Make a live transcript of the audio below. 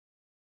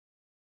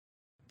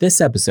This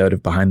episode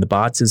of Behind the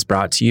Bots is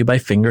brought to you by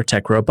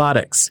Fingertech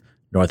Robotics,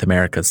 North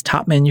America's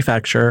top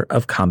manufacturer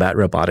of combat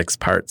robotics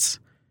parts.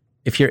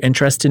 If you're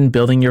interested in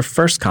building your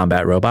first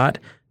combat robot,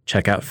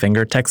 check out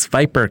Fingertech's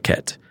Viper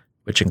Kit,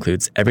 which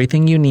includes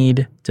everything you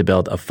need to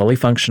build a fully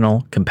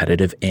functional,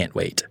 competitive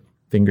Antweight.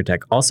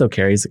 Fingertech also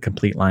carries a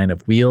complete line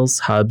of wheels,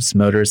 hubs,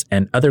 motors,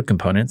 and other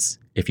components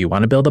if you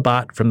want to build a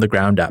bot from the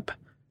ground up.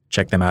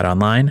 Check them out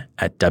online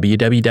at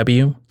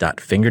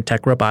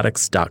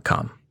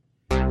www.fingertechrobotics.com.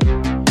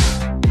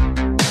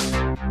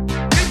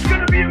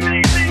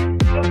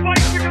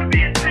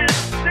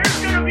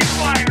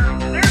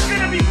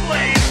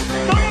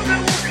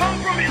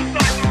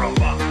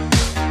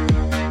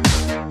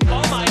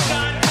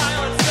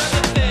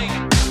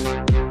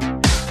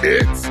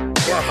 It's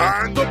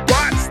Behind the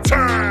Bots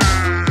time!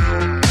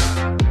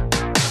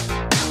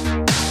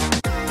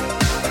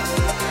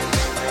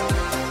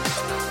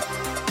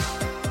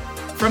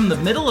 From the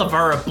middle of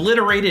our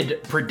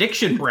obliterated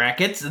prediction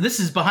brackets, this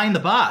is Behind the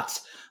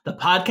Bots, the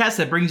podcast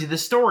that brings you the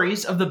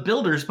stories of the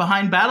builders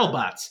behind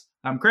BattleBots.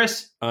 I'm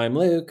Chris. I'm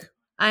Luke.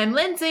 I'm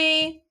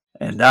Lindsay.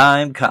 And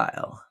I'm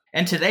Kyle.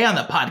 And today on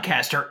the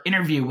podcast, our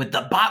interview with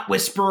the bot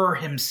whisperer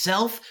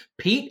himself,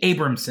 Pete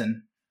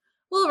Abramson.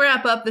 We'll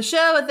wrap up the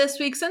show with this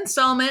week's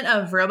installment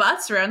of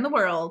Robots Around the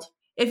World.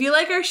 If you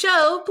like our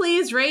show,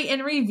 please rate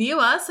and review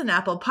us on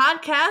Apple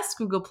Podcasts,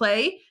 Google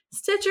Play,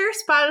 Stitcher,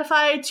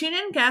 Spotify,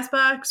 TuneIn,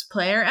 CastBox,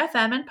 Player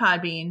FM, and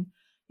Podbean.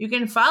 You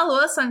can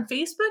follow us on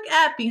Facebook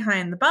at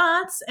Behind the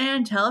Bots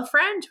and tell a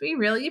friend. We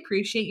really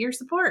appreciate your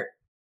support.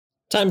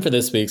 Time for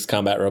this week's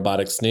Combat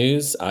Robotics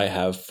news. I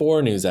have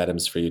 4 news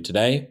items for you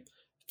today.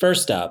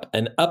 First up,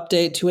 an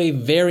update to a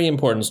very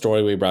important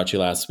story we brought you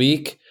last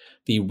week.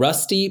 The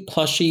Rusty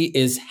plushie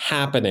is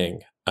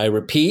happening. I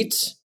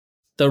repeat,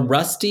 the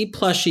Rusty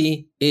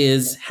plushie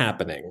is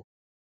happening.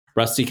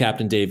 Rusty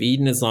Captain Dave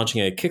Eden is launching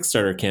a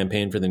Kickstarter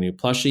campaign for the new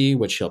plushie,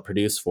 which he'll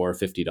produce for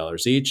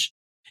 $50 each.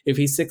 If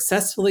he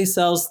successfully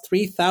sells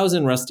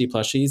 3,000 Rusty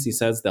plushies, he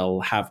says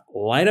they'll have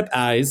light up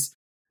eyes,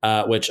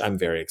 which I'm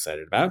very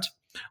excited about.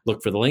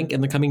 Look for the link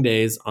in the coming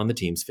days on the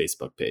team's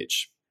Facebook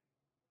page.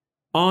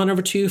 On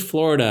over to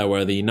Florida,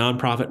 where the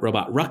nonprofit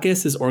Robot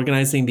Ruckus is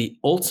organizing the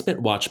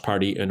ultimate watch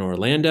party in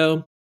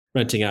Orlando,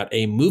 renting out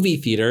a movie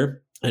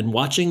theater and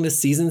watching the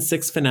season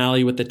 6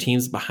 finale with the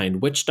teams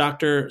behind Witch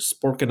Doctor,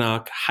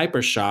 Sporkanock,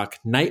 Hypershock,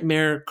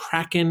 Nightmare,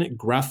 Kraken,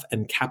 Gruff,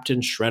 and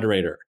Captain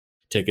Shredderator.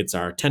 Tickets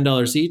are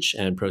 $10 each,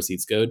 and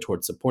proceeds go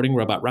towards supporting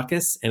Robot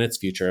Ruckus and its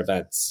future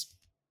events.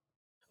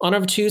 On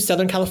over to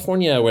Southern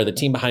California, where the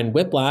team behind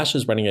Whiplash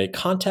is running a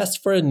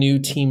contest for a new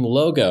team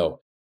logo.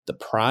 The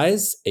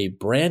prize, a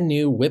brand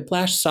new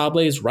Whiplash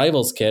Sawblaze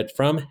Rivals kit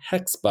from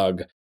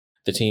Hexbug.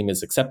 The team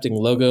is accepting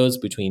logos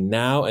between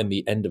now and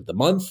the end of the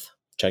month.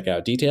 Check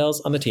out details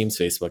on the team's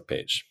Facebook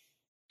page.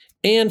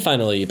 And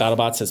finally,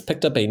 BattleBots has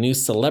picked up a new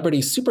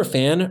celebrity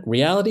superfan,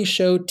 reality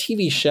show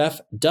TV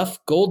chef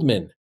Duff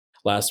Goldman.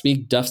 Last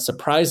week, Duff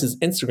surprised his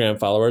Instagram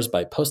followers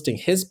by posting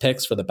his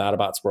picks for the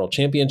BattleBots World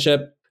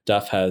Championship.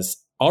 Duff has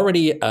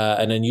already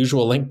an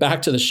unusual link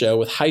back to the show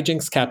with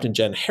Hijinks Captain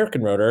Jen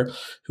Herkenroder,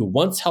 who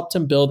once helped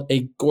him build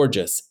a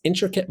gorgeous,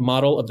 intricate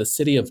model of the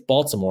city of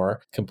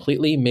Baltimore,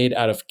 completely made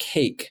out of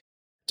cake.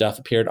 Duff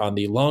appeared on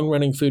the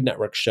long-running Food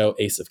Network show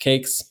Ace of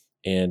Cakes.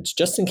 And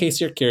just in case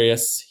you're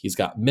curious, he's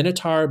got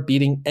Minotaur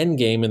beating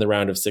Endgame in the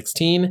round of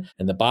 16,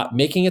 and the bot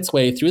making its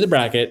way through the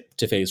bracket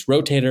to face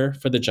Rotator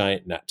for the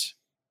giant nut.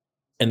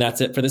 And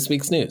that's it for this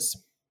week's news.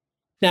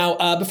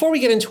 Now, before we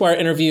get into our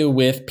interview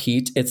with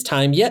Pete, it's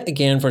time yet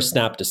again for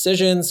Snap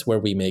Decisions, where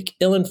we make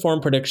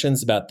ill-informed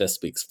predictions about this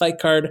week's fight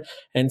card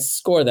and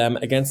score them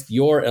against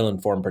your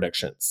ill-informed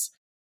predictions.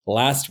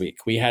 Last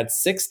week, we had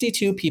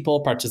 62 people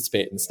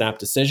participate in Snap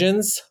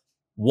Decisions.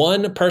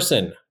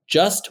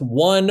 Just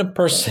one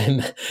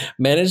person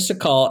managed to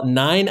call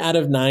 9 out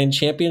of 9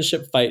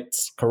 championship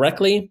fights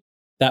correctly.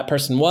 That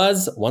person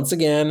was, once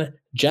again,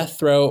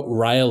 Jethro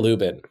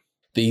Ryalubin.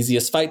 The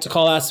easiest fight to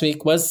call last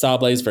week was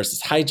Sawblaze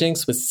versus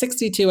Hijinks, with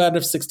 62 out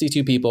of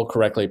 62 people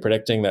correctly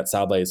predicting that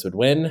Sawblaze would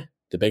win.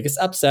 The biggest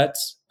upset,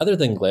 other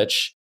than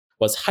Glitch,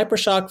 was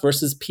Hypershock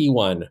versus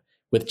P1,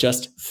 with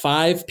just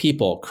 5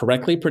 people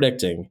correctly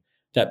predicting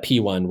that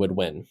P1 would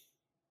win.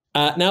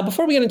 Now,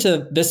 before we get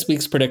into this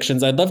week's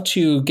predictions, I'd love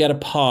to get a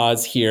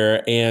pause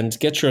here and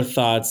get your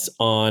thoughts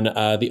on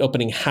the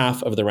opening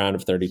half of the round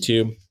of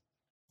 32.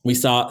 We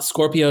saw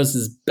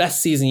Scorpio's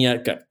best season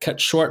yet got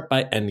cut short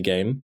by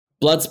Endgame.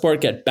 Bloodsport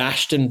get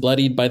bashed and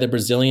bloodied by the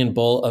Brazilian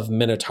bull of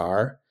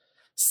Minotaur.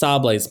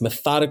 Sawblaze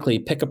methodically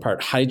pick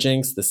apart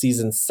Hijinks, the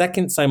season's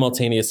second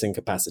simultaneous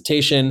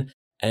incapacitation.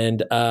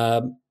 And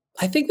I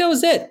think that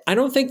was it. I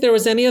don't think there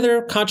was any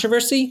other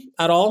controversy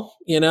at all,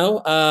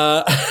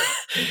 the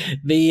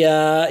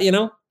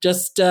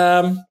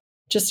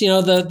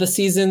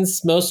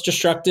season's most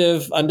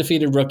destructive,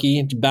 undefeated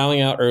rookie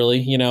bowing out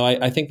early.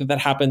 I think that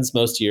happens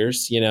most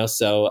years,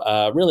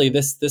 so really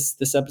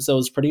this episode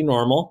is pretty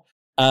normal.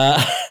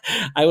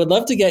 I would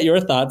love to get your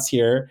thoughts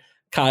here,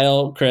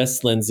 Kyle,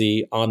 Chris,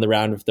 Lindsay, on the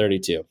round of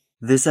 32.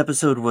 This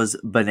episode was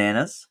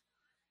bananas.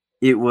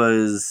 It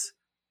was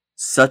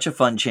Such a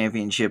fun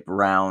championship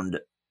round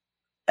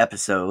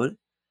episode.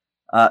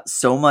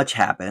 So much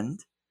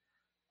happened.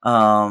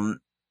 I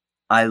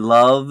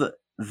love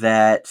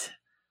that,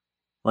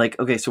 like,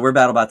 okay, so we're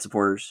BattleBot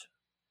supporters,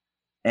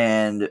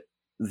 and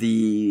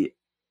the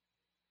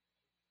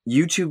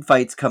YouTube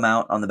fights come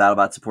out on the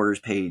BattleBot supporters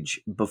page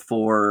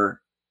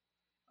before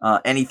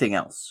anything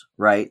else,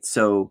 right?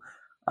 So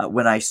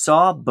when I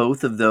saw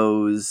both of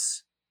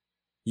those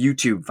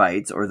YouTube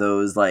fights, or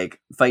those like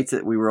fights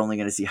that we were only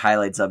going to see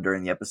highlights of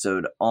during the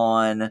episode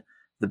on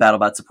the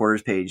BattleBot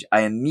supporters page,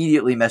 I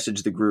immediately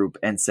messaged the group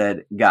and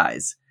said,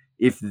 guys,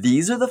 if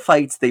these are the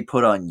fights they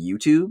put on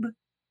YouTube,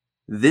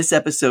 this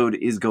episode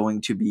is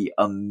going to be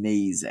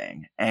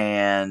amazing.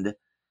 And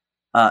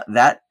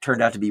that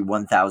turned out to be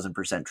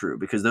 1000% true,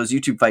 because those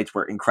YouTube fights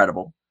were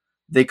incredible.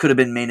 They could have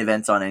been main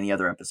events on any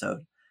other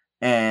episode.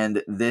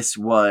 And this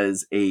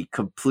was a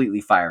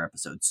completely fire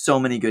episode. So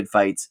many good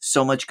fights,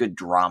 so much good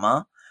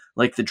drama.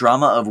 Like the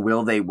drama of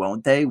will they,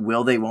 won't they?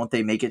 Will they, won't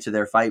they make it to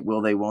their fight?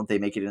 Will they, won't they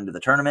make it into the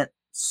tournament?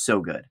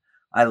 So good.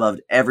 I loved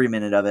every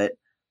minute of it.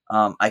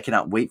 I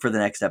cannot wait for the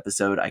next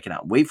episode. I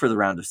cannot wait for the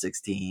round of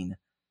 16.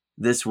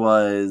 This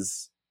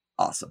was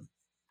awesome.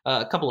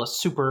 A couple of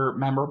super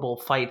memorable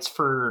fights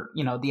for,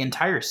 the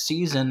entire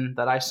season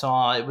that I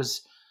saw. It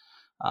was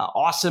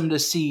awesome to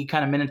see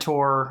kind of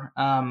Minotaur,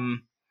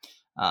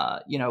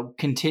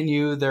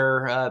 continue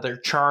their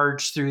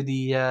charge through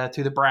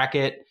the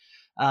bracket.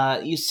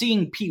 You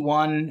seeing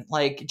P1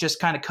 like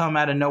just kind of come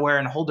out of nowhere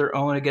and hold their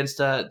own against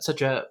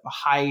such a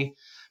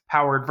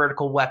high-powered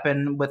vertical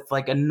weapon with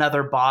like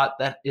another bot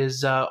that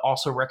is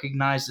also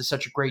recognized as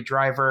such a great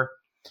driver,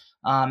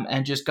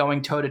 and just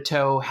going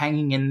toe-to-toe,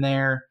 hanging in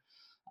there.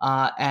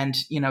 And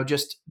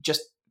just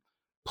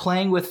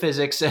playing with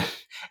physics,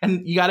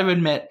 and you got to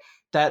admit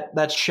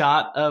that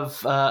shot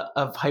of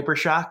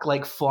Hypershock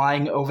like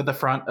flying over the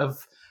front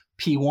of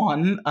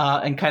P1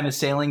 and kind of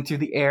sailing through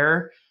the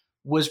air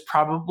was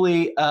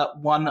probably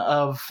one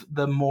of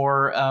the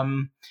more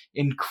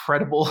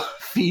incredible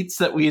feats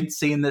that we had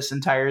seen this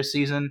entire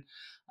season.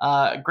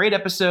 Great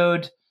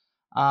episode.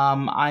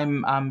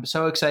 I'm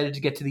so excited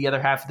to get to the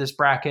other half of this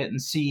bracket and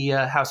see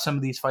how some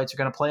of these fights are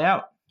going to play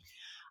out.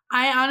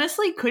 I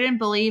honestly couldn't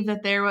believe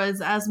that there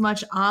was as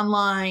much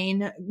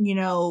online,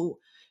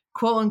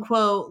 quote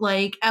unquote,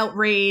 like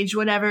outrage,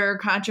 whatever,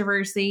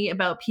 controversy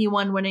about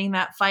P1 winning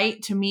that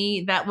fight. To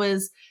me, that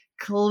was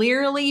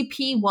clearly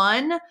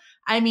P1.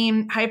 I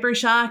mean,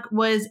 Hypershock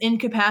was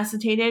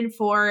incapacitated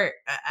for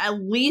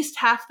at least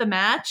half the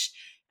match,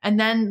 and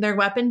then their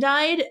weapon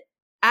died.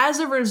 As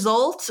a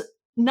result,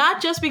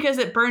 not just because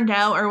it burned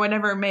out or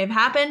whatever may have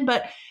happened,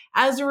 but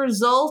as a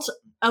result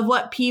of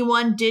what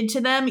P1 did to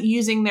them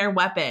using their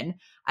weapon.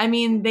 I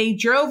mean, they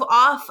drove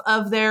off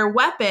of their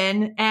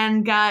weapon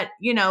and got,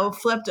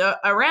 flipped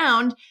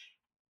around.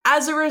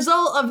 As a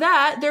result of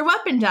that, their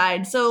weapon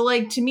died. So,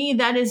 like, to me,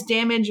 that is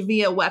damage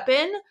via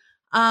weapon.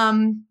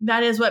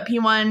 That is what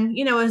P1,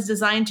 is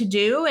designed to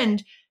do.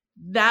 And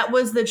that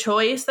was the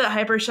choice that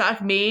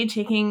Hypershock made,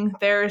 taking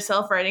their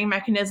self-righting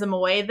mechanism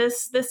away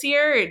this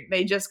year.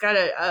 They just got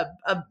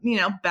a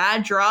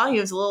bad draw. He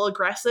was a little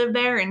aggressive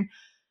there and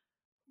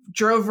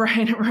drove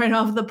right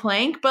off the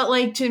plank. But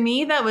like, to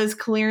me, that was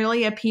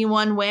clearly a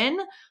P1 win.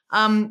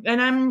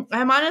 And I'm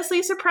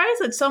honestly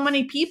surprised that so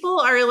many people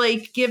are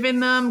like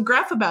giving them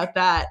gruff about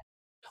that.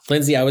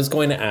 Lindsay, I was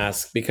going to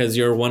ask, because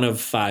you're one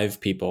of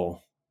 5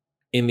 people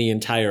in the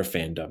entire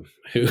fandom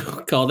who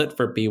called it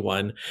for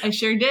P1. I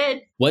sure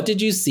did. What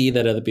did you see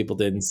that other people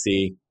didn't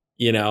see?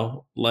 As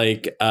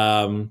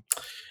a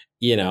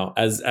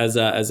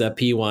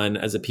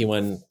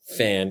P1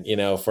 fan,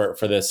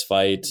 for this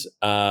fight,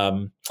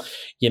 how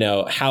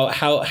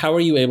are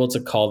you able to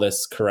call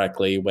this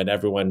correctly when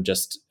everyone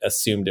just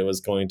assumed it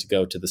was going to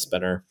go to the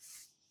spinner?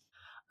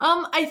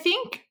 I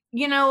think,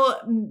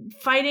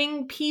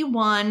 fighting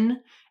P1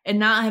 and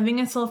not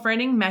having a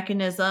self-righting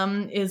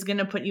mechanism is going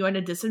to put you at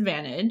a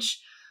disadvantage.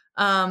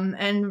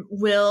 And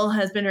Will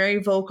has been very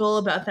vocal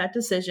about that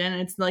decision.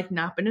 It's like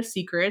not been a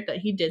secret that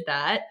he did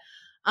that.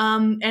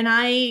 And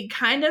I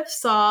kind of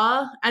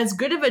saw, as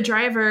good of a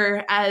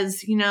driver as,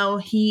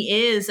 he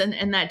is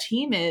and that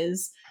team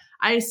is,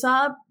 I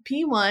saw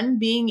P1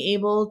 being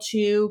able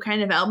to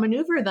kind of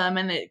outmaneuver them,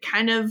 and it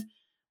kind of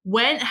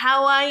went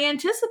how I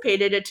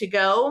anticipated it to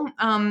go.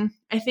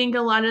 I think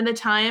a lot of the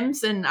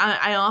times, and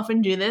I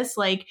often do this,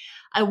 like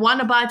I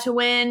want a bot to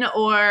win,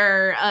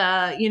 or,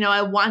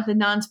 I want the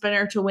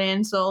non-spinner to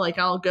win. So like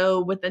I'll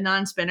go with the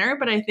non-spinner,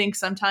 but I think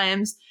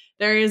sometimes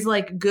there is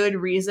like good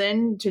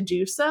reason to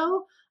do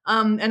so.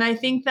 And I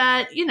think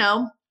that,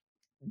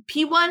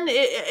 P1,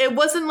 it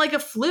wasn't like a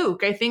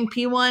fluke. I think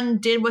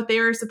P1 did what they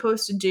were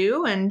supposed to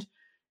do. And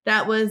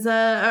that was,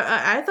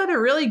 I thought, a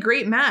really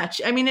great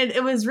match. I mean,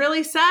 it was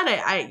really sad.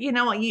 I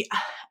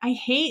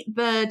hate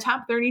the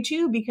top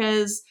 32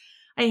 because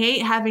I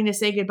hate having to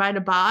say goodbye to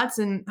bots,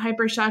 and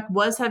Hypershock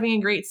was having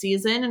a great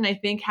season. And I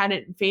think had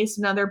it faced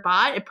another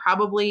bot, it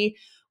probably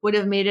would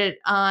have made it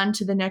on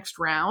to the next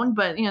round.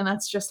 But,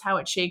 that's just how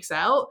it shakes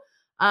out.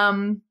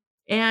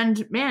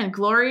 And man,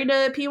 glory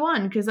to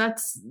P1, because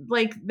that's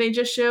like they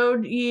just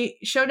showed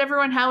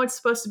everyone how it's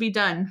supposed to be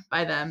done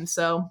by them.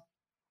 So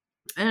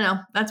I don't know.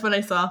 That's what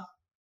I saw.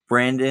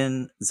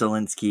 Brandon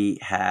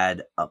Zielinski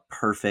had a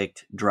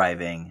perfect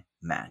driving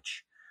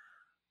match,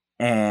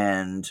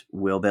 and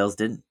Will Bales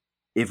didn't.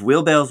 If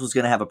Will Bales was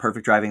going to have a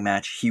perfect driving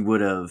match, he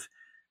would have,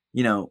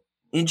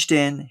 inched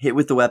in, hit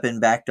with the weapon,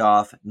 backed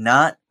off,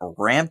 not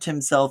ramped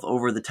himself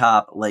over the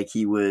top like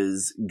he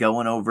was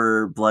going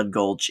over Blood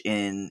Gulch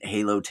in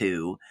Halo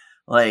 2.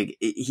 Like,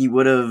 he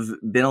would have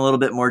been a little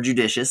bit more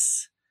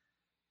judicious.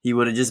 He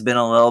would have just been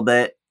a little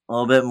bit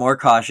more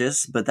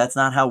cautious, but that's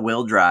not how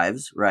Will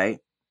drives, right?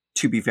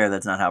 To be fair,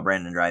 that's not how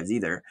Brandon drives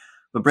either.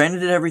 But Brandon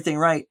did everything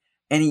right,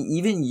 and he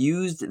even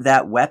used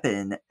that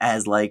weapon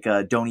as like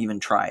a don't even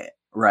try it,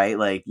 right?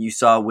 Like, you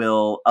saw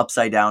Will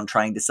upside down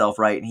trying to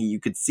self-right, and you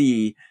could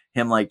see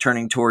him like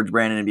turning towards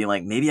Brandon and being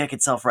like, maybe I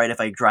could self-right if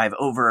I drive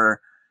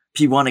over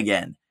P1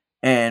 again.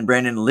 And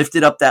Brandon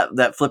lifted up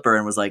that flipper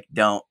and was like,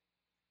 don't.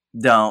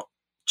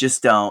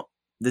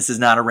 This is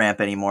not a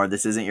ramp anymore.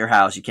 This isn't your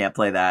house. You can't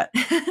play that.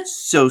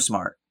 So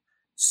smart.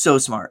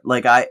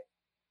 Like, I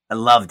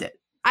loved it.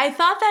 I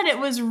thought that it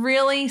was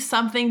really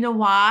something to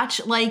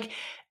watch. Like,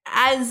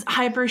 as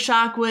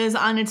Hypershock was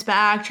on its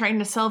back trying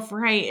to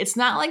self-right, it's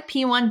not like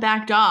P1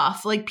 backed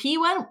off. Like,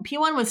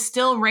 P1 was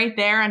still right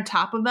there on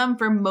top of them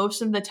for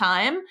most of the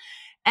time.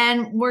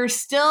 And we're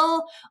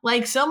still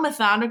like so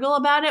methodical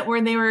about it,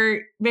 where they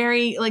were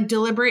very like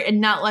deliberate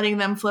and not letting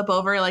them flip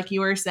over, like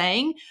you were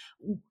saying.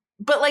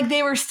 But like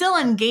they were still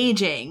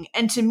engaging.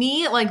 And to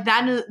me, like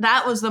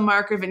that was the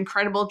mark of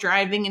incredible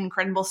driving,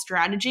 incredible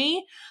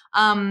strategy.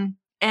 And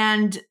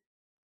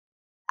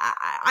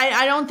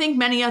I don't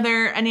think any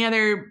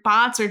other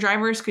bots or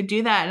drivers could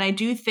do that. And I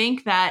do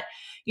think that,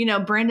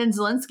 Brandon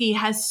Zielinski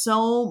has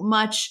so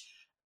much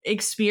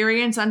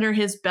experience under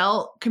his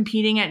belt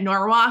competing at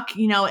Norwalk,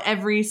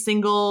 every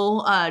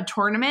single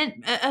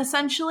tournament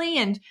essentially.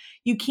 And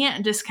you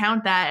can't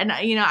discount that. And,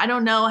 I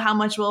don't know how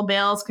much Will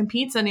Bales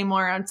competes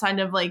anymore outside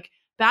of like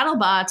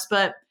BattleBots,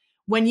 but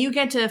when you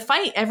get to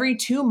fight every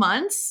 2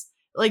 months,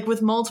 like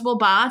with multiple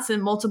bots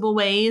and multiple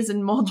ways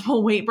and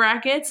multiple weight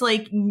brackets,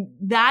 like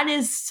that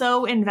is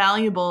so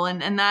invaluable.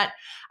 And that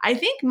I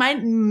think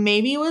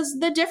maybe was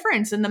the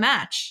difference in the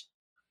match.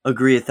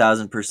 Agree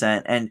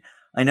 1,000%. And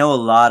I know a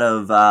lot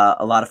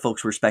of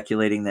folks were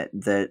speculating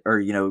that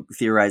or,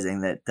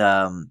 theorizing that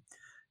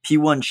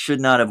P1 should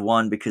not have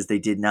won because they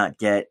did not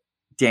get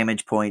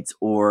damage points,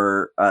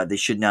 or they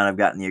should not have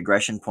gotten the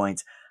aggression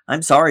points.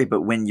 I'm sorry,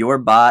 but when your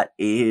bot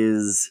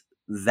is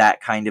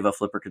that kind of a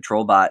flipper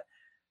control bot,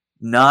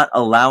 not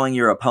allowing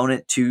your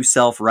opponent to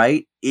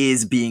self-right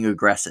is being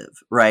aggressive,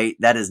 right?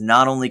 That is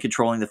not only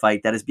controlling the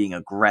fight, that is being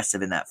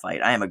aggressive in that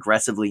fight. I am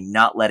aggressively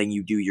not letting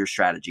you do your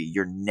strategy.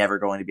 You're never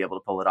going to be able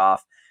to pull it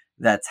off.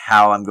 That's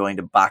how I'm going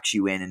to box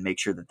you in and make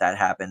sure that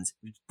happens.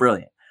 It's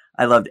brilliant.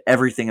 I loved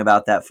everything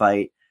about that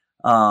fight.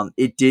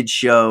 It did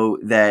show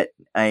that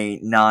a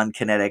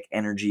non-kinetic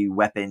energy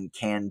weapon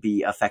can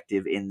be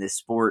effective in this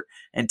sport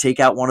and take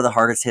out one of the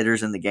hardest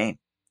hitters in the game.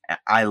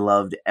 I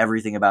loved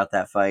everything about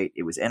that fight.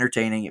 It was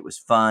entertaining. It was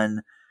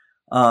fun.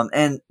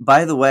 And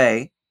by the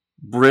way,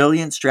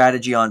 brilliant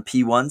strategy on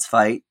P1's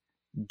fight.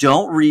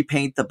 Don't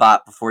repaint the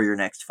bot before your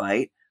next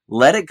fight.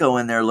 Let it go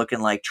in there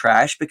looking like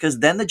trash, because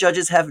then the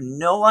judges have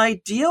no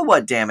idea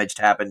what damage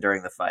happened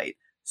during the fight.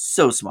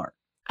 So smart.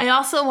 I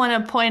also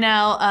want to point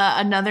out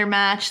another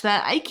match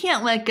that I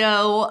can't let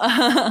go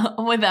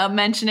without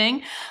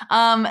mentioning.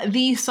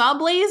 The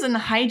Sawblaze and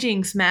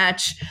Hijinks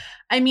match.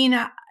 I mean,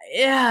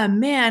 yeah,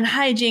 man,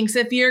 Hijinks,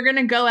 if you're going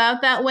to go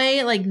out that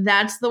way, like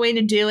that's the way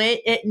to do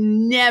it. It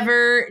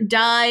never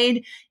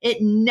died. It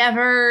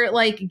never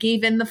like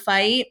gave in the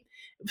fight.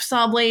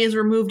 Sawblaze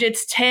removed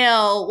its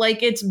tail,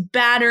 like its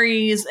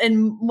batteries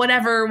and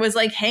whatever was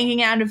like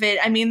hanging out of it.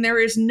 I mean, there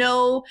is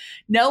no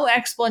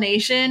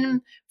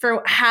explanation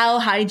for how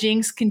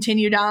Hijinks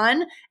continued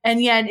on.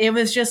 And yet it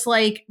was just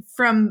like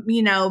from,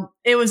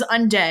 it was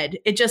undead.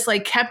 It just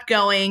like kept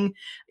going.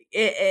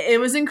 It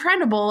was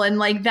incredible. And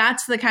like,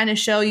 that's the kind of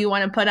show you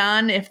want to put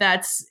on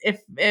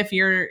if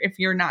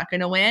you're not going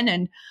to win.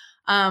 And,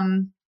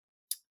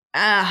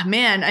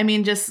 man, I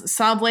mean, just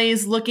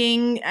Sawblaze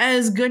looking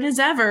as good as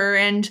ever.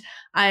 And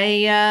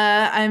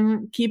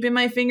I'm keeping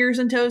my fingers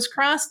and toes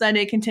crossed that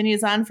it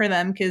continues on for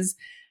them. Cause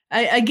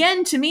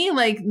again, to me,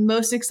 like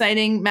most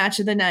exciting match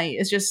of the night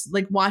is just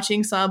like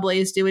watching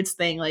Sawblaze do its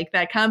thing. Like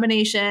that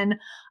combination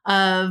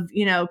of,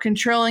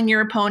 controlling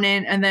your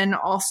opponent and then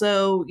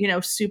also,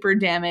 super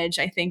damage,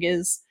 I think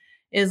is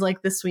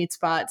like the sweet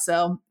spot.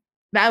 So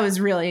that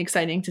was really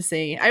exciting to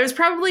see. I was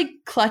probably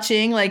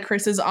clutching like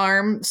Chris's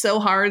arm so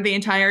hard the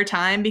entire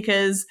time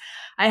because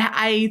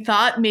I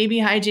thought maybe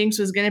Hijinks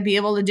was going to be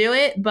able to do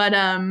it, but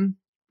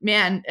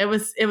man, it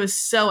was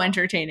so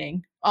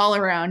entertaining all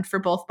around for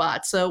both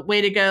bots. So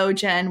way to go,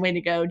 Jen. Way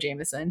to go,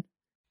 Jameson.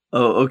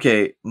 Oh,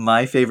 okay.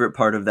 My favorite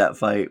part of that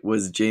fight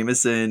was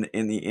Jameson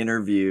in the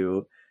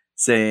interview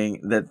saying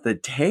that the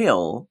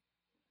tail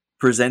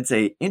presents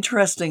a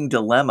interesting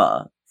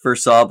dilemma for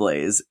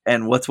Sawblaze.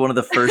 And what's one of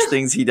the first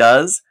things he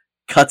does?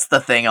 Cuts the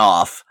thing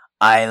off.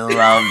 I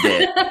loved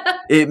it.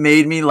 It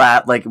made me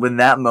laugh. Like when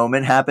that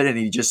moment happened and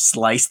he just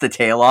sliced the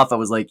tail off, I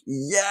was like,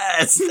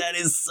 yes, that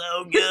is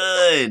so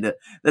good.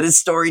 That is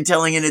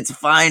storytelling in its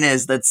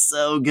finest. That's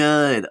so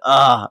good.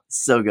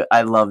 So good.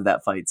 I love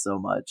that fight so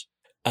much.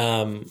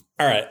 All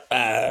right.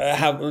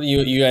 How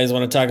you guys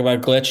want to talk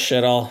about Glitch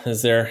at all?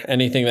 Is there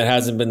anything that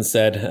hasn't been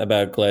said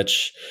about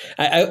Glitch?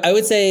 I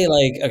would say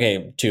like,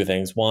 okay, two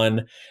things.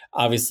 One,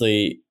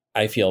 obviously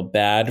I feel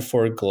bad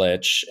for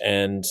Glitch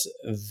and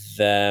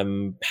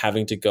them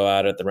having to go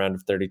out at the round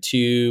of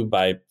 32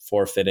 by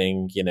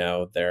forfeiting,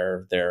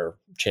 their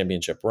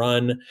championship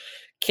run.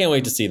 Can't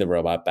wait to see the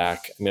robot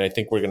back. I mean, I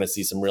think we're going to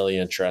see some really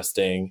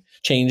interesting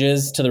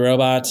changes to the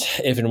robot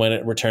if and when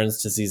it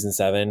returns to season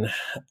 7.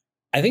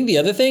 I think the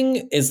other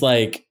thing is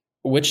like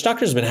Witch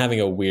Doctor's been having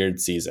a weird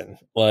season.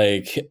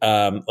 Like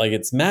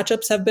its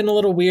matchups have been a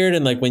little weird.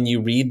 And like when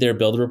you read their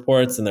build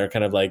reports and their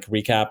kind of like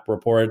recap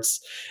reports,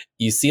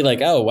 you see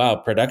like, oh wow,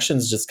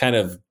 production's just kind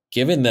of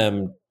given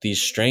them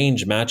these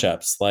strange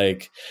matchups.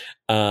 Like,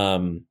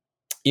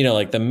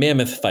 like the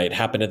Mammoth fight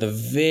happened at the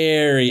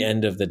very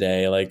end of the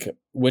day. Like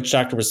Witch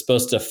Doctor was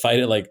supposed to fight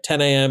at like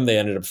 10 a.m. They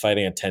ended up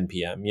fighting at 10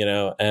 p.m.,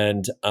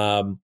 and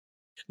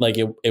like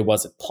it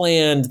wasn't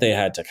planned. They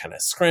had to kind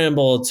of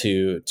scramble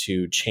to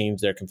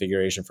change their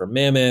configuration for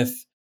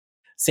Mammoth.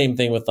 Same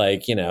thing with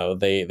like,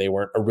 they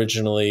weren't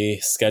originally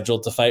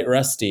scheduled to fight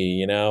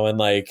Rusty, and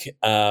like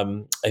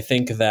I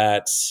think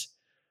that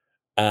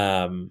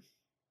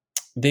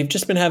they've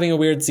just been having a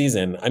weird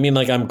season. I mean,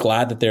 like I'm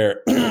glad that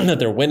they're that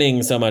they're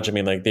winning so much. I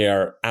mean, like they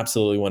are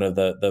absolutely one of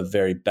the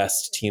very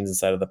best teams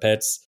inside of the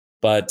pits.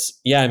 But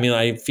yeah, I mean,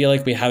 I feel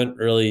like we haven't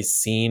really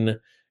seen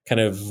kind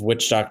of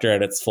Witch Doctor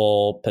at its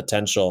full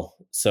potential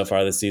so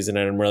far this season.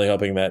 And I'm really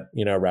hoping that,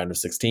 round of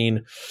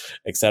 16,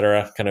 et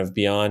cetera, kind of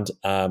beyond,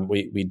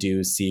 we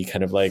do see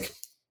kind of like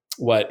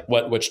what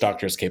Witch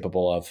Doctor is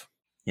capable of.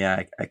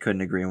 Yeah, I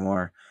couldn't agree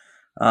more.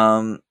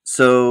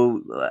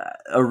 So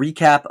a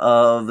recap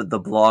of the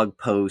blog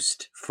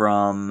post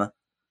from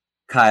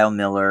Kyle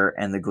Miller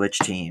and the Glitch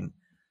team.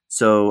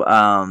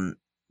 So,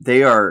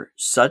 they are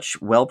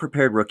such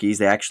well-prepared rookies.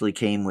 They actually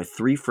came with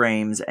 3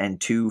 frames and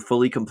 2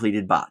 fully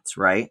completed bots,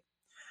 right?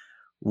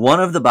 One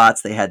of the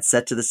bots they had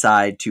set to the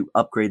side to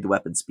upgrade the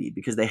weapon speed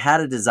because they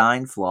had a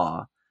design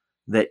flaw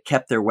that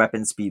kept their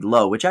weapon speed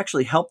low, which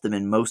actually helped them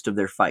in most of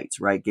their fights,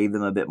 right? Gave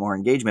them a bit more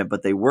engagement,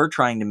 but they were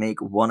trying to make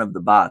one of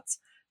the bots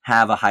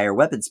have a higher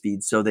weapon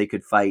speed so they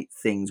could fight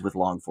things with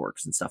long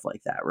forks and stuff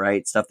like that,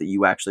 right? Stuff that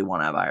you actually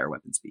want to have a higher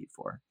weapon speed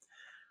for.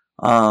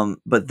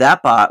 But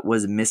that bot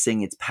was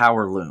missing its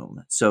power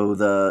loom. So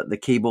the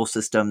cable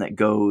system that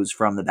goes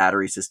from the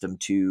battery system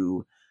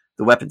to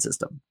the weapon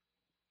system.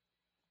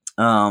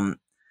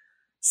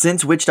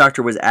 Since Witch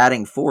Doctor was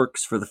adding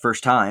forks for the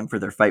first time for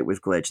their fight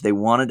with Glitch, they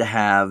wanted to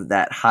have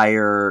that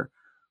higher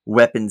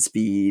weapon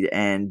speed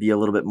and be a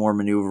little bit more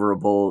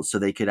maneuverable so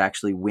they could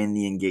actually win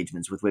the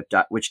engagements with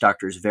Witch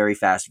Doctor's very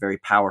fast, very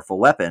powerful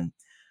weapon.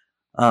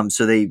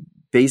 So they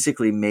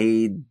basically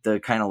made the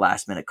kind of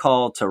last minute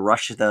call to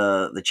rush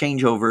the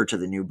changeover to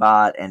the new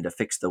bot and to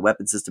fix the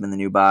weapon system in the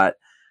new bot.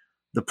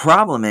 The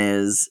problem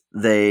is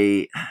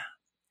they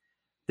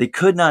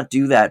could not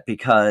do that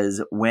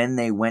because when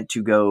they went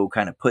to go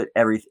kind of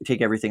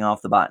take everything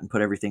off the bot and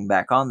put everything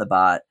back on the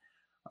bot,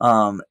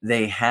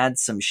 they had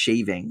some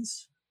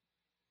shavings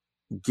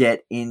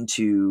get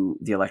into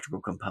the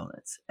electrical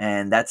components.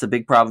 And that's a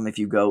big problem. If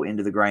you go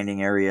into the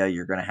grinding area,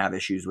 you're going to have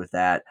issues with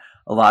that.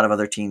 A lot of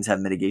other teams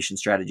have mitigation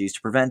strategies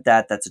to prevent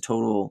that. That's a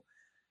total,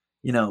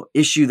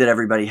 issue that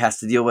everybody has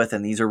to deal with.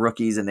 And these are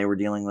rookies and they were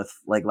dealing with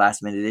like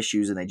last minute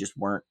issues and they just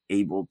weren't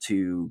able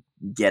to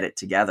get it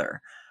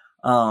together.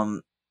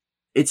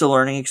 It's a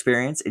learning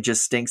experience. It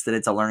just stinks that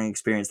it's a learning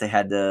experience they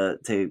had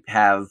to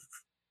have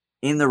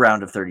in the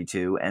round of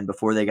 32 and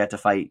before they got to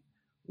fight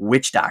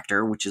Witch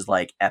Doctor, which is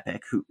like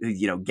epic. Who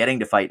getting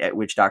to fight at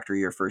Witch Doctor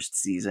your first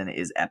season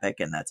is epic,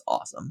 and that's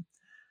awesome.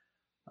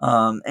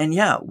 And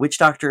yeah, Witch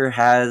Doctor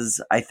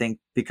has, I think,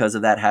 because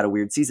of that, had a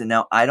weird season.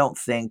 Now, I don't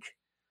think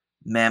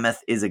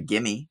Mammoth is a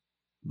gimme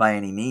by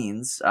any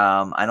means.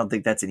 I don't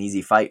think that's an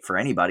easy fight for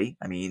anybody.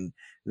 I mean,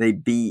 they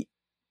beat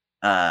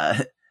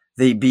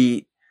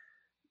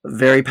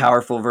very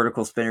powerful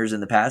vertical spinners in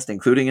the past,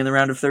 including in the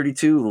round of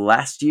 32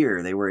 last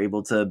year. They were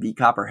able to beat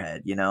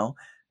Copperhead.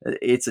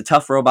 It's a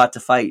tough robot to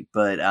fight,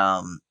 but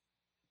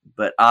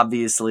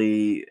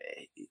obviously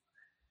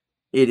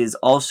it is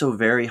also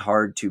very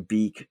hard to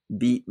beat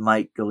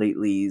Mike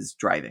Galately's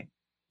driving,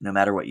 no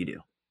matter what you do.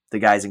 The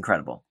guy's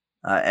incredible.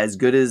 As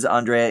good as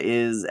Andrea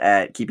is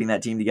at keeping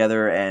that team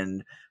together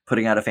and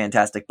putting out a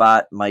fantastic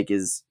bot, Mike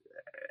is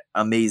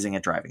amazing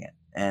at driving it,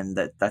 and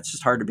that's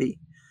just hard to beat.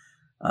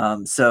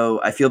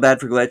 So I feel bad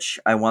for Glitch.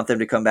 I want them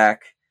to come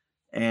back.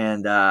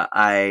 And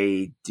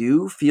I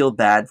do feel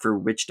bad for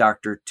Witch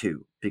Doctor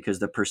too, because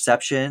the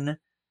perception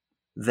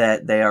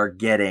that they are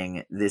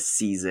getting this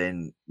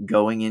season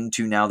going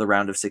into now the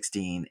round of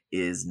 16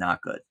 is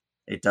not good.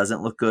 It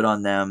doesn't look good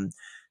on them.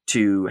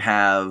 to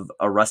have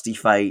a Rusty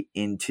fight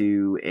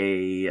into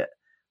a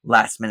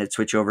last-minute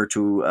switch over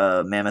to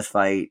a Mammoth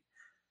fight.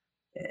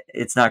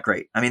 It's not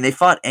great. I mean, they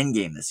fought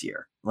Endgame this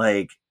year.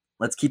 Like,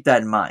 let's keep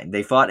that in mind.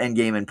 They fought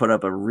Endgame and put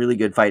up a really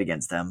good fight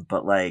against them,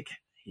 but like,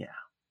 yeah,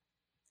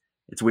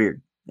 it's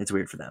weird. It's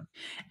weird for them.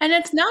 And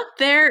it's not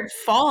their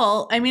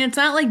fault. I mean, it's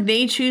not like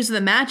they choose the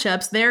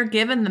matchups. They're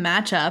given the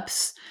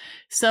matchups.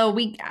 So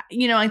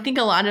I think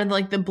a lot of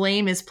like the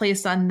blame is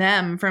placed on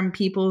them from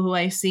people who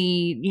I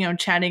see,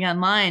 chatting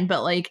online,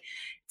 but like,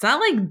 it's not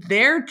like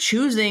they're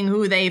choosing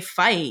who they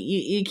fight.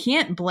 You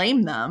can't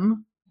blame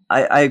them.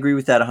 I agree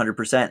with that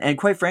 100%. And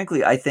quite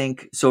frankly, I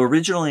think, so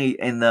originally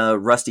in the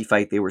Rusty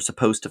fight, they were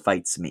supposed to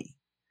fight Smee.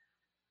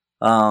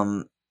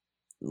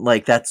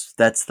 Like that's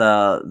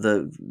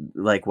the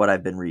like what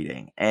I've been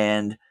reading.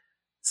 And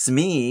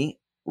Smee,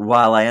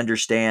 while I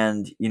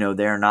understand,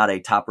 they're not a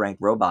top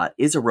ranked robot,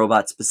 is a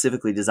robot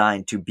specifically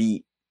designed to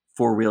beat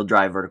 4-wheel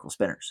drive vertical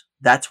spinners.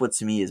 That's what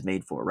Smee is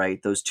made for,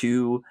 right? Those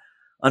two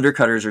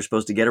undercutters are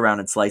supposed to get around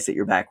and slice at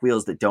your back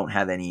wheels that don't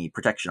have any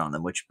protection on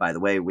them, which, by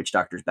the way, Witch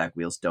Doctor's back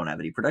wheels don't have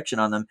any protection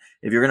on them.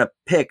 If you're going to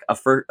pick a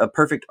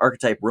perfect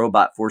archetype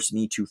robot for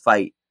Smee to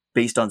fight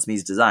based on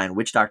Smee's design,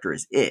 Witch Doctor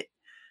is it.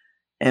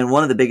 And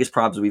one of the biggest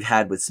problems we've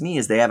had with Smee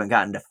is they have not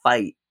gotten to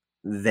fight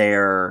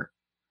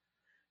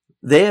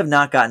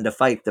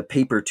the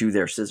paper to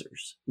their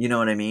scissors. You know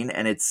what I mean?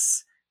 And it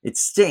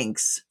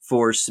stinks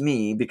for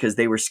Smee because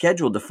they were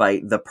scheduled to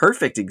fight the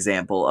perfect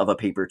example of a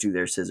paper to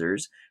their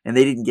scissors, and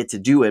they didn't get to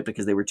do it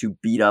because they were too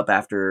beat up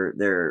after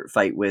their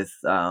fight with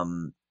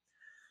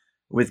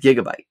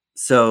Gigabyte.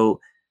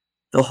 So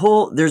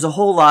there's a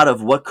whole lot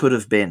of what could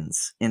have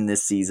beens in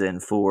this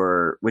season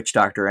for Witch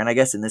Doctor, and I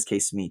guess in this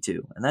case Smee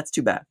too, and that's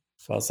too bad.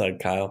 Well said,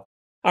 Kyle.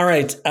 All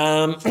right,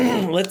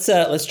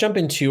 let's jump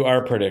into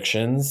our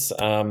predictions.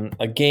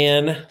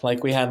 Again,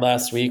 like we had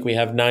last week, we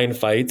have 9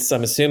 fights.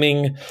 I'm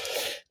assuming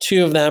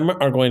 2 of them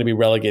are going to be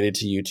relegated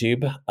to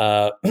YouTube.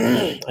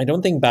 I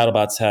don't think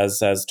BattleBots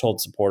has told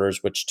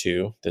supporters which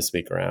 2 this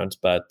week around,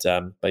 but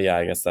yeah,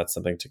 I guess that's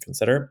something to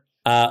consider.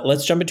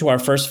 Let's jump into our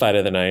first fight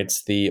of the night,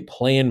 the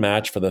play-in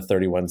match for the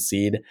 31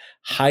 seed,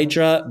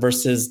 Hydra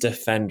versus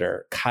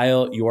Defender.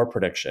 Kyle, your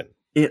prediction.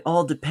 It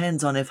all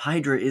depends on if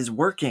Hydra is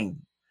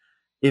working.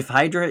 If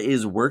Hydra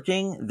is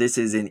working, this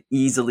is an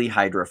easily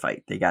Hydra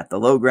fight. They got the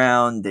low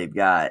ground. They've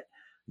got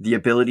the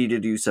ability to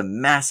do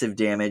some massive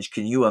damage.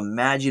 Can you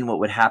imagine what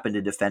would happen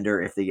to Defender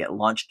if they get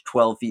launched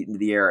 12 feet into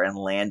the air and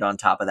land on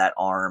top of that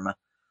arm,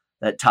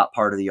 that top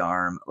part of the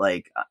arm?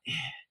 Like,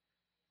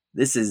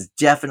 this is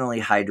definitely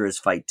Hydra's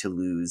fight to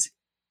lose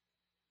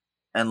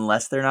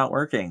unless they're not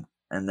working.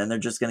 And then they're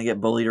just going to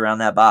get bullied around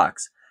that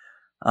box.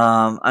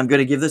 I'm going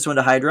to give this one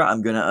to Hydra.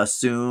 I'm going to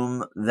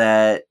assume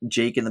that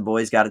Jake and the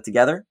boys got it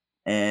together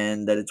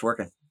and that it's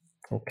working.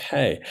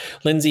 Okay.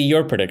 Lindsay,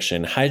 your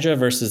prediction, Hydra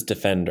versus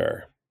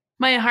Defender.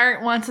 My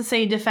heart wants to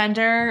say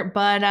Defender,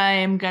 but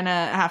I'm going to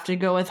have to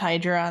go with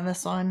Hydra on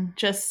this one.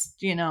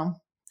 Just,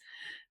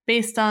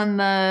 based on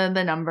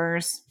the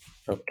numbers.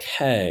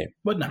 Okay.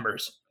 What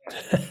numbers?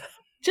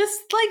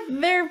 Just like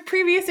their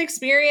previous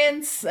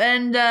experience,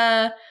 and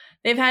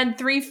they've had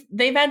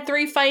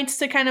three fights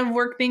to kind of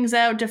work things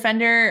out.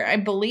 Defender, I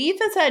believe,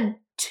 has had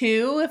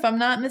 2, if I'm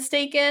not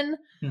mistaken.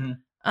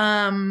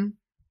 Mm-hmm.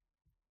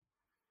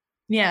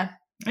 Yeah,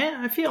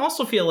 I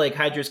also feel like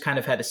Hydra's kind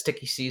of had a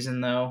sticky season,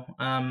 though.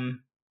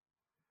 I'm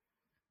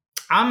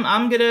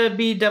gonna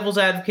be devil's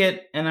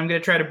advocate, and I'm gonna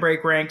try to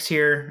break ranks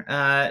here.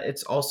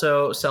 It's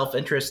also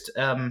self-interest,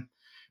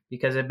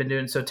 because I've been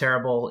doing so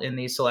terrible in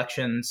these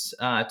selections,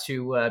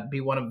 to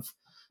be one of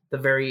the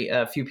very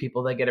few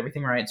people that get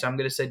everything right. So I'm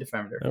going to say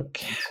Defender.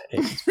 Okay.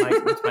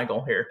 That's my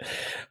goal here.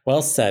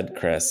 Well said,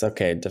 Chris.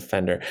 Okay,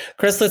 Defender.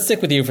 Chris, let's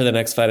stick with you for the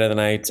next fight of the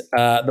night.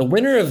 The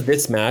winner of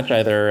this match,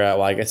 either,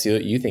 I guess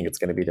you think it's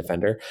going to be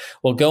Defender,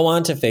 will go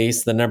on to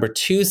face the number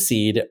 2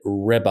 seed,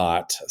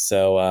 Ribot.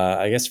 So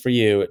I guess for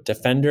you,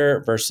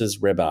 Defender versus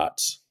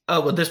Ribot.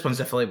 Oh, well, this one's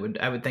definitely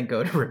I would think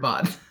go to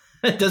Ribot.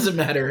 It doesn't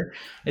matter.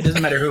 It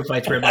doesn't matter who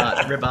fights Ribot.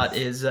 Ribot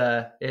is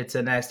it's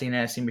a nasty,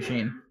 nasty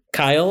machine.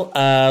 Kyle,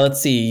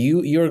 let's see.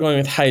 You're going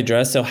with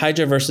Hydra. So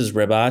Hydra versus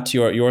Ribot.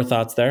 Your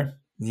thoughts there?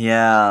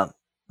 Yeah,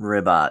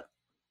 Ribot.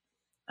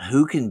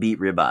 Who can beat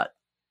Ribot?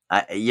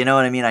 You know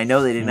what I mean? I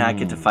know they did not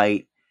get to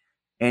fight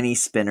any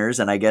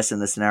spinners, and I guess in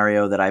the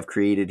scenario that I've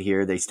created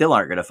here, they still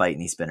aren't going to fight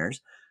any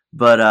spinners.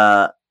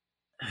 But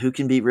who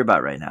can beat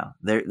Ribot right now?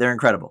 They're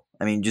incredible.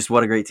 I mean, just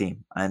what a great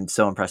team. I'm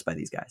so impressed by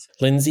these guys.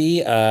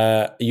 Lindsay,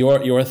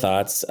 your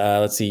thoughts.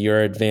 Let's see.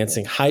 You're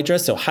advancing Hydra.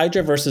 So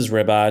Hydra versus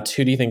Ribot.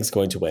 Who do you think is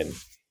going to win?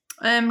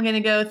 I'm going to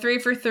go 3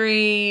 for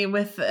 3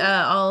 with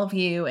all of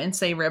you and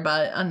say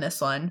Ribot on this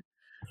one.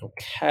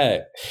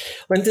 Okay.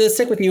 Lindsay, let's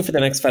stick with you for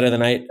the next fight of the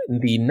night.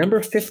 The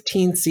number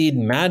 15 seed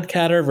Mad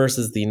Catter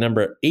versus the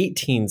number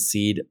 18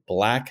 seed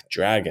Black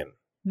Dragon.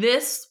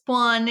 This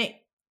one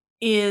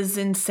is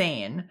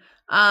insane.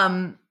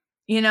 I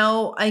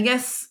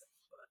guess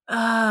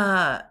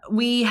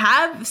we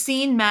have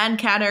seen Mad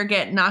Catter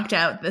get knocked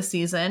out this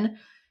season.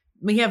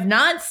 We have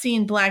not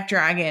seen Black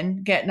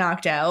Dragon get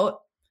knocked out.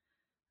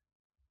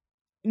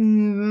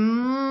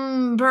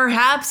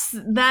 Perhaps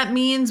that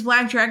means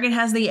Black Dragon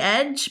has the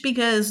edge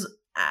because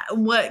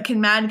what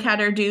can Mad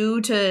Catter do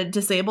to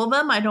disable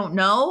them? I don't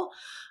know.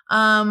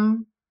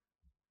 But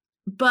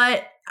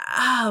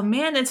oh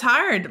man, it's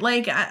hard.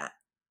 Like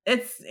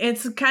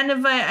it's kind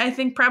of I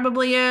think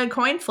probably a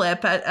coin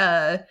flip.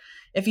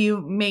 If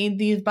you made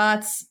these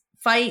bots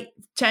fight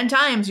 10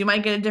 times, you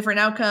might get a different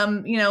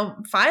outcome.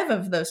 5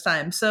 of those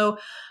times. So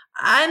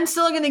I'm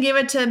still going to give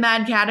it to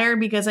Mad Catter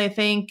because I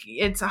think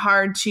it's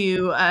hard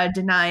to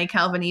deny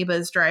Calvin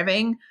Eba's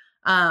driving.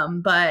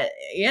 But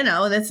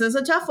this is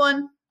a tough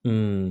one.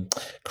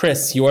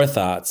 Chris, your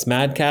thoughts?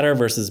 Mad Catter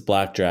versus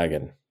Black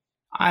Dragon.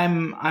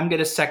 I'm going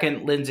to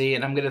second Lindsay,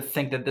 and I'm going to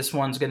think that this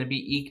one's going to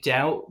be eked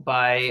out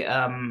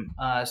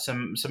by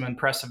some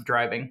impressive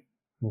driving.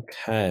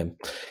 Okay.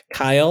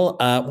 Kyle,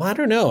 well, I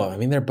don't know. I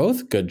mean, they're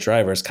both good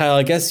drivers. Kyle,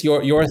 I guess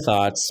your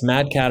thoughts,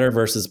 Mad Catter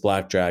versus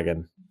Black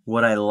Dragon.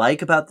 What I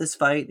like about this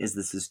fight is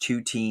this is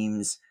 2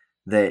 teams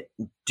that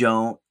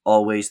don't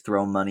always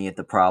throw money at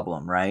the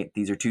problem, right?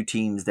 These are 2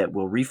 teams that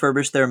will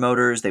refurbish their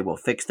motors, they will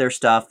fix their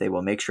stuff, they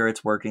will make sure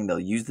it's working, they'll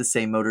use the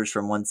same motors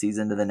from one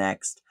season to the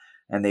next,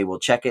 and they will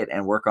check it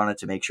and work on it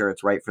to make sure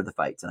it's right for the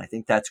fights. And I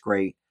think that's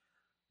great.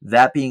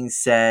 That being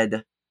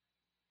said,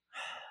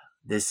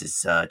 this is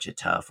such a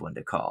tough one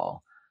to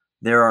call.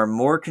 There are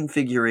more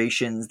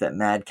configurations that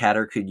Mad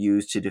Catter could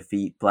use to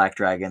defeat Black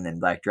Dragon than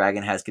Black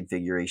Dragon has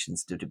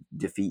configurations to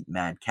defeat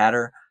Mad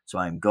Catter. So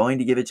I'm going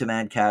to give it to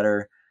Mad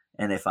Catter.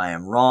 And if I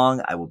am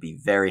wrong, I will be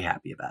very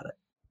happy about it.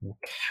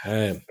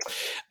 Okay.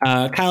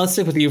 Kyle, let's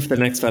stick with you for the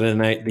next fight of the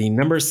night. The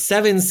number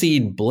 7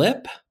 seed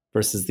Blip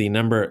versus the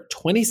number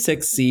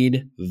 26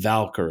 seed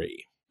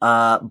Valkyrie.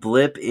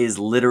 Blip is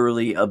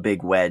literally a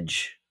big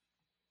wedge.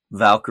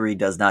 Valkyrie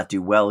does not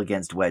do well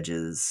against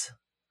wedges.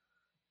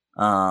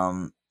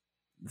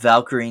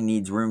 Valkyrie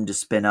needs room to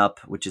spin up,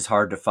 which is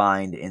hard to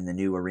find in the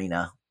new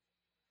arena.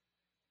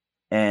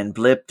 And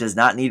Blip does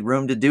not need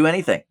room to do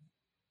anything.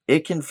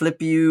 It can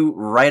flip you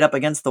right up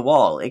against the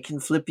wall. It can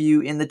flip you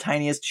in the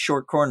tiniest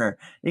short corner.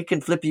 It can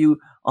flip you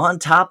on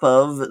top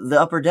of the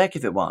upper deck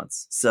if it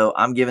wants. So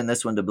I'm giving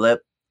this one to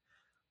Blip.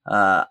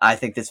 I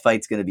think this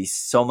fight's going to be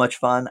so much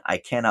fun. I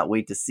cannot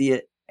wait to see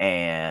it.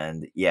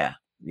 And yeah,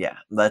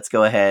 let's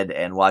go ahead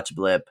and watch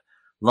Blip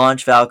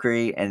launch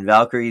Valkyrie and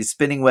Valkyrie's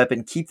spinning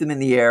weapon, keep them in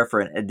the air for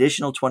an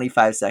additional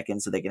 25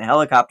 seconds so they can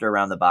helicopter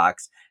around the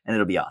box, and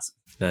it'll be awesome.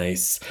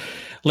 Nice.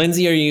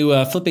 Lindsay, are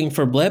you flipping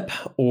for Blip,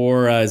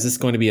 or is this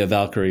going to be a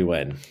Valkyrie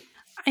win?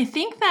 I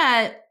think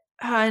that,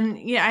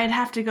 I'd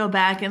have to go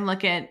back and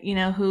look at,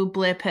 who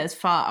Blip has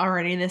fought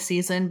already this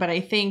season, but I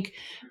think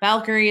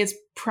Valkyrie is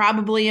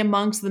probably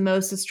amongst the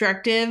most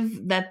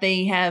destructive that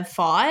they have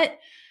fought.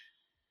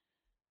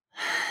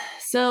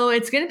 So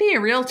it's going to be a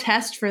real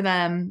test for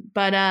them.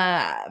 But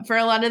for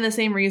a lot of the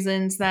same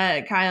reasons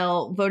that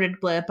Kyle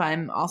voted Blip,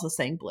 I'm also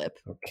saying Blip.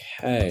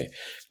 Okay.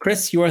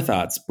 Chris, your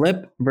thoughts?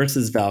 Blip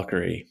versus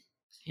Valkyrie.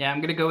 Yeah, I'm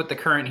going to go with the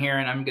current here,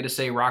 and I'm going to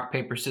say rock,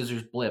 paper,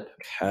 scissors, Blip.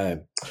 Okay.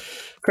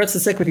 Chris,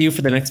 let's stick with you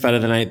for the next fight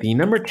of the night. The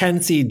number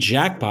 10 seed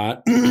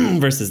Jackpot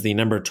versus the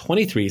number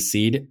 23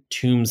 seed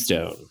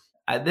Tombstone.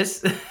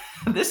 This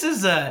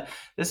is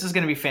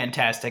going to be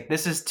fantastic.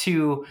 This is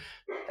 2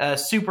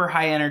 super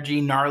high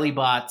energy, gnarly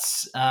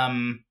bots.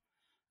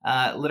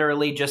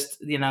 Literally just,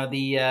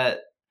 the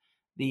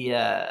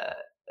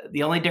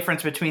only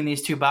difference between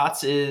these 2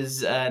 bots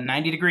is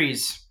 90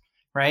 degrees,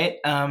 right?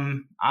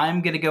 I'm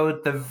going to go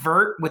with the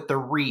vert with the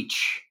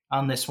reach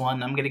on this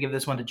one. I'm going to give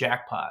this one to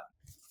Jackpot.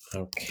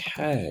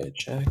 Okay,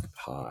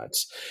 Jackpot.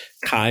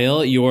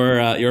 Kyle,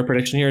 your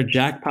prediction here,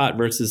 Jackpot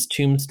versus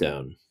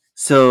Tombstone.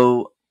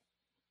 So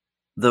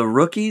the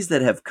rookies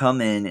that have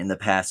come in the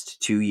past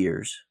 2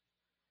 years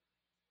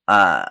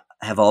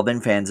have all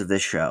been fans of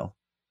this show.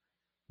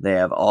 They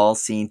have all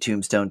seen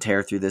Tombstone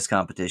tear through this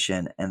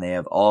competition, and they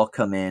have all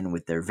come in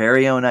with their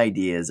very own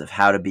ideas of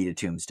how to beat a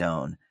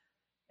Tombstone.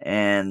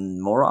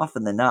 And more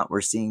often than not,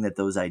 we're seeing that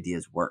those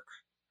ideas work.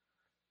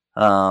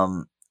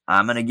 I'm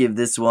going to give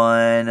this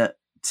one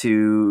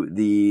to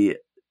the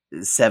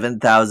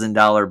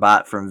 $7,000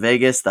 bot from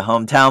Vegas, the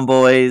Hometown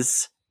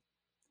Boys.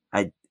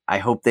 I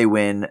hope they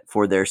win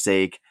for their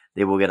sake.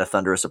 They will get a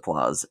thunderous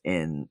applause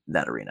in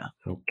that arena.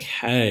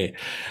 Okay.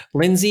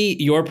 Lindsay,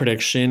 your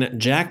prediction,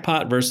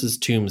 Jackpot versus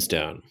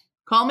Tombstone.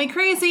 Call me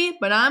crazy,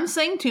 but I'm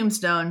saying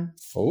Tombstone.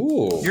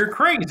 Oh. You're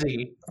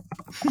crazy.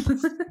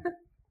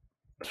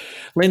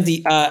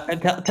 Lindsay,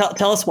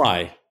 tell us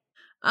why.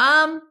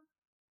 I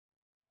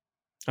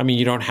mean,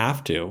 you don't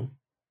have to.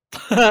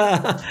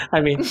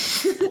 I mean...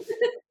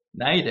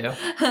 Now you do.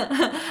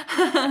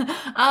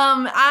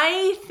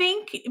 I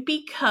think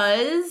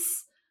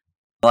because...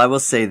 Well, I will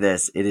say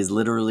this. It is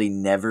literally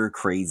never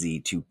crazy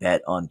to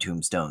bet on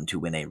Tombstone to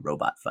win a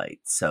robot fight.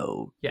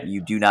 So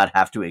You do not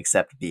have to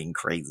accept being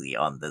crazy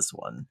on this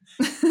one.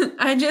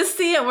 I just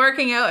see it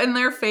working out in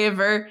their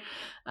favor.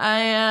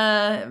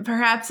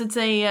 Perhaps it's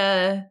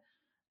a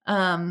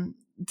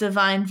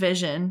divine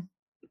vision.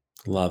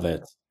 Love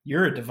it.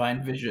 You're a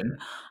divine vision.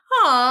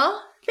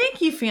 Aw,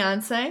 thank you,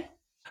 fiance.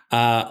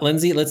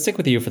 Lindsay, let's stick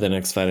with you for the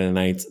next fight of the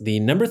night. The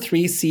number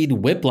 3 seed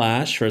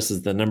Whiplash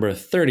versus the number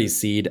 30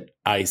 seed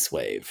Ice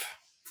Wave.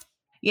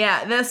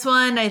 Yeah, this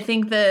one, I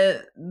think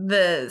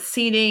the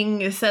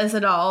seeding says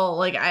it all.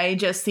 Like, I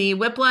just see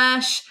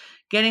Whiplash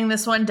getting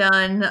this one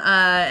done,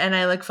 and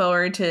I look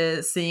forward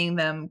to seeing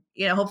them,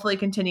 hopefully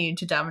continue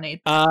to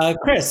dominate.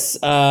 Chris,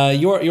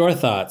 your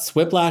thoughts?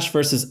 Whiplash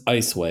versus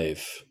Ice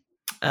Wave.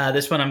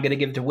 This one I'm going to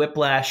give to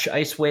Whiplash.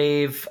 Ice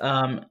Wave,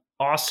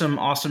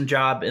 awesome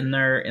job in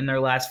their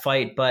last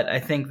fight, but I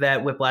think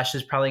that Whiplash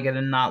is probably going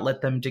to not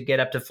let them to get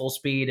up to full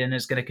speed and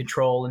is going to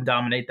control and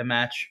dominate the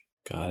match.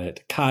 Got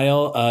it.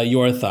 Kyle,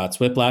 your thoughts?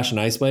 Whiplash and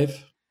Ice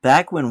Wave?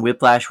 Back when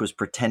Whiplash was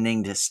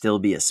pretending to still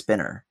be a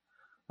spinner,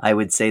 I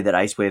would say that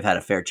Ice Wave had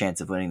a fair chance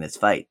of winning this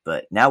fight,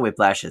 but now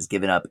Whiplash has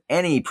given up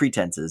any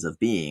pretenses of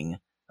being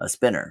a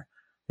spinner.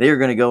 They are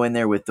going to go in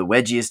there with the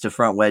wedgiest of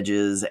front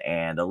wedges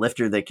and a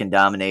lifter that can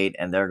dominate,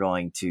 and they're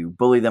going to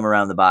bully them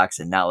around the box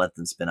and not let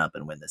them spin up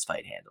and win this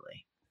fight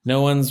handily.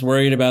 No one's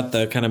worried about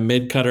the kind of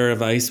mid-cutter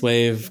of Ice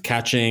Wave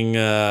catching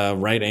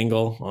right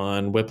angle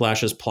on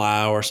Whiplash's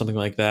plow or something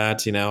like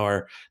that,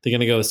 Are they going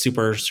to go with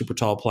super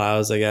tall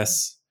plows, I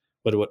guess?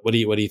 What do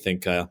you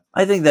think, Kyle?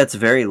 I think that's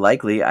very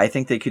likely. I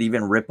think they could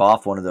even rip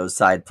off one of those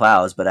side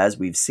plows, but as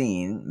we've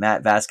seen,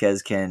 Matt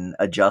Vasquez can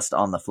adjust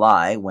on the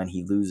fly when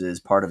he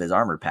loses part of his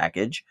armor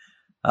package,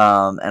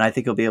 and I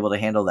think he'll be able to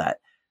handle that.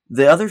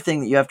 The other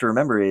thing that you have to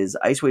remember is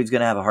Ice Wave's going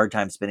to have a hard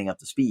time spinning up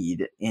to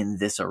speed in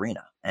this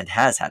arena, and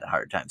has had a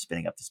hard time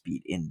spinning up to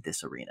speed in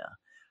this arena.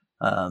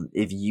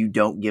 If you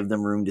don't give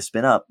them room to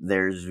spin up,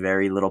 there's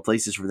very little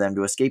places for them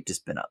to escape to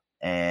spin up.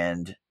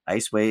 And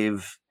Ice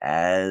Wave,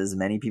 as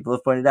many people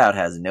have pointed out,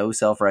 has no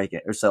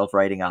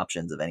self-righting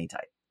options of any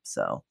type.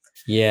 So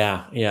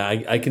yeah,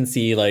 I can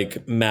see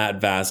like Matt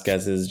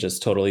Vasquez's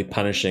just totally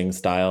punishing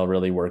style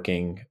really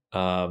working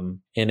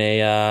in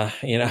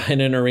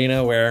an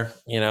arena where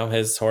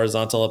his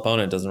horizontal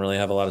opponent doesn't really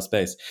have a lot of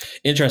space.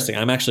 Interesting.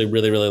 I'm actually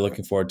really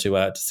looking forward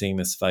to seeing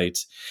this fight.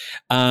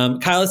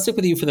 Kyle, let's stick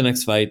with you for the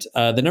next fight.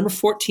 The number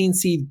 14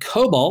 seed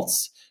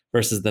Cobalts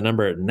versus the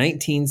number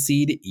 19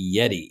 seed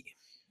Yeti.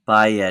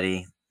 Bye,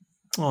 Yeti.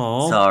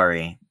 Oh,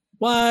 sorry.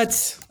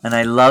 What? And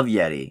I love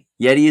Yeti.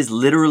 Yeti is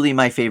literally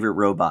my favorite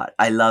robot.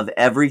 I love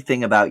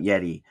everything about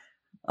Yeti.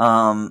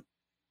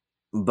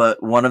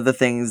 But one of the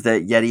things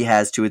that Yeti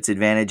has to its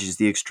advantage is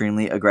the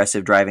extremely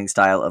aggressive driving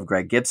style of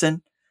Greg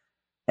Gibson.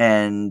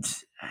 And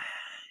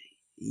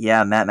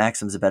yeah, Matt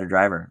Maxim's a better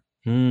driver.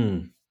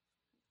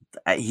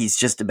 He's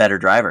just a better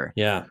driver.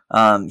 Yeah.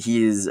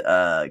 He is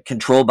a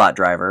control bot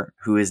driver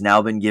who has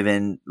now been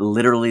given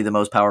literally the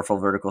most powerful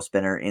vertical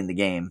spinner in the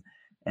game.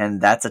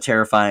 And that's a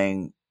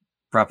terrifying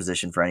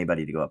proposition for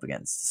anybody to go up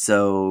against.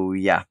 So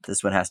yeah,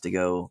 this one has to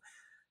go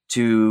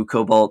to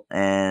Cobalt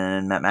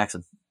and Matt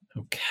Maxim.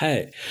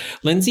 Okay.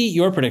 Lindsay,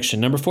 your prediction.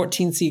 Number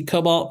 14 seed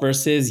Cobalt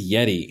versus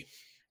Yeti.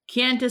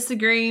 Can't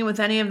disagree with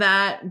any of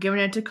that. Giving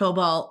it to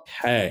Cobalt.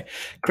 Okay.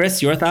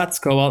 Chris, your thoughts,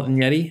 Cobalt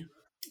and Yeti?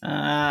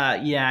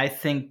 Yeah, I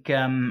think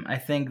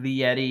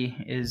the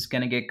Yeti is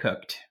gonna get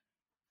cooked.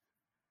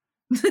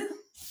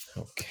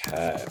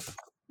 Okay.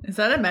 Is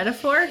that a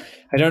metaphor?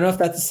 I don't know if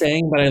that's a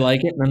saying, but I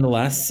like it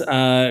nonetheless.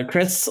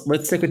 Chris,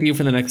 let's stick with you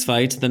for the next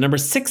fight. The number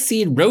 6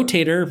 seed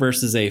Rotator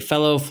versus a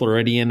fellow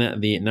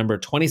Floridian, the number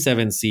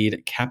 27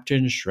 seed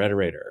Captain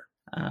Shredderator.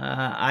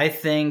 I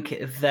think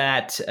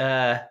that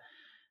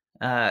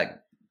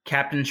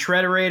Captain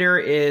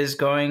Shredderator is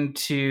going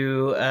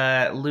to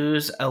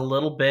lose a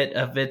little bit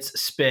of its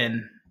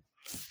spin.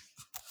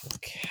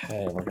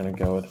 Okay, we're going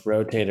to go with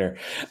Rotator.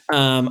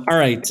 All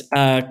right.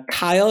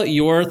 Kyle,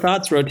 your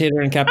thoughts,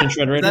 Rotator and Captain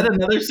Shredderator? Is that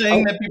another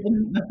saying that people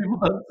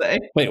don't say?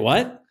 Wait,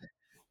 what?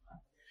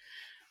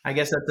 I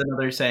guess that's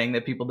another saying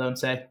that people don't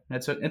say.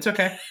 It's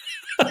okay.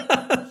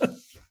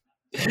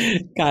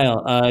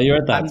 Kyle,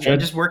 your thoughts? I'm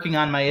just working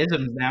on my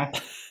isms now.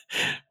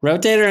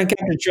 Rotator and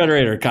Captain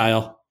Shredderator,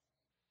 Kyle.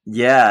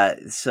 Yeah,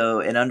 so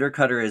an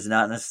undercutter is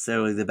not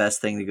necessarily the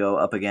best thing to go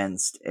up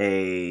against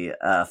a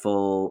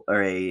full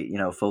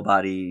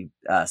body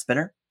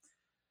spinner,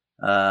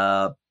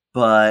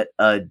 but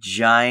a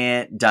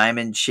giant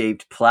diamond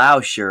shaped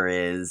plow sure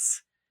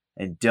is.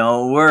 And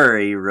don't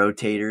worry,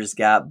 Rotator's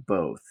got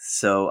both.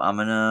 So I'm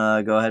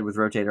gonna go ahead with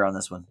Rotator on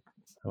this one.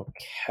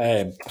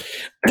 Okay,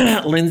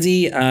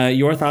 Lindsay,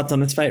 your thoughts on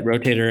this fight,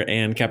 Rotator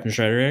and Captain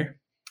Shredderator?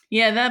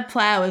 Yeah, that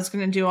plow is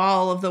going to do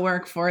all of the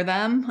work for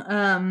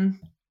them.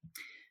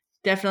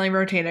 Definitely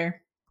Rotator.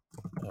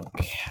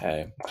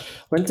 Okay.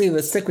 Lindsay,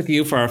 let's stick with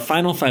you for our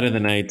final fight of the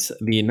night.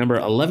 The number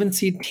 11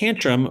 seed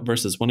Tantrum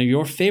versus one of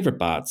your favorite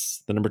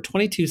bots, the number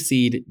 22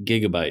 seed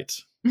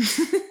Gigabyte.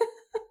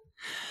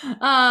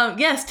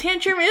 Yes,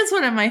 Tantrum is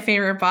one of my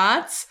favorite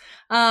bots.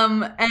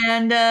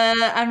 And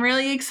I'm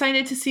really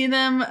excited to see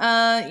them,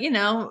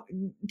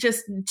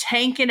 just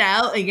tank it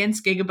out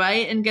against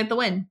Gigabyte and get the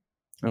win.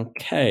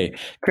 Okay.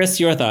 Chris,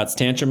 your thoughts,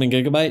 Tantrum and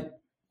Gigabyte?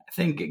 I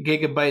think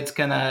Gigabyte's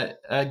gonna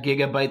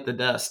gigabyte the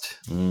dust.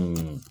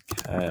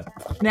 Okay.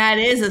 That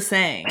is a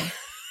saying.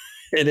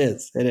 It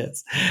is.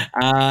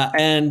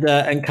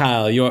 And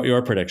Kyle,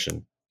 your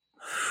prediction.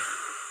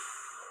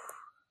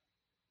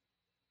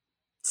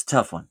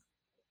 tough one.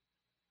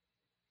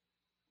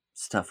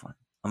 It's a tough one.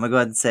 I'm gonna go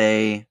ahead and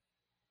say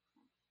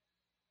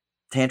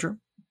Tantrum.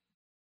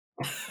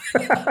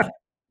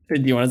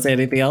 Do you want to say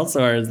anything else,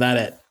 or is that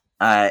it?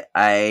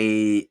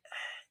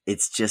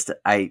 It's just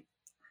a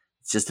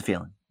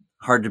feeling.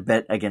 Hard to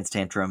bet against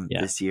Tantrum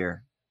this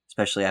year,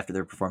 especially after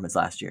their performance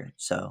last year.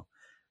 So,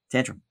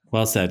 Tantrum.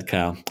 Well said,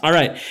 Kyle. All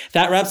right.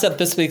 That wraps up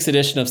this week's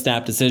edition of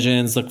Snap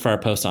Decisions. Look for our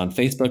post on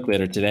Facebook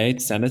later today to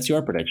send us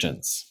your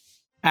predictions.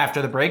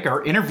 After the break,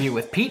 our interview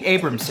with Pete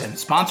Abramson,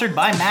 sponsored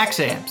by Max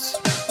Amps.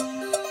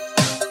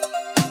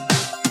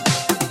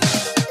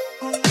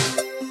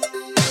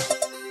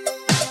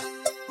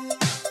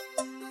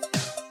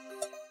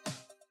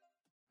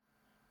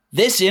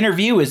 This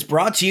interview is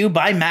brought to you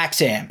by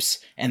Max Amps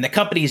and the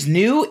company's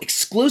new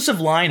exclusive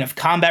line of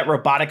combat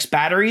robotics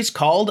batteries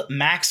called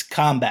Max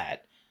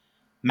Combat.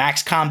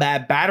 Max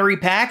Combat battery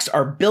packs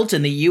are built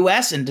in the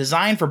US and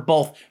designed for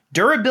both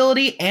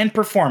durability and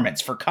performance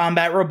for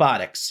combat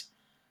robotics.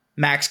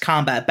 Max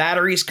Combat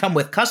batteries come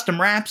with custom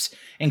wraps,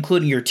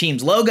 including your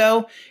team's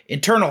logo,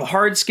 internal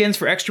hard skins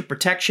for extra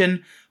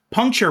protection,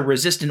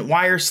 puncture-resistant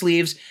wire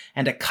sleeves,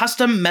 and a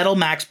custom metal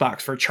Max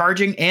box for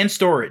charging and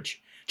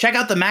storage. Check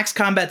out the Max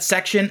Combat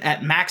section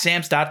at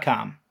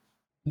maxamps.com.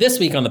 This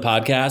week on the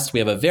podcast, we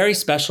have a very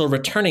special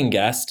returning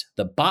guest,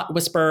 the bot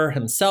whisperer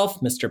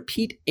himself, Mr.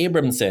 Pete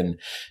Abramson.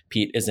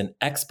 Pete is an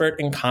expert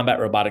in combat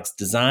robotics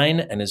design,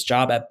 and his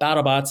job at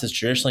BattleBots has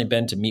traditionally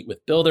been to meet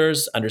with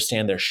builders,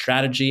 understand their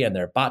strategy and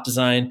their bot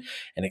design,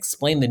 and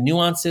explain the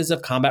nuances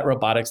of combat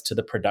robotics to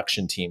the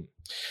production team.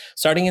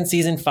 Starting in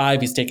season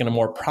 5, he's taken a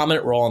more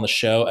prominent role on the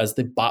show as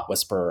the bot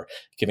whisperer,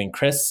 giving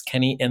Chris,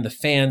 Kenny, and the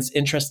fans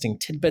interesting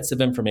tidbits of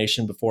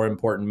information before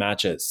important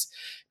matches.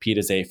 Pete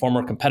is a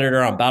former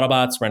competitor on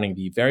BattleBots, running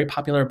the very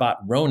popular bot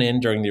Ronin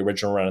during the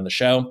original run of the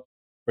show.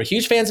 We're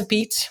huge fans of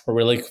Pete. We're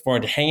really looking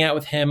forward to hanging out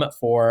with him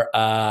for,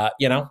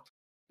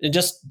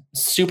 just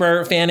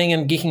super fanning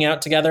and geeking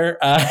out together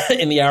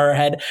in the hour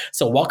ahead.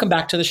 So welcome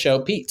back to the show,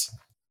 Pete.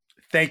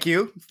 Thank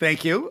you.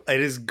 Thank you. It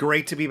is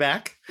great to be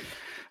back.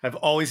 I've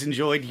always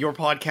enjoyed your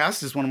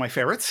podcast. It's one of my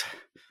favorites.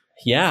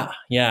 Yeah.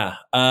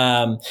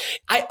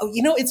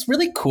 It's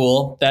really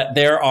cool that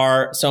there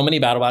are so many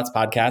BattleBots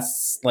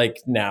podcasts like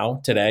now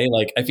today.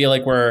 Like, I feel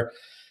like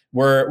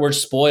we're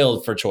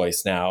spoiled for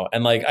choice now,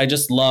 and like I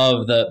just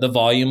love the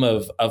volume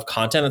of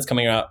content that's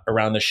coming out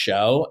around the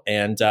show,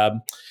 and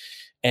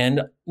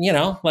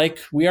like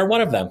we are one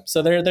of them.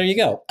 So there you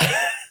go.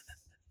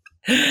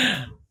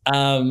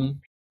 I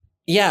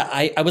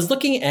was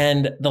looking,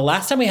 and the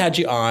last time we had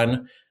you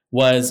on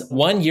was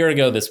 1 year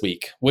ago this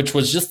week, which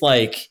was just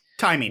like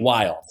timing,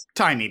 wild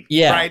timing.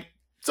 Yeah, right.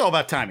 It's all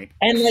about timing.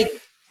 And like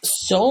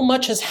so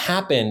much has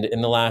happened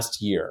in the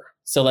last year.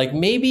 So like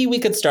maybe we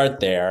could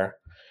start there.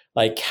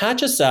 Like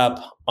catch us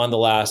up on the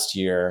last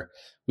year.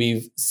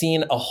 We've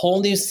seen a whole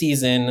new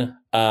season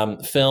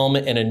film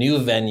in a new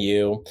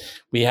venue.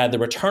 We had the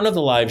return of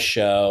the live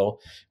show.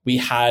 We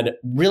had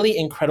really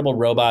incredible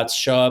robots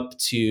show up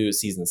to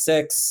season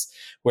 6.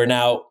 We're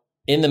now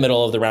in the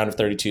middle of the round of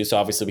 32, so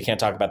obviously we can't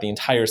talk about the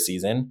entire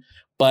season.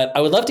 But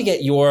I would love to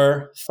get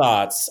your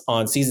thoughts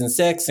on season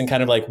 6 and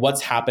kind of like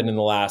what's happened in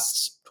the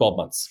last 12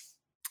 months.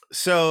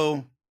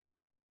 So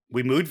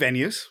we moved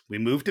venues. We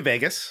moved to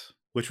Vegas,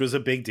 which was a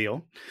big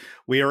deal.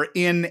 We are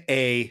in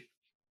a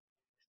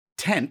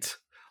tent.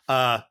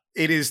 It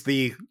is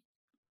the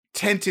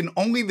tent in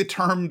only the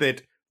term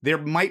that there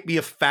might be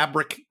a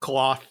fabric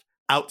cloth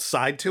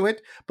outside to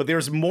it, but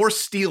there's more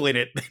steel in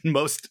it than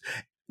most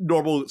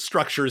normal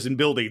structures and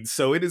buildings.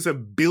 So it is a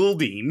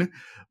building,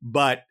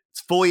 but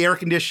it's fully air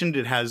conditioned.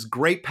 It has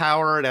great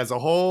power. It has a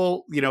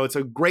whole, it's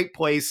a great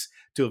place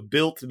to have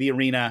built the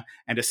arena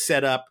and to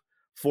set up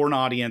for an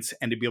audience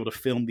and to be able to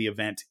film the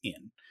event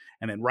in.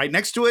 And then right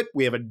next to it,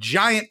 we have a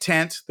giant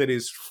tent that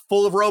is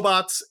full of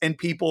robots and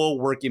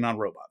people working on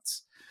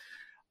robots.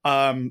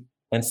 And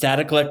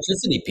static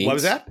electricity, Pete. What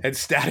was that? And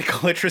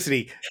static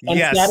electricity.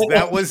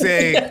 That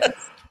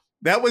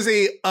was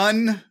a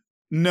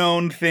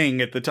unknown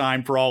thing at the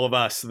time for all of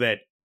us that,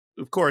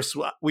 of course,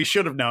 we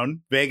should have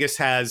known. Vegas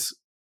has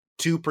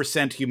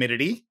 2%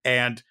 humidity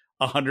and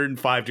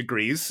 105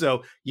 degrees.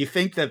 So you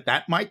think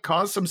that might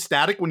cause some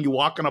static when you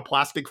walk on a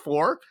plastic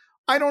floor?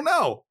 I don't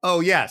know. Oh,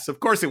 yes, of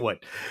course it would.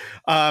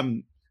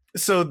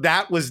 So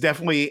that was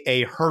definitely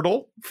a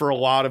hurdle for a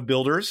lot of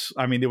builders.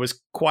 I mean, there was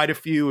quite a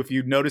few, if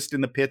you noticed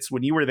in the pits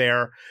when you were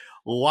there,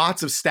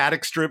 lots of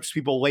static strips.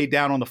 People laid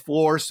down on the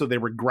floor, so they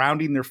were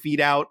grounding their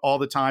feet out all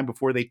the time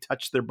before they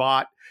touched their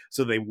bot,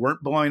 so they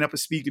weren't blowing up a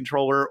speed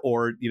controller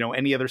or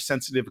any other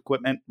sensitive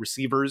equipment,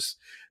 receivers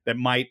that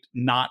might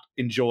not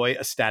enjoy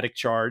a static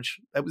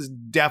charge. That was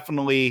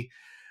definitely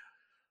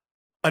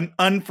an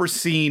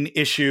unforeseen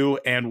issue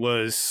and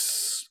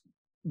was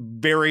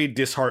very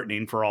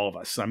disheartening for all of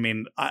us. I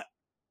mean,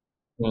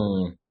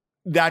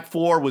 that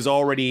floor was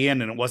already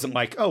in, and it wasn't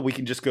like, oh, we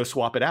can just go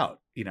swap it out.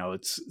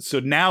 It's so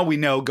now we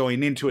know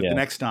going into it the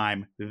next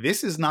time,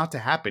 this is not to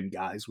happen,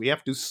 guys. We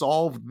have to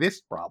solve this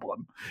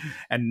problem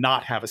and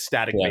not have a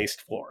static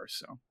based floor.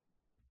 So,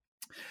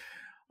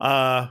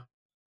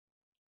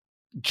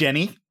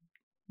 Jenny.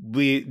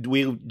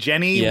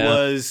 Jenny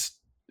was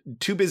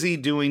too busy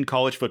doing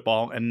college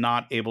football and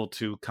not able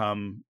to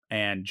come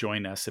and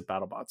join us at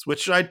BattleBots,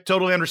 which I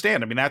totally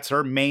understand. I mean, that's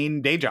her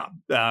main day job,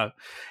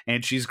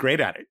 and she's great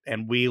at it.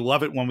 And we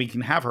love it when we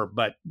can have her,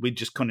 but we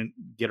just couldn't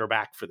get her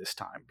back for this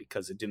time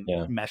because it didn't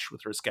mesh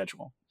with her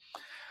schedule.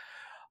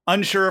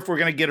 Unsure if we're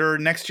going to get her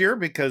next year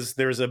because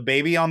there's a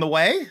baby on the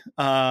way,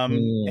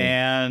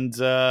 and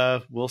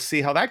we'll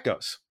see how that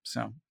goes.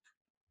 So.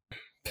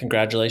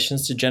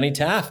 Congratulations to Jenny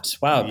Taft.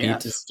 Wow,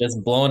 Pete is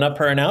just blowing up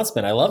her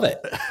announcement. I love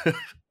it.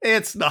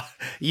 It's not,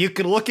 you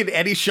can look at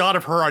any shot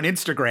of her on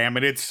Instagram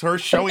and it's her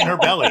showing her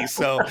belly.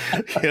 So,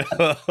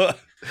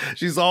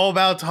 she's all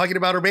about talking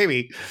about her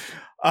baby.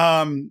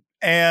 And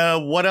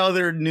what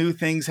other new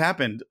things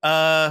happened?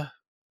 There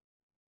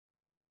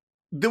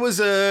was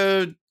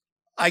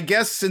I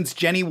guess since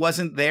Jenny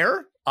wasn't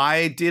there,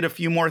 I did a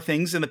few more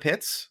things in the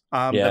pits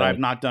that I've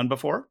not done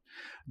before.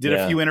 Did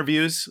a few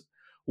interviews.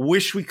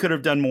 Wish we could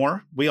have done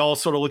more. We all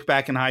sort of look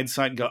back in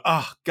hindsight and go,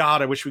 oh,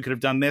 God, I wish we could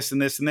have done this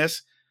and this and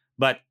this.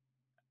 But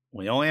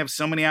we only have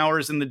so many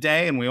hours in the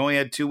day and we only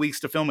had 2 weeks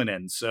to film it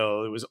in.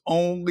 So it was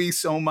only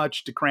so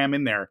much to cram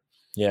in there.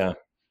 Yeah.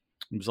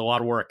 It was a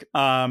lot of work.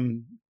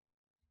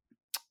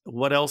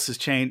 What else has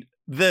changed?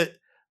 The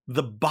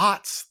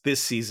bots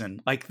this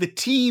season, like the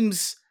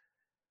teams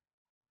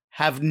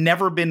have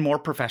never been more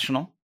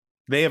professional.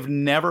 They have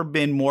never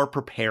been more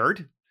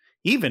prepared.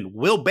 Even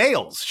Will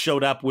Bales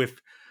showed up with,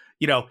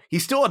 he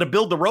still had to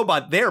build the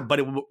robot there, but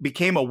it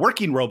became a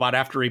working robot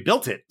after he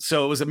built it.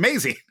 So it was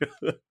amazing.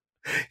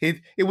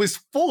 It was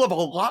full of a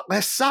lot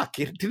less suck.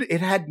 It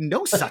had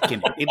no suck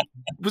in it. It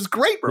was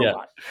great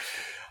robot.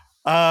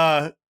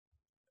 Yeah.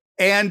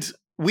 And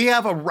we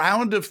have a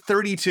round of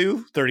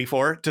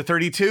 34 to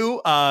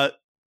 32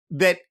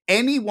 that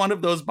any one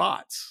of those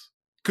bots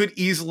could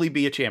easily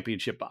be a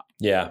championship bot.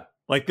 Yeah.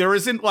 Like there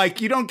isn't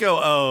you don't go,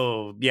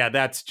 oh yeah,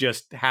 that's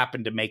just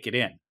happened to make it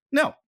in.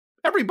 No.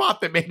 Every bot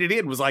that made it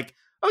in was like,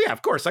 oh yeah,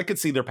 of course, I could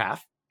see their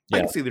path. Yeah.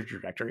 I could see their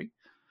trajectory.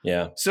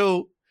 Yeah.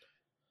 So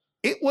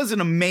it was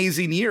an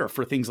amazing year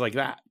for things like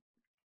that.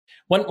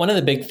 One of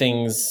the big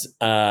things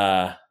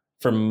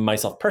for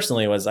myself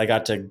personally was I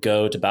got to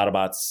go to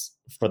BattleBots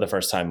for the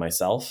first time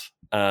myself.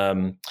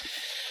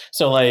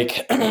 So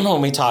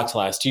when we talked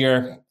last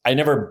year, I'd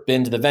never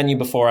been to the venue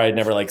before. I'd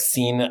never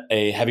seen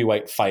a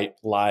heavyweight fight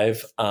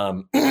live.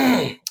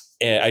 I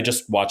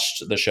just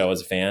watched the show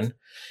as a fan.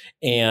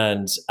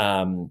 And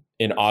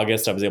in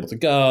August, I was able to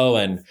go,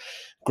 and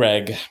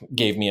Greg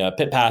gave me a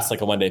pit pass, a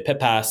one-day pit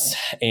pass,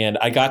 and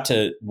I got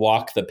to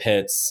walk the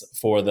pits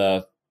for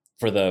the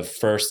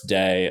first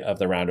day of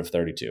the round of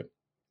 32.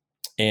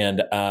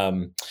 And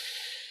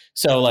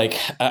so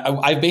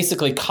I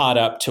basically caught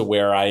up to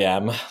where I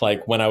am,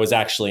 when I was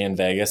actually in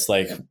Vegas,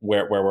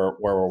 where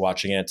we're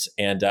watching it.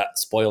 And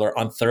spoiler,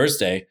 on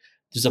Thursday,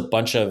 there's a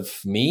bunch of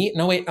me.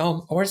 No, wait,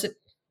 or is it?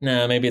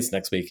 No, maybe it's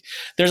next week.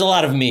 There's a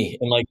lot of me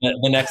in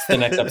the next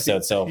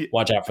episode, so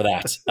watch out for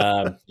that.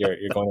 You're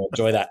going to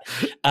enjoy that.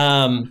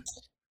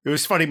 It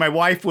was funny. My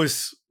wife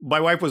was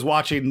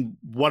watching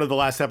one of the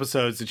last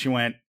episodes, and she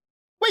went,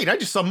 "Wait, I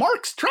just saw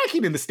Mark's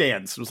tracking in the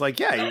stands." I was like,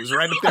 "Yeah, he was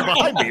right up there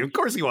behind me. Of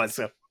course he was."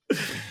 So,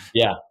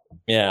 yeah.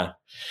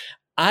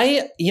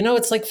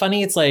 It's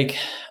funny. It's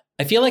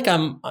I feel like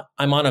I'm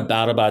on a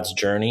BattleBots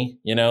journey.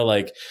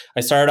 I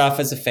started off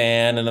as a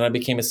fan, and then I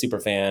became a super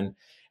fan.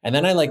 And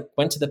then I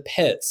went to the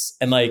pits,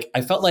 and I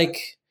felt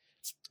like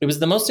it was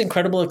the most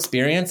incredible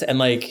experience.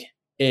 And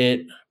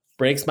it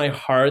breaks my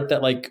heart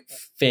that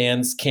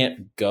fans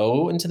can't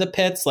go into the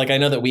pits. I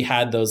know that we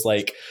had those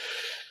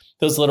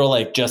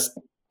little just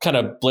kind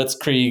of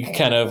blitzkrieg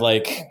kind of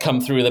come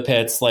through the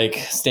pits,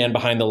 stand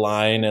behind the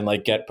line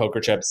and get poker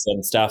chips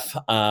and stuff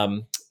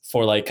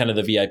for kind of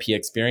the VIP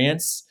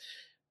experience.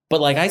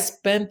 But I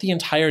spent the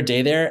entire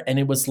day there, and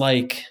it was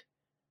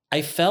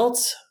I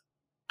felt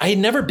I had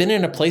never been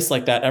in a place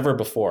like that ever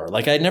before.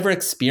 I had never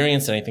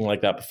experienced anything like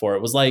that before.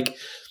 It was an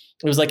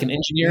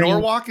engineering.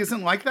 Norwalk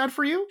isn't like that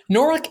for you?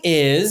 Norwalk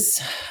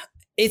is.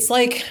 It's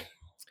I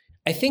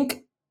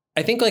think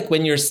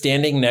when you're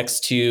standing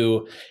next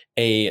to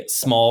a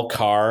small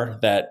car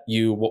that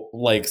you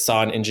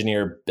saw an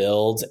engineer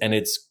build, and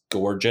it's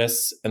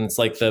gorgeous, and it's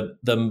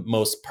the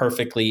most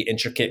perfectly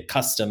intricate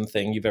custom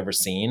thing you've ever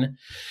seen.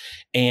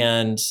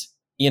 And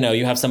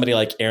you have somebody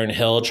like Aaron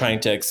Hill trying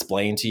to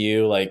explain to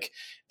you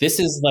this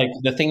is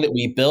the thing that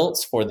we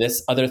built for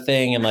this other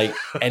thing. And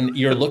and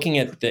you're looking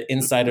at the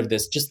inside of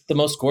this, just the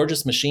most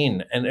gorgeous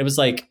machine. And it was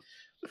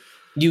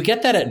you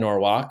get that at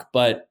Norwalk,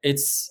 but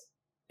it's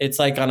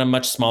on a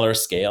much smaller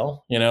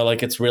scale,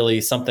 it's really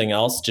something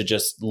else to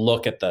just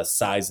look at the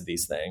size of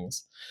these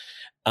things.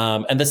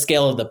 And the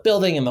scale of the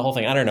building and the whole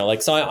thing. I don't know.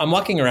 So I'm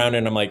walking around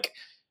and I'm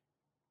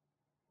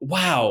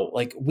wow,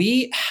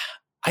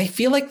 I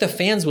feel like the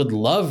fans would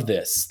love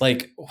this.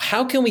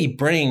 How can we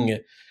bring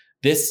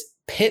this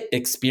pit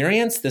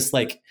experience, this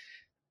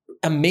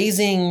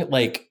amazing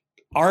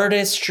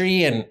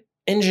artistry and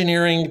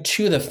engineering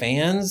to the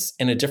fans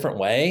in a different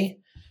way?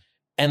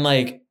 And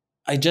I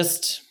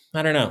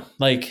don't know,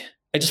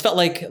 I just felt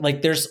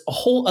like there's a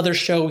whole other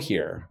show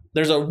here.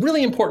 There's a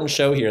really important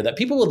show here that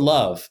people would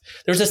love.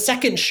 There's a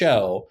second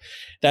show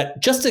that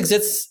just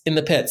exists in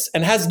the pits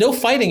and has no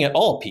fighting at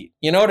all, Pete.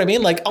 You know what I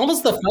mean? Like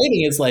almost the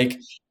fighting is like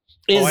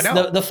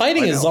the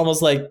fighting is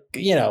almost like,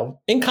 you know,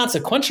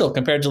 inconsequential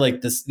compared to like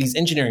these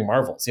engineering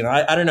marvels. You know,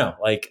 I don't know.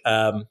 Like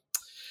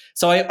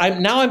so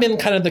I'm in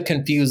kind of the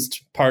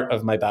confused part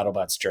of my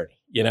BattleBots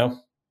journey, you know?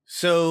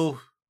 So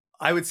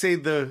I would say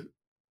the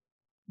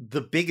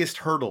biggest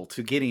hurdle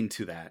to getting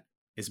to that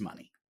is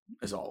money,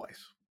 as always.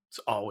 It's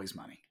always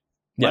money.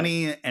 Yeah.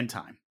 Money and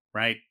time,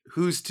 right?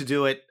 Who's to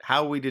do it?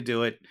 How are we to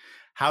do it?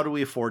 How do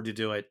we afford to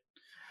do it?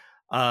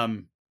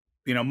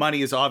 You know,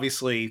 money is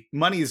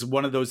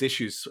one of those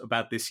issues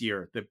about this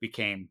year that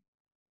became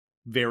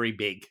very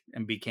big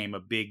and became a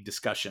big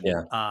discussion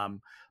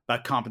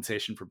about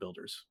compensation for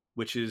builders,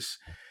 which is,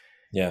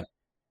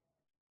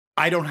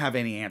 I don't have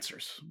any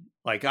answers.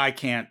 Like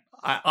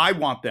I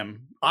want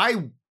them.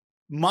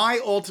 My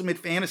ultimate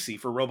fantasy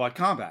for Robot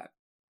Combat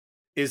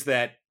is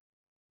that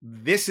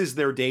this is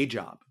their day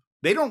job.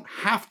 They don't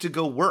have to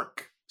go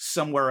work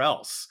somewhere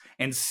else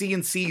and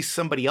CNC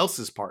somebody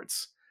else's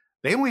parts.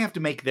 They only have to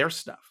make their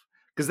stuff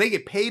because they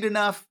get paid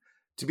enough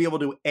to be able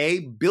to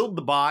build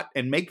the bot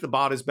and make the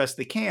bot as best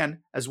they can,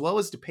 as well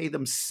as to pay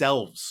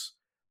themselves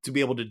to be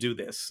able to do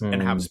this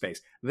and have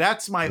space.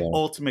 That's my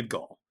ultimate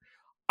goal.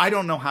 I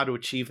don't know how to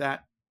achieve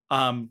that.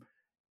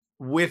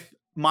 With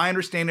my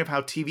understanding of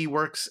how TV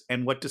works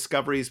and what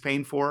Discovery is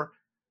paying for,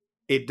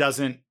 it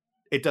doesn't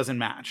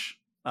match.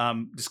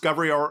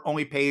 Discovery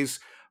only pays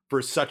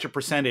for such a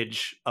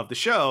percentage of the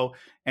show,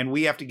 and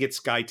we have to get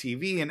Sky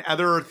TV and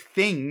other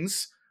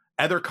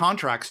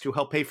contracts to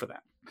help pay for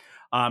that,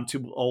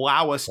 to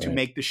allow us to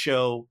make the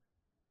show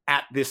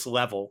at this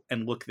level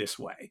and look this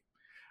way.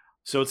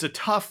 So it's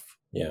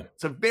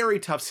it's a very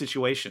tough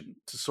situation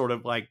to sort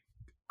of like,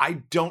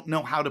 I don't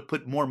know how to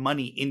put more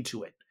money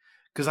into it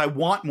because I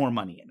want more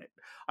money in it.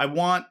 I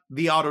want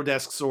the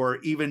Autodesks or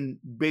even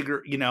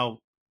bigger, you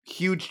know,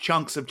 huge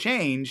chunks of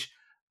change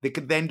that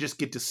could then just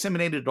get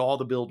disseminated to all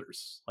the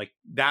builders. Like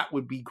that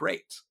would be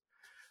great.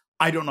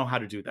 I don't know how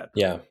to do that.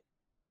 Yeah.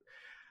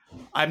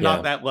 I'm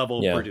not that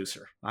level of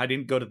producer. I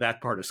didn't go to that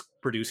part of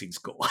producing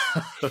school.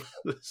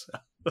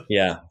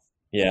 Yeah.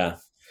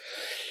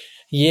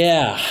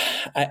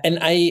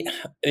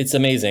 It's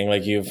amazing.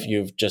 Like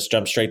you've just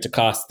jumped straight to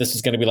cost. This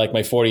is going to be like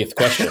my 40th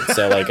question.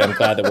 So like, I'm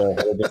glad that we're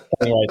just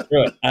coming right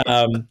through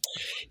it.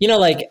 You know,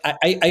 like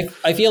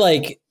I feel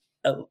like,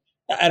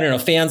 I don't know,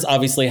 fans,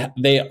 obviously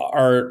they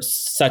are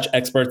such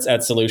experts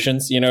at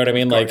solutions. You know what I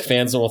mean? Like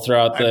fans will throw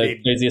out the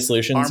craziest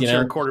solutions, you know?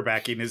 Armchair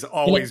quarterbacking has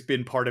always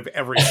been part of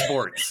every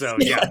sport. So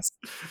yes.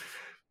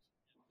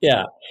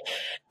 Yeah.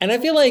 And I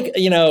feel like,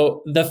 you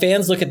know, the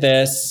fans look at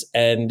this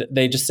and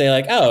they just say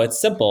like, oh, it's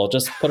simple.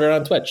 Just put it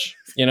on Twitch,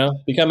 you know,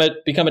 become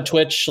a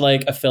Twitch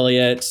like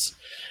affiliate,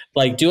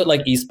 like do it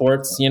like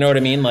esports, you know what I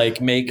mean? Like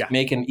make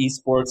an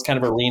esports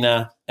kind of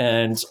arena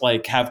and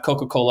like have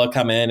Coca-Cola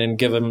come in and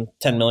give them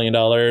 $10 million.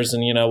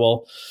 And, you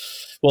know,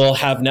 we'll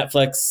have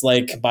Netflix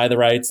like buy the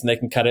rights and they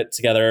can cut it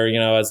together, you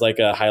know, as like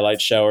a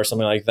highlight show or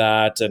something like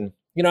that. And,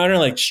 you know, I don't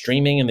know, like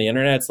streaming and the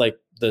internet's like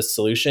the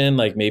solution.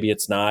 Like maybe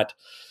it's not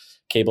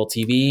cable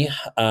TV,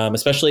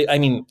 especially, I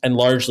mean, and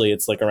largely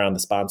it's like around the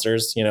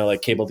sponsors, you know,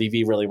 like cable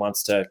TV really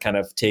wants to kind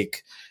of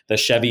take the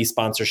Chevy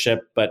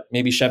sponsorship, but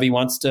maybe Chevy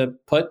wants to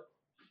put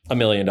 $1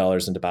 million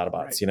into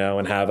BattleBots, you know,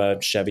 and have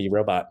a Chevy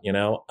robot, you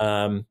know,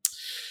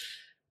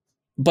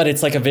 but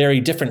it's like a very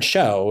different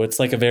show. It's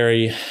like a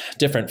very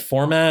different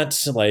format.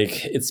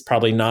 Like it's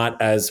probably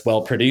not as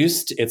well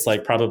produced. It's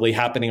like probably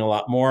happening a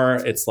lot more.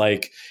 It's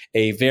like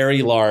a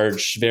very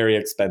large, very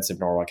expensive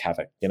Norwalk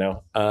Havoc, you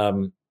know,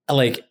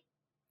 like,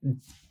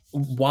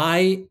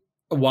 why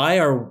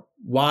are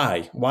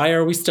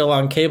we still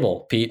on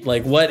cable, Pete?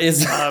 Like what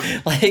is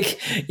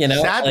like, you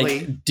know, sadly,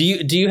 like do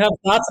you have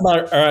thoughts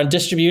about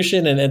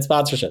distribution and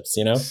sponsorships,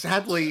 you know?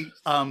 Sadly,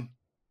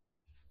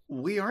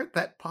 we aren't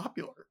that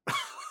popular.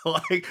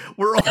 Like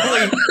we're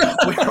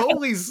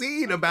only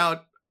seeing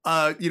about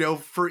you know,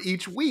 for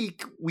each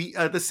week we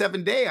the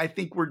 7-day, I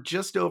think we're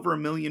just over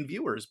 1 million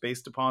viewers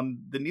based upon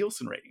the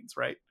Nielsen ratings,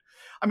 right?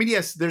 I mean,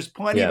 yes, there's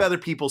plenty of other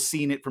people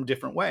seeing it from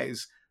different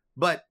ways,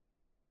 but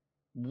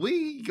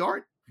we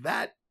aren't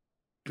that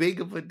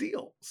big of a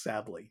deal,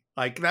 sadly.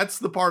 Like that's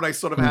the part I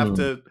sort of have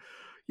to,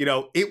 you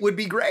know, it would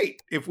be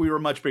great if we were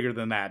much bigger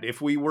than that. If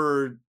we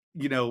were,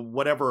 you know,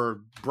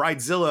 whatever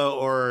Bridezilla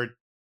or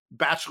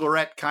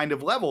Bachelorette kind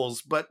of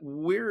levels, but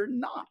we're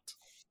not.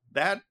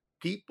 That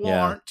people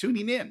aren't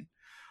tuning in.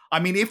 I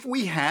mean, if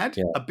we had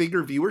a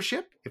bigger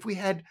viewership, if we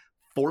had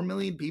 4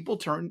 million people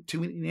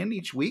tuning in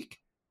each week,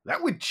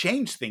 that would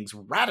change things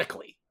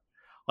radically.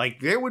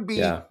 Like there would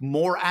be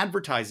more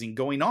advertising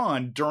going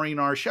on during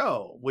our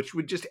show, which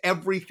would just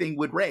everything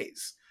would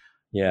raise.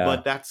 Yeah.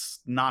 But that's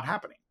not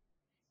happening.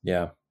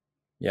 Yeah.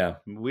 Yeah.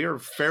 We're a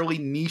fairly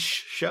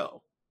niche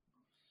show.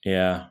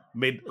 Yeah. I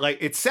mean, like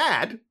it's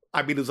sad.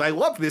 I mean, I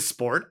love this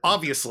sport,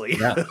 obviously.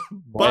 Yeah.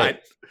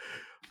 But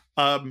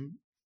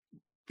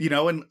you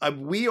know, and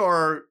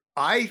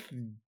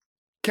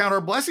count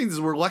our blessings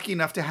is we're lucky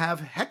enough to have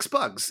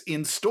Hexbugs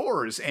in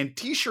stores and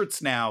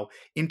t-shirts now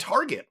in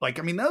Target. Like,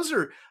 I mean, those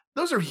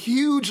are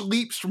huge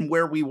leaps from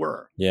where we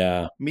were.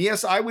 Yeah.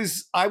 Yes, I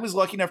was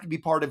lucky enough to be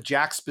part of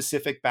Jack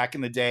Specific back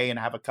in the day and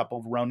have a couple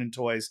of Ronin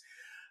toys.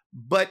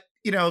 But,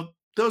 you know,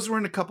 those were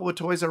in a couple of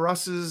Toys R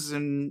Us's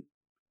and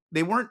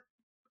they weren't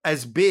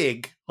as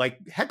big. Like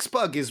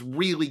Hexbug is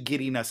really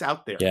getting us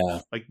out there.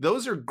 Yeah. Like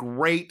those are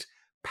great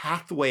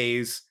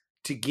pathways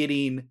to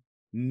getting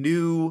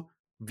new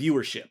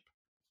viewership.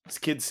 This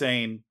kid's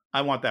saying,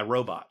 I want that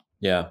robot.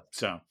 Yeah.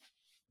 So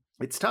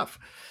it's tough.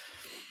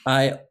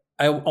 I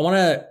want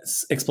to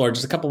explore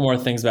just a couple more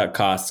things about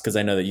cost, because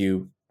I know that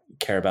you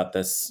care about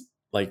this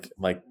like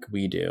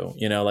we do.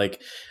 You know,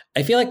 like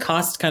I feel like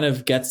cost kind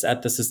of gets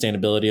at the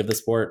sustainability of the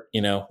sport.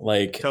 You know,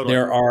 like Totally.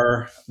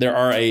 there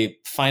are a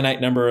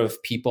finite number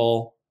of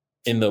people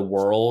in the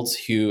world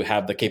who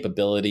have the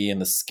capability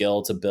and the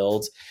skill to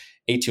build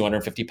a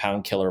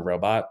 250-pound killer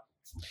robot,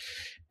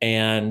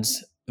 and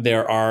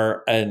there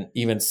are an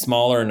even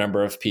smaller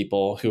number of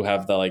people who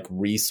have the like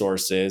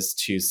resources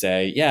to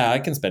say, yeah, I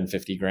can spend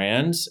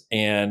 $50,000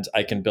 and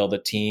I can build a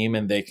team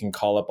and they can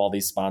call up all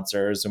these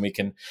sponsors and we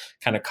can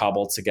kind of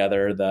cobble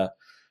together the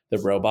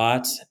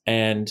robot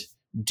and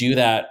do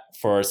that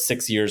for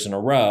 6 years in a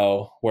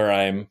row, where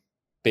I'm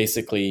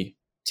basically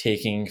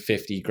taking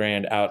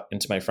 $50,000 out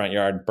into my front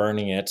yard,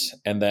 burning it,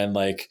 and then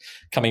like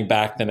coming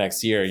back the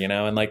next year, you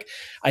know? And like,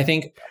 I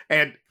think,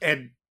 and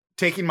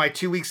taking my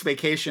 2 weeks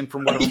vacation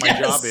from whatever my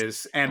job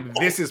is, and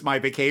this is my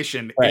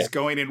vacation, Right. is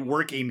going and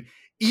working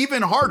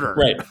even harder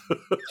right.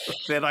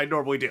 than I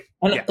normally do.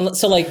 And Yeah.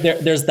 so like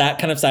there's that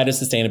kind of side of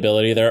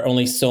sustainability. There are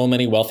only so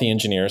many wealthy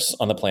engineers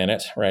on the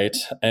planet, right?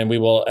 And we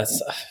will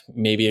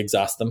maybe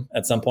exhaust them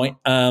at some point.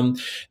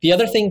 The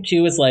other thing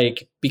too is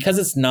like, because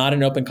it's not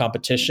an open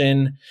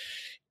competition,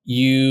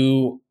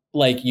 you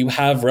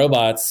have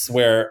robots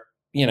where,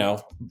 you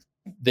know,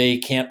 they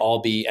can't all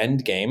be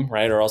end game,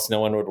 right? Or else no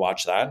one would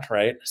watch that,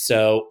 right?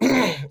 So,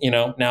 you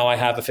know, now I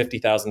have a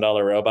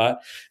 $50,000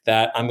 robot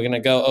that I'm going to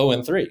go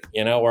 0-3,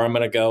 you know, or I'm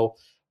going to go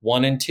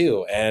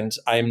 1-2, and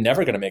I'm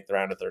never going to make the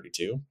round of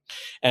 32.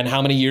 And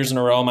how many years in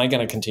a row am I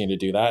going to continue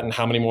to do that? And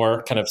how many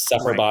more kind of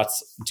stuff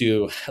robots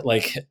do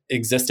like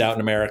exist out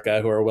in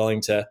America who are willing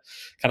to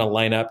kind of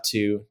line up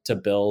to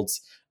build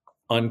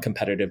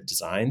uncompetitive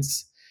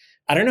designs?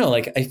 I don't know.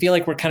 Like, I feel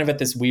like we're kind of at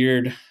this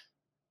weird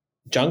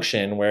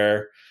junction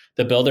where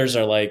the builders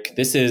are like,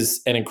 this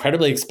is an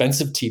incredibly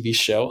expensive TV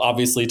show,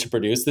 obviously, to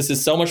produce. This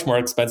is so much more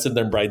expensive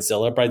than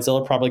Bridezilla.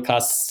 Bridezilla probably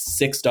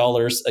costs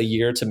 $6 a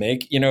year to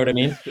make. You know what I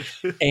mean?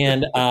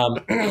 And,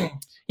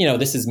 you know,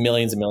 this is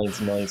millions and millions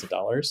and millions of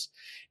dollars.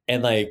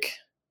 And like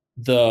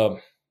the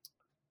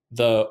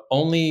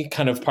only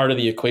kind of part of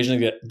the equation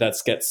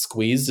that gets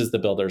squeezed is the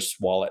builders'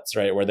 wallets,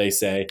 right? Where they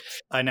say,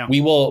 I know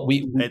we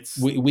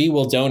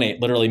will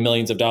donate literally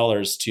millions of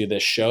dollars to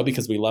this show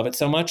because we love it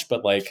so much.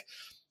 But like,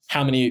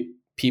 how many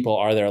people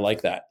are there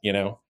like that, you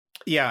know?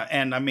 Yeah.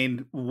 And I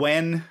mean,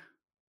 when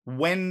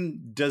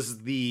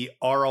does the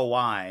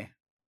ROI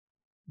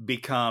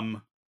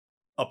become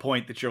a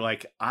point that you're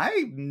like,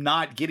 I'm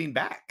not getting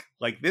back?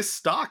 Like, this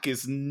stock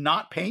is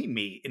not paying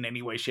me in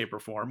any way, shape, or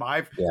form.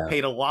 I've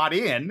paid a lot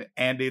in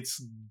and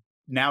it's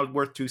now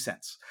worth 2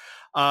 cents.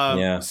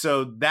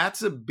 So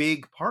that's a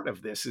big part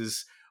of this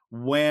is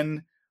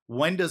when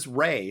does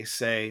Ray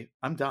say,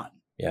 I'm done?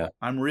 Yeah.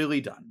 I'm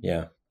really done.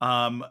 Yeah.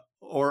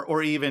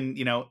 Or even,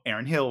 you know,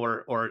 Aaron Hill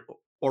or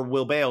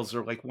Will Bales,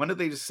 or like, when do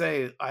they just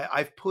say,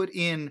 I've put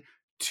in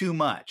too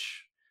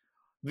much?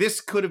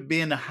 This could have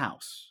been a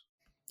house.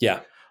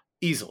 Yeah.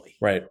 Easily.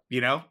 Right.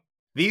 You know,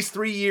 these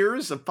 3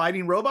 years of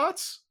fighting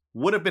robots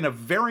would have been a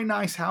very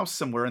nice house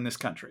somewhere in this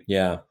country.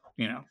 Yeah.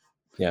 You know?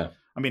 Yeah.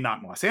 I mean,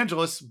 not in Los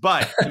Angeles,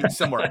 but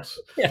somewhere else.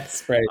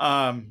 Yes. Right.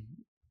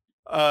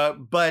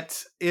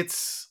 But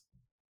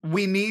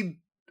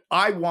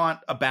I want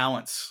a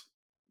balance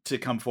to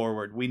come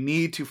forward. We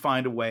need to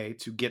find a way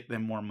to get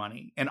them more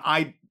money. And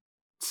I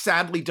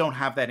sadly don't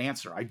have that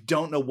answer. I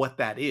don't know what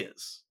that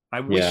is. I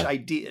wish I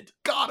did.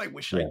 God, I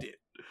wish I did.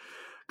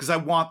 Because I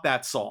want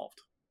that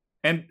solved.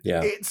 And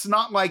it's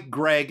not like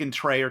Greg and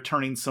Trey are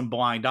turning some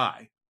blind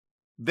eye.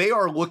 They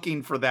are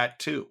looking for that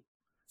too.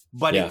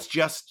 But it's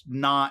just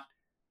not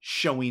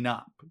showing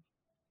up.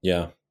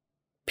 Yeah.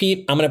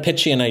 Pete, I'm going to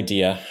pitch you an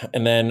idea.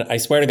 And then I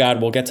swear to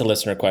God, we'll get to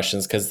listener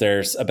questions because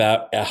there's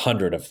about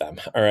 100 of them.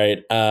 All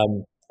right.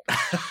 All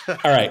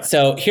right.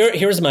 So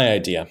here's my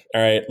idea.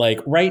 All right. Like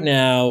right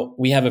now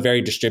we have a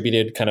very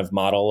distributed kind of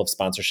model of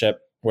sponsorship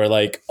where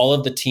like all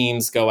of the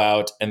teams go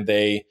out and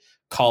they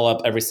call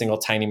up every single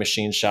tiny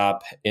machine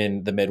shop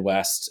in the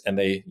Midwest and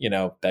they, you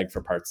know, beg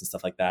for parts and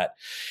stuff like that.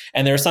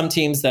 And there are some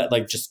teams that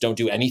like just don't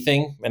do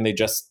anything and they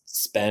just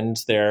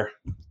spend their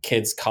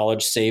kids'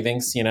 college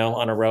savings, you know,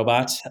 on a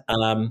robot.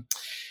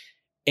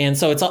 And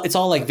so it's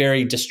all like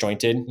very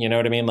disjointed, you know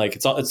what I mean? Like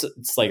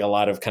it's like a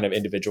lot of kind of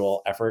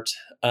individual effort.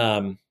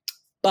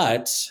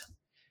 But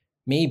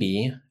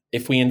maybe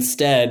if we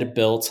instead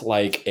built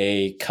like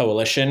a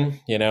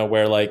coalition, you know,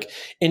 where like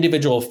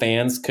individual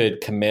fans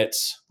could commit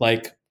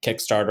like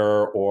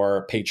Kickstarter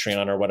or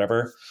Patreon or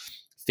whatever,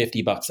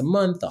 $50 a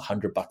month,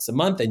 $100 a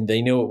month, and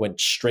they knew it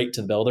went straight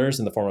to the builders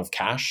in the form of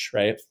cash,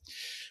 right?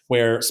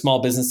 Where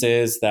small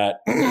businesses that,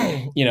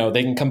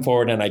 they can come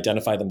forward and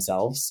identify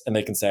themselves, and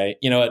they can say,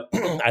 you know what,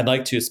 I'd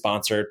like to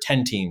sponsor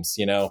 10 teams,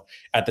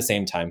 at the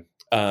same time.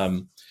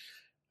 I'll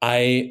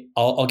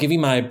give you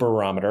my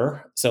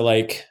barometer. So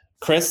like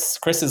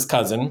Chris's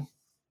cousin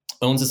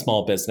owns a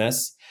small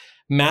business,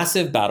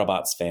 massive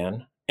BattleBots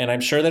fan. And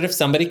I'm sure that if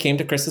somebody came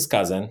to Chris's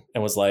cousin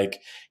and was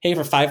like, hey,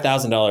 for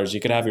 $5,000,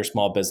 you could have your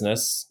small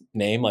business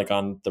name like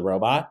on the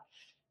robot,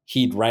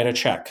 he'd write a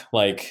check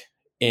like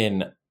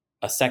in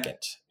a second,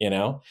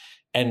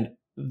 and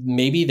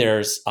maybe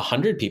there's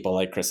 100 people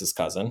like Chris's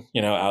cousin,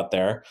 out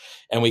there,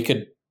 and we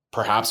could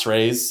perhaps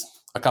raise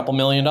a couple $1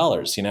 million,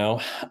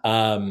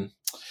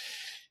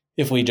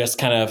 if we just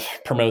kind of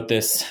promote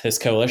this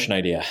coalition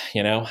idea,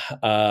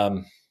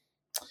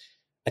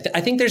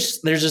 I think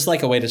there's just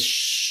like a way to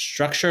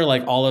structure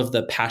like all of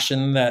the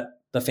passion that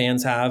the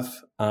fans have,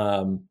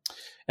 and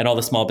all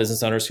the small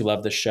business owners who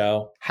love this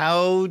show.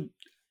 How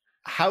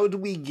do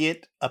we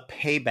get a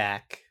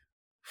payback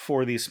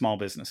for these small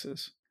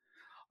businesses?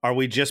 Are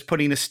we just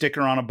putting a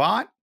sticker on a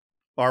bot?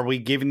 Are we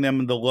giving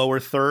them the lower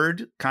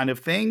third kind of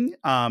thing?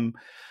 One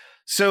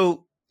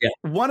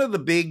of the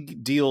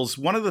big deals,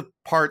 one of the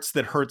parts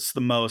that hurts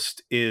the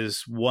most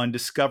is when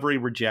Discovery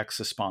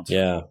rejects a sponsor.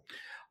 Yeah.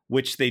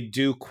 Which they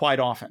do quite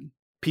often.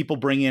 People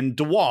bring in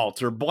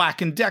DeWalt or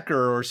Black &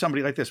 Decker or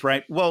somebody like this,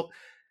 right? Well,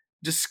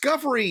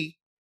 Discovery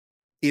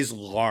is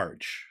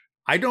large.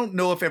 I don't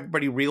know if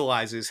everybody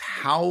realizes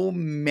how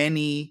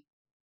many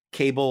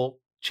cable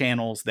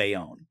channels they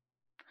own.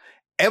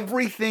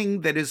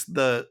 Everything that is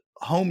the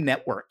home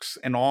networks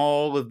and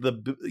all of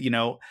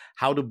the,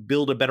 how to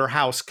build a better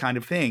house kind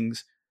of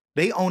things,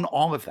 they own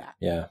all of that.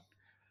 Yeah.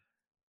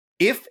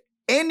 If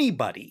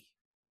anybody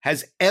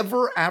has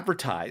ever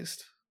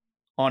advertised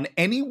on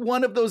any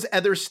one of those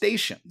other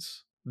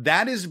stations,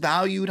 that is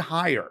valued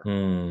higher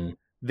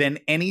than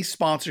any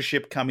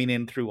sponsorship coming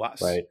in through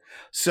us. Right.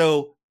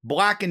 So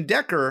Black &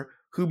 Decker,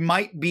 who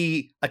might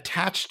be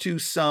attached to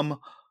some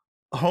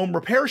home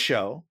repair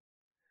show,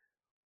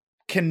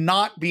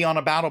 cannot be on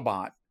a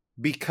BattleBot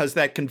because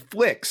that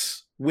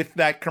conflicts with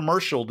that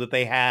commercial that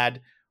they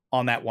had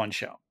on that one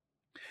show.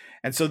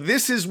 And so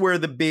this is where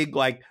the big,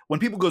 like, when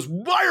people goes,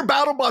 why are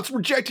BattleBots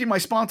rejecting my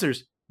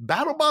sponsors?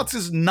 BattleBots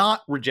is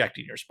not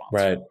rejecting your sponsor.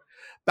 Right.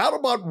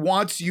 BattleBot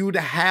wants you to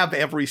have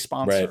every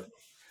sponsor. Right.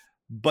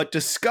 But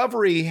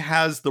Discovery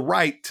has the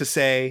right to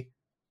say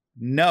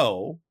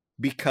no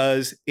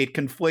because it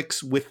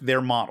conflicts with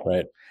their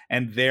model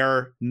and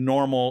their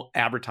normal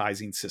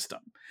advertising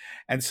system.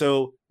 And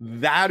so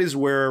that is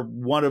where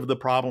one of the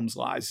problems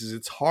lies, is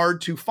it's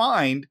hard to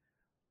find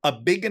a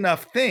big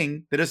enough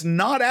thing that is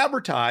not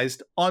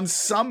advertised on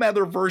some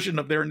other version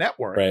of their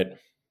network. Right.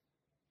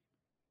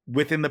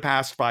 Within the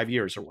past 5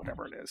 years or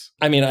whatever it is.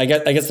 I mean, I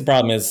guess the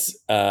problem is,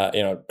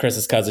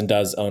 Chris's cousin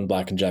does own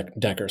Black &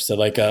 Decker. So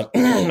like, all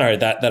right,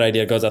 that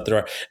idea goes out the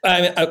door.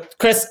 I mean,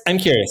 Chris, I'm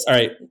curious. All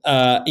right.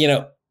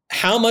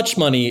 How much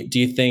money do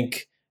you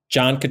think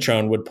John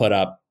Catrone would put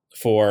up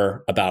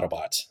for a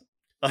BattleBot?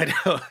 I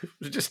know.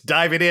 Just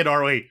diving in,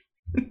 are we?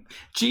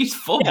 Geez,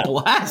 full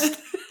blast,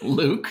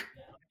 Luke.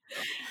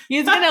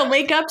 He's going to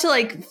wake up to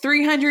like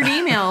 300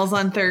 emails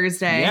on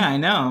Thursday. Yeah, I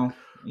know.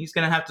 He's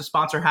going to have to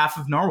sponsor half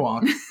of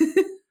Norwalk.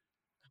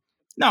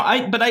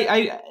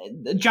 I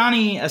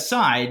Johnny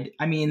aside,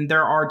 I mean,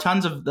 there are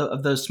tons of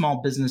those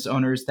small business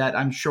owners that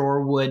I'm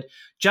sure would,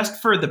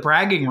 just for the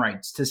bragging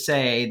rights to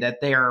say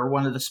that they are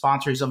one of the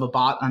sponsors of a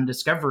bot on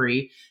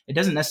Discovery, it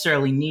doesn't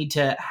necessarily need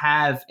to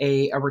have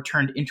a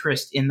returned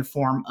interest in the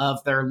form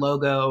of their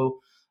logo,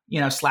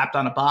 slapped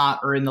on a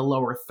bot or in the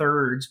lower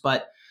thirds.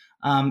 But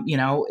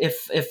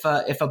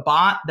if a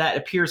bot that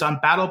appears on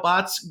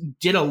BattleBots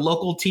did a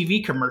local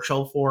TV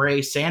commercial for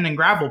a sand and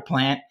gravel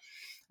plant,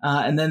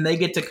 and then they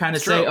get to kind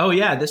of say, oh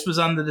yeah, this was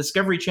on the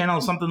Discovery Channel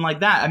or something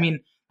like that. I mean,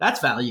 that's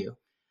value.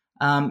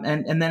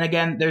 And then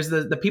again, there's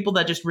the people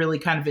that just really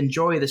kind of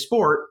enjoy the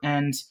sport.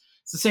 And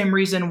it's the same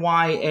reason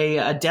why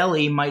a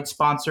deli might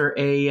sponsor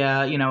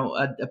a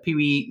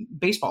Pee-wee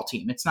baseball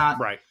team. It's not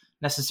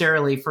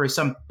necessarily for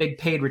some big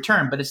paid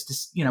return, but it's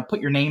just, put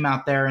your name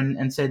out there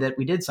and say that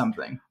we did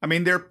something. I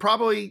mean, there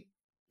probably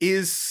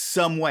is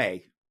some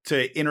way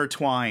to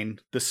intertwine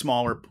the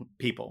smaller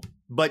people,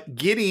 but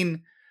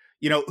getting,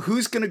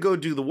 who's going to go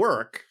do the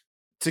work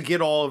to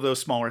get all of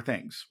those smaller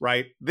things,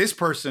 right? This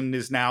person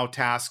is now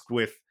tasked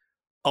with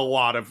a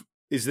lot of,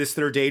 is this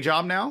their day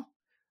job now?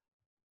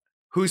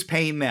 Who's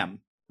paying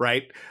them,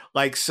 right?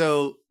 Like,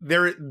 so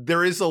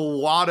there is a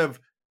lot of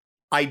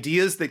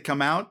ideas that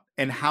come out,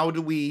 and how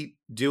do we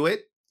do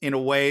it in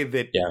a way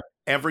that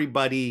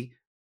everybody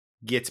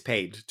gets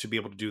paid to be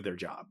able to do their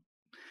job?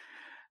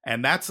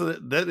 And that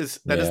is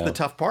the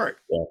tough part.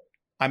 Yeah.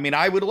 I mean,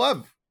 I would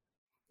love.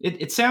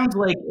 It sounds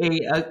like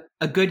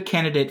a good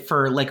candidate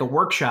for like a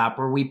workshop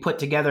where we put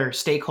together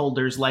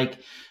stakeholders like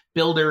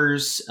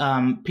builders,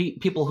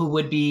 people who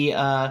would be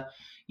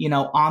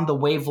on the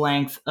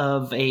wavelength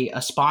of a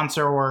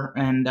sponsor or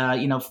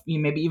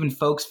maybe even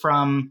folks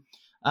from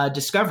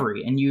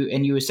Discovery, and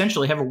you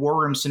essentially have a war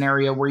room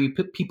scenario where you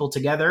put people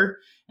together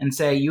and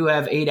say you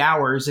have 8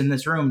 hours in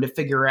this room to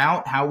figure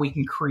out how we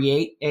can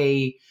create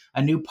a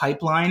new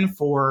pipeline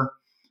for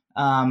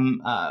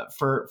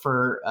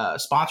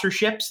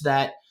sponsorships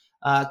that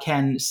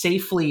can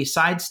safely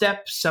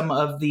sidestep some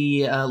of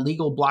the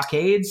legal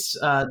blockades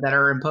that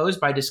are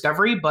imposed by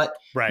Discovery, but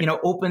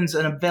opens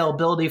an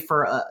availability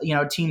for a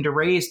team to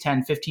raise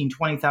 $10,000, $15,000,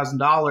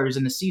 $20,000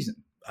 in a season.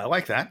 I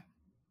like that.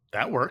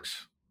 That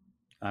works.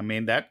 I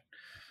mean that.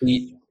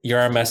 You're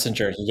our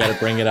messenger. You got to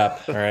bring it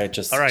up. All right,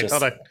 just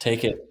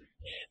take it.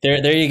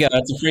 There you go.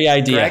 That's a free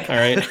idea. Greg? All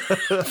right,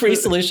 free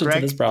solution to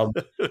this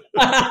problem.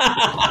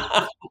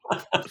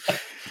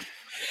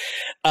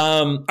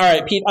 All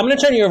right, Pete, I'm going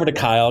to turn you over to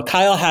Kyle.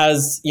 Kyle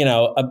has,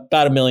 about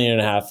 1.5 million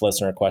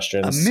listener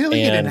questions. 1.5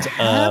 million? That's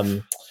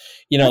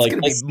going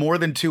to be more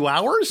than 2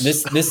 hours.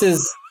 This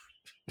is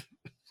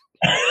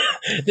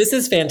this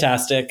is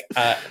fantastic.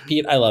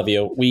 Pete, I love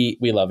you. We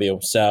love you.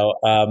 So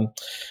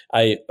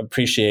I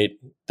appreciate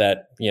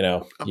that,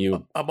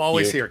 I'm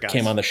always here, guys.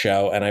 Came on the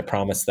show, and I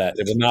promise that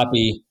it will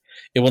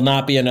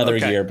not be another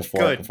year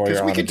before you're on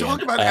again. We could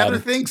talk about other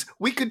things.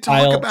 We could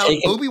talk about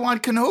Obi-Wan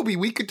Kenobi.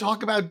 We could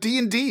talk about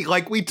D&D.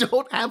 Like, we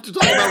don't have to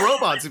talk about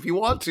robots if you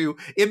want to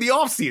in the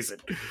off season.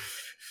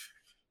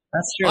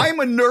 That's true. I'm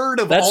a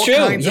nerd of all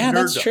kinds of nerd.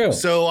 That's true.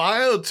 So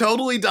I'll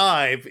totally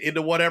dive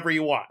into whatever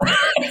you want.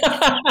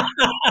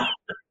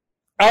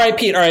 All right,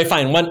 Pete. All right,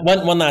 fine.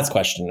 One last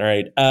question. All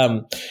right.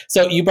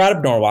 So you brought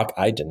up Norwalk.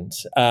 I didn't.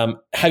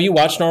 Have you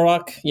watched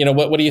Norwalk?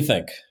 What do you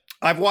think?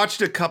 I've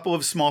watched a couple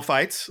of small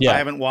fights. Yeah. I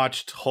haven't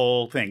watched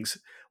whole things,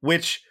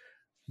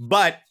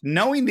 but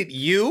knowing that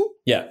you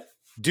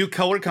do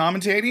color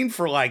commentating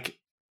for like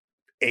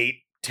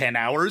 8-10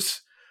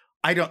 hours,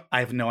 I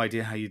have no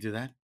idea how you do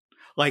that.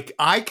 Like,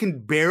 I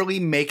can barely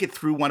make it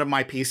through one of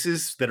my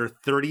pieces that are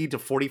 30 to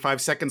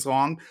 45 seconds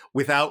long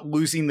without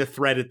losing the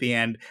thread at the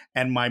end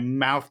and my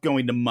mouth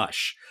going to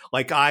mush.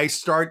 Like, I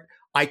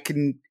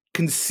can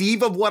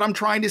conceive of what I'm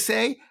trying to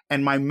say,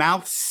 and my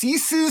mouth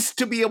ceases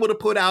to be able to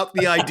put out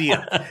the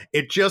idea.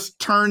 It just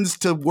turns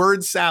to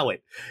word salad.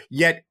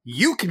 Yet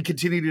you can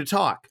continue to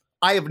talk.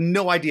 I have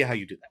no idea how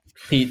you do that.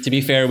 Pete, to be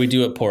fair, we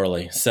do it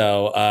poorly.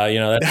 So, you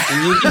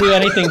can do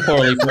anything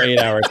poorly for 8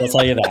 hours. I'll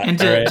tell you that. And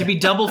to be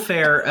double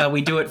fair,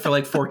 we do it for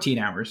like 14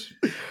 hours.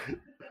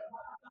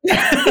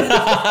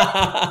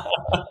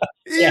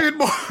 Even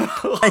more.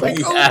 Like,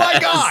 yes. Oh my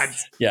God.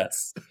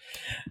 Yes.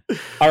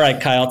 All right,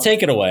 Kyle,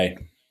 take it away.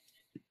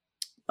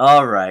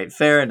 All right,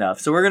 fair enough.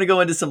 So we're going to go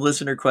into some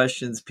listener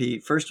questions,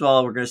 Pete. First of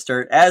all, we're going to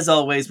start, as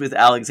always, with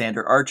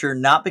Alexander Archer,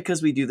 not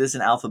because we do this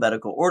in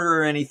alphabetical order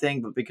or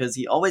anything, but because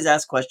he always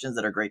asks questions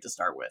that are great to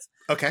start with.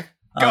 Okay,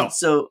 go.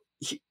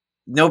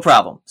 No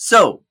problem.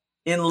 So,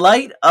 in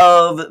light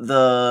of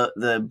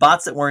the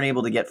bots that weren't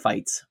able to get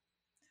fights,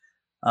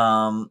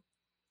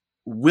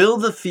 will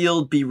the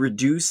field be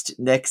reduced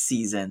next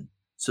season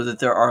so that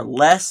there are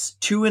less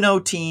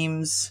 2-0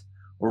 teams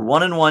or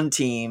 1-1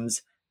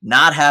 teams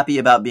not happy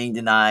about being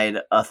denied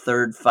a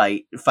third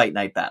fight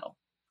night battle?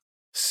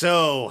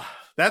 So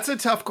that's a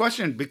tough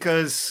question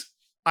because,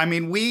 I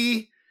mean,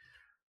 we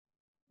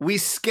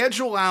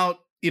schedule out,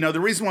 the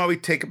reason why we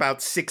take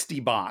about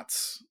 60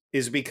 bots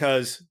is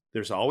because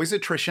there's always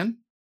attrition.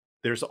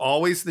 There's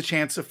always the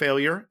chance of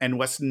failure and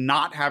us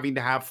not having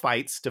to have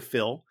fights to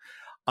fill.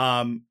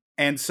 And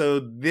so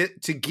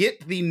to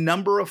get the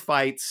number of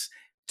fights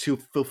to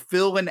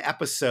fulfill an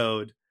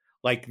episode,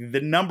 like the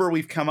number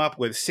we've come up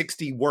with,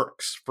 60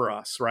 works for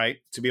us, right?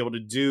 To be able to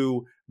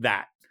do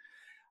that.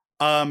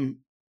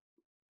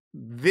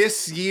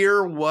 This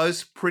year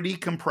was pretty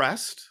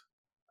compressed.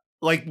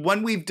 Like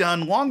when we've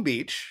done Long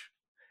Beach,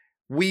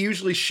 we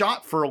usually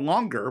shot for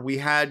longer. We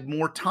had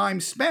more time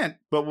spent.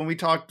 But when we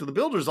talked to the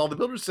builders, all the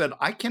builders said,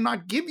 I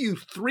cannot give you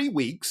 3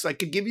 weeks. I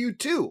could give you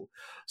 2.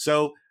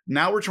 So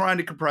now we're trying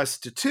to compress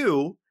to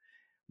 2,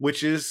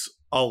 which is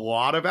a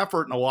lot of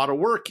effort and a lot of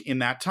work in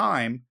that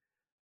time.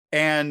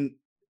 And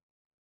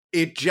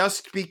it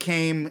just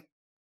became,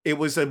 it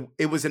was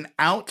an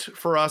out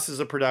for us as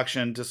a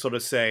production to sort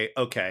of say,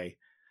 okay,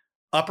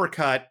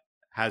 Uppercut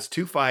has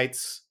 2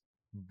 fights.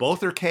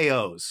 Both are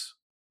KOs.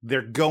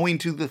 They're going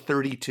to the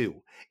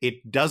 32.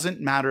 It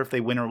doesn't matter if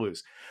they win or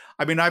lose.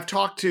 I mean, I've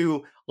talked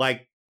to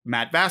like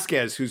Matt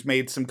Vasquez, who's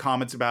made some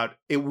comments about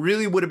it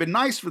really would have been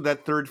nice for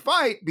that third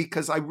fight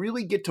because I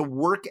really get to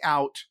work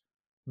out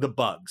the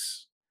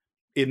bugs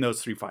in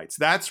those 3 fights.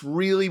 That's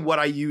really what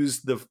I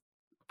use the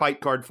fight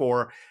card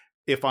for.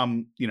 If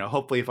I'm,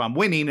 hopefully if I'm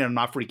winning and I'm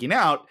not freaking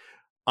out,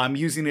 I'm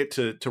using it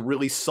to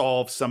really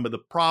solve some of the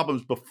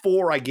problems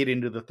before I get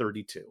into the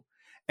 32.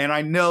 And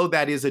I know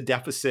that is a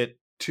deficit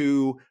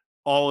to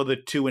all of the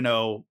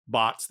 2-0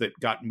 bots that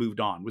got moved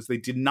on, was they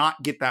did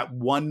not get that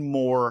one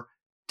more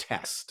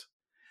test.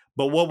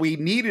 But what we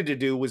needed to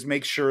do was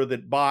make sure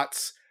that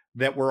bots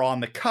that were on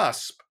the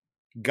cusp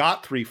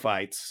got 3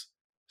 fights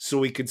so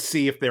we could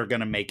see if they're going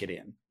to make it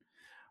in,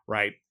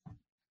 right?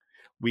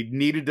 We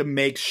needed to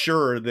make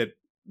sure that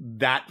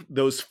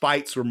those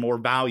fights were more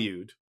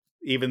valued,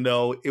 even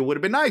though it would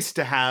have been nice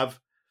to have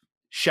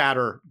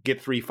Shatter get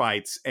 3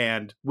 fights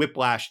and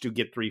Whiplash to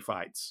get 3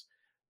 fights.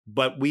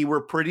 But we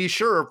were pretty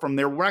sure from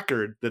their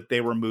record that they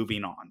were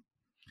moving on.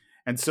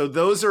 And so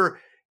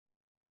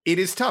it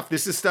is tough.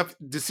 This is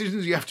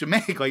decisions you have to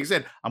make. Like you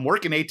said, I'm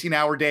working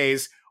 18-hour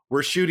days.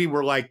 We're shooting.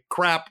 We're like,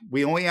 crap,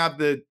 we only have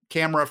the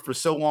camera for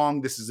so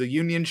long. This is a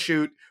union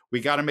shoot.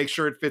 We got to make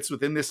sure it fits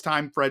within this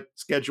time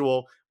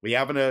schedule. We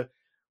have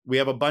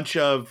a bunch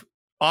of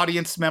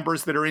audience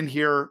members that are in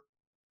here.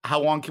 How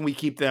long can we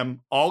keep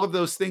them? All of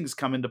those things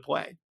come into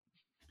play.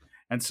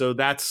 And so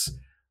that's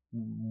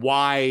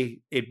why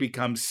it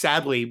becomes,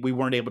 sadly, we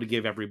weren't able to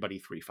give everybody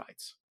 3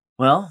 fights.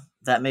 Well,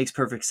 that makes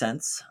perfect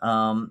sense.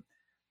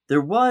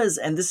 There was,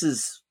 and this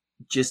is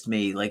just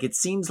me, like it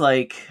seems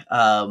like,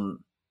 kind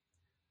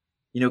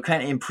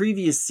of in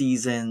previous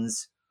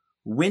seasons,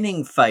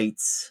 winning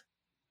fights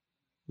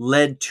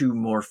led to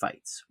more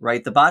fights,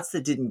 right? The bots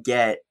that didn't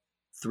get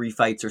 3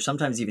 fights or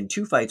sometimes even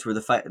 2 fights were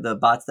the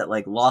bots that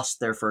like lost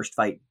their first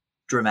fight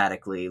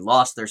dramatically,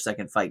 lost their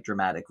second fight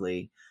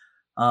dramatically.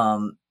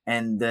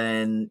 And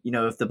then,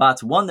 if the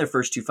bots won their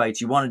first 2 fights,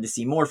 you wanted to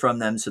see more from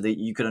them so that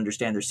you could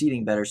understand their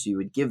seeding better. So you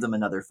would give them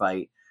another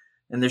fight.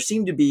 And there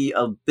seemed to be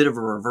a bit of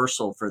a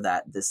reversal for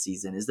that this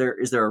season. Is there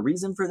a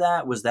reason for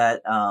that? Was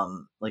that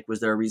was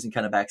there a reason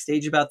kind of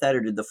backstage about that,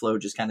 or did the flow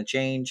just kind of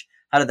change?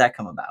 How did that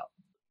come about?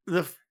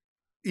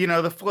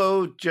 The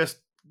flow just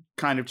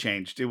kind of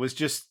changed. It was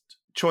just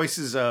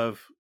choices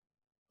of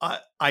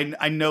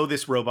I know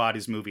this robot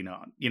is moving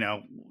on.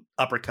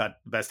 Uppercut,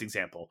 best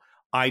example.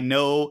 I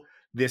know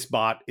this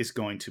bot is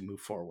going to move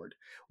forward.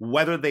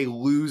 Whether they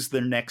lose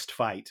their next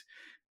fight,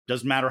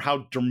 doesn't matter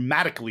how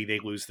dramatically they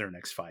lose their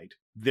next fight,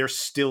 they're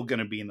still going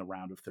to be in the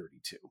round of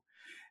 32.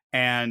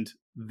 And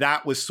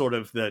that was sort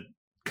of the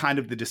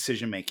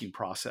decision-making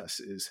process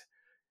is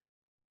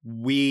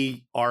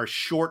we are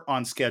short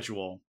on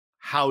schedule.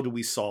 How do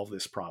we solve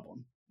this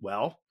problem?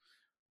 Well,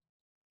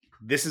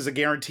 this is a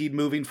guaranteed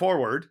moving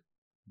forward.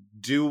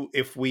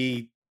 If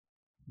we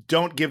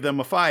don't give them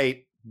a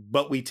fight,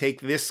 but we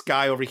take this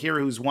guy over here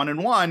who's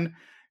 1-1,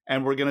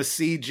 and we're going to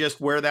see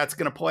just where that's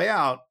going to play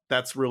out.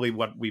 That's really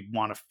what we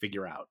want to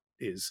figure out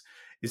is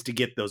to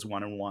get those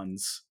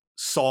 1-1s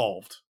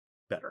solved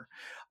better.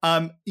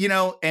 And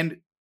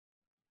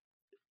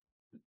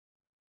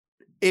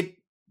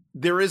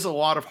there is a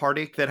lot of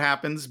heartache that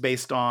happens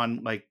based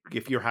on like,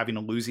 if you're having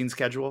a losing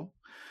schedule,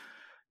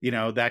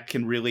 that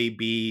can really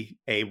be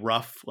a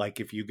rough, like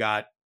if you're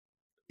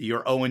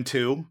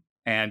 0-2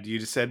 and you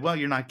just said, well,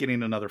 you're not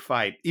getting another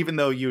fight, even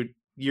though you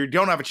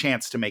don't have a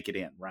chance to make it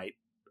in. Right.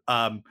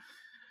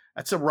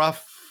 It's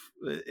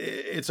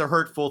a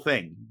hurtful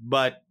thing,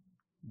 but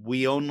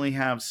we only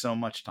have so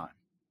much time.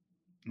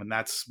 And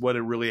that's what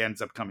it really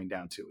ends up coming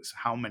down to is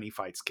how many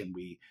fights can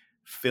we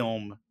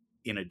film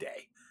in a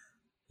day?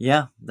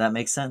 Yeah, that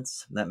makes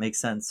sense.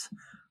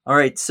 All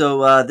right.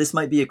 So this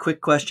might be a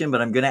quick question,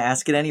 but I'm going to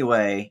ask it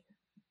anyway.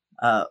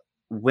 I'm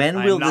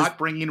not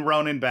bringing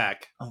Ronan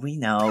back. Oh, we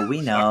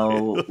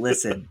know.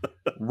 Listen,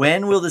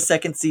 when will the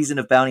second season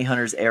of Bounty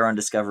Hunters air on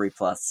Discovery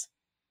Plus?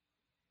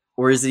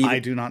 Or is it even... I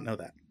do not know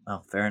that.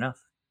 Oh, fair enough.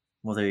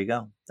 Well, there you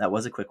go. That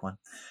was a quick one.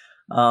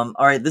 All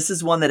right. This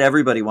is one that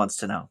everybody wants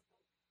to know.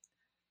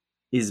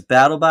 Is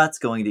BattleBots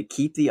going to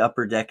keep the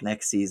Upper Deck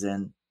next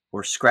season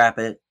or scrap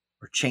it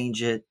or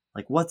change it?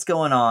 Like, what's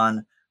going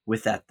on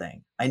with that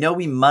thing? I know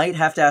we might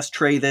have to ask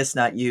Trey this,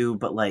 not you,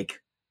 but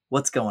like,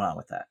 what's going on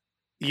with that?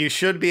 You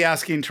should be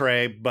asking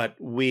Trey, but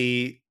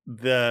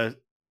there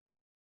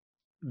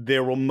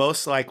will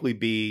most likely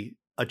be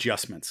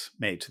adjustments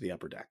made to the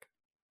Upper Deck.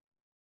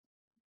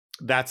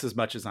 That's as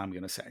much as I'm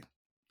going to say.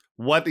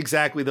 What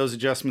exactly those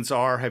adjustments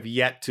are have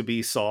yet to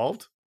be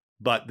solved,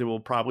 but there will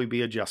probably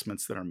be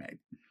adjustments that are made.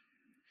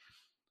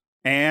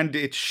 And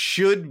it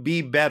should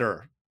be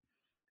better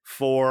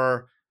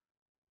for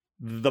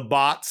the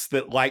bots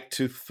that like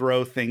to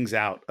throw things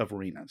out of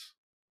arenas.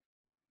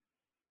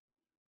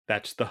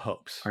 That's the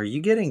hopes. Are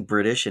you getting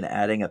British and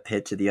adding a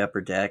pit to the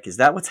Upper Deck? Is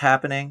that what's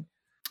happening?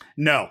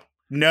 No.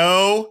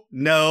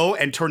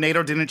 And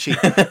Tornado didn't cheat.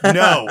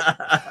 No,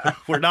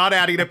 we're not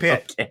adding a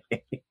pit.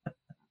 Okay.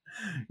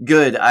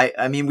 Good.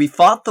 I mean, we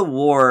fought the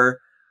war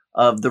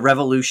of the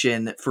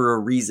revolution for a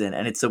reason,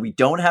 and it's so we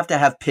don't have to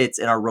have pits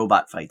in our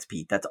robot fights,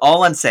 Pete. That's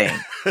all I'm saying.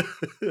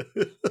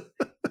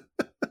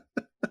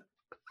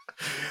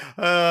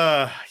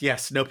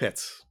 Yes, no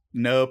pits.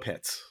 No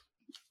pits.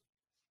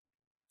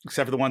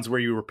 Except for the ones where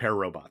you repair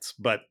robots,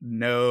 but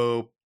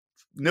no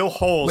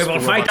holes. We will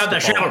fight on the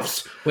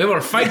shelves. We will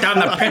fight on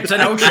the pits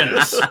and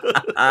oceans.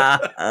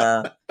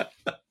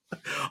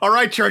 All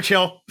right,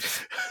 Churchill.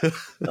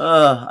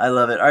 I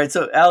love it. All right,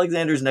 so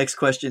Alexander's next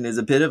question is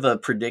a bit of a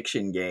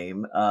prediction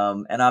game,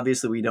 and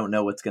obviously we don't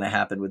know what's going to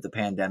happen with the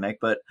pandemic.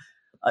 But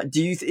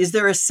is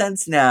there a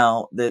sense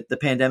now that the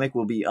pandemic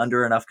will be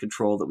under enough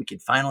control that we can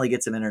finally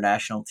get some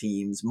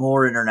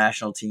more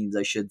international teams,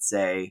 I should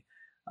say,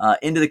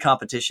 into the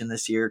competition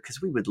this year?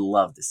 Because we would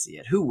love to see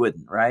it. Who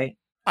wouldn't, right?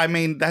 I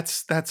mean,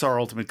 that's our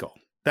ultimate goal.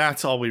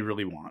 That's all we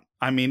really want.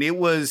 I mean, it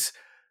was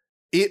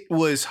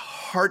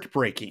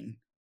heartbreaking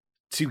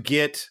to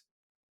get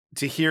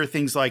to hear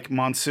things like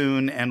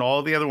Monsoon and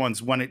all the other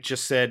ones when it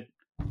just said,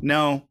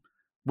 no,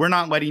 we're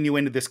not letting you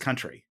into this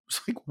country. It's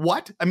like,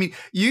 what? I mean,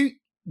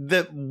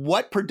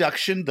 what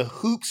production, the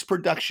Hoops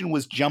production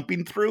was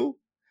jumping through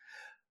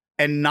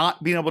and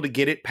not being able to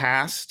get it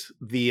past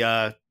the,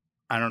 I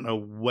don't know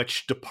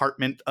which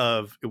department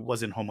of, it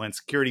wasn't Homeland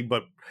Security,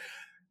 but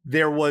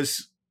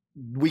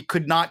we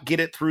could not get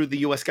it through the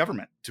US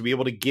government to be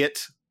able to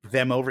get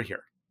them over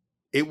here.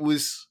 It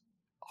was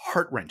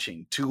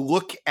heart-wrenching to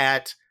look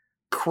at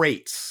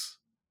crates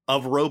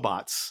of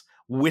robots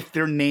with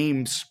their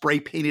names spray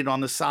painted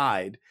on the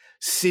side,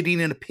 sitting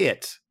in a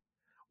pit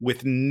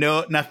with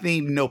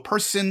nothing, no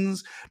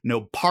persons,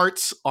 no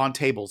parts on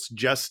tables,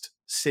 just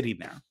sitting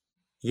there.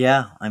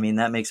 Yeah, I mean,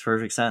 that makes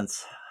perfect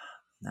sense.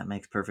 That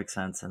makes perfect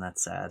sense, and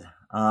that's sad.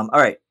 All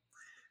right.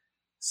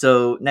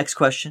 So next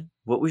question.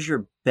 What was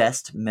your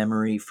best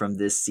memory from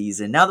this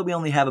season? Now that we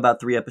only have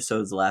about 3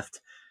 episodes left,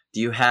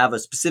 do you have a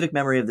specific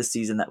memory of this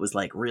season that was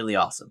like really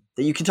awesome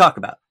that you can talk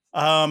about?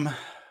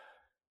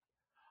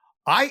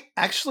 I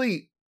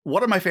actually,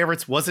 one of my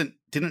favorites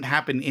didn't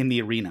happen in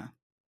the arena.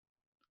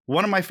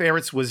 One of my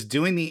favorites was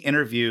doing the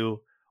interview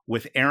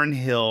with Aaron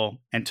Hill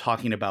and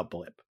talking about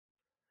Blip.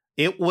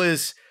 It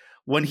was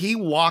when he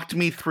walked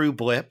me through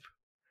Blip,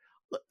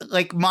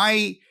 like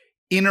my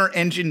inner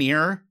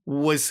engineer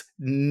was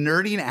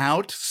nerding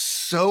out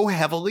so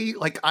heavily.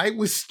 Like I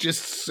was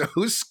just so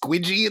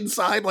squidgy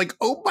inside. Like,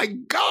 oh my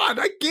God,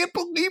 I can't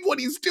believe what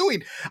he's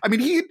doing. I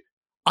mean,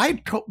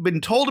 I'd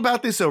been told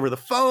about this over the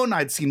phone.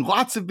 I'd seen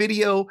lots of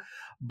video,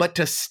 but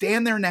to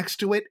stand there next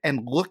to it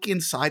and look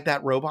inside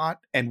that robot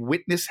and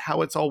witness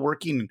how it's all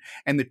working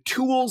and the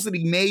tools that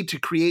he made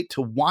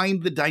to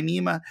wind the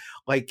Dyneema,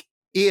 like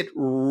it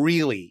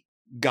really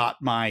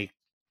got my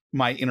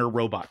inner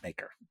robot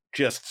maker.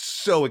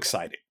 Just so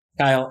excited.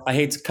 Kyle, I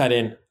hate to cut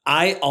in.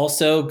 I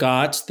also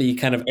got the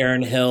kind of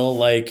Aaron Hill,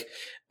 like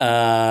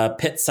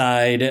pit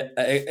side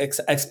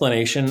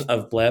explanation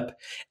of Blip.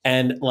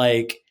 And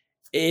like,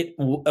 it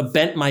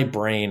bent my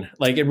brain.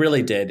 Like it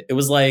really did. It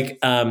was like,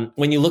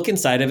 when you look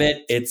inside of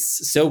it,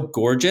 it's so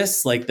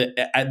gorgeous. Like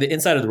the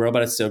inside of the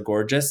robot is so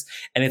gorgeous.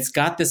 And it's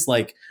got this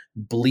like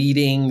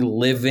bleeding,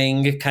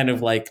 living, kind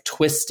of like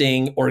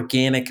twisting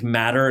organic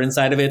matter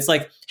inside of it. It's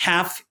like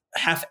half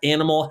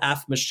animal,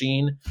 half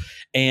machine,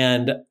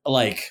 and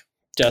like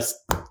just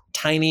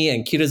tiny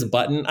and cute as a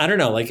button. I don't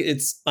know. Like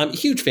I'm a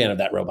huge fan of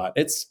that robot.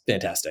 It's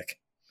fantastic.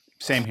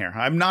 Same here.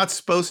 I'm not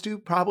supposed to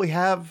probably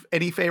have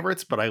any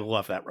favorites, but I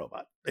love that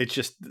robot. It's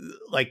just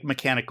like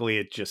mechanically,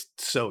 it just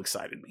so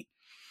excited me.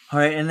 All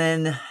right. And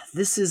then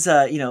this is,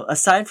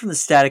 aside from the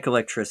static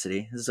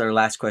electricity, this is our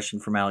last question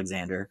from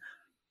Alexander.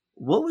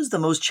 What was the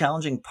most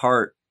challenging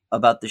part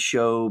about the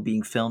show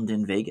being filmed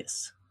in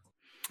Vegas?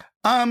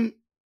 I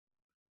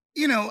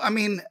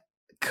mean,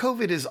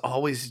 COVID is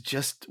always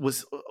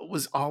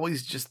was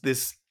always just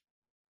this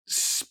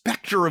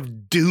specter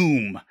of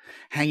doom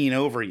hanging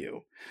over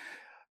you.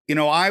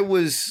 I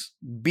was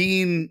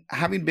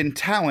having been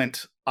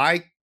talent,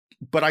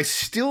 but I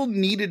still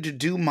needed to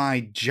do my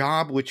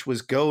job, which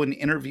was go and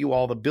interview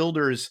all the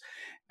builders.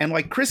 And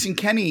like Chris and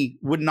Kenny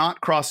would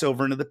not cross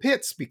over into the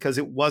pits because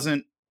it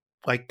wasn't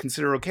like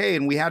considered okay.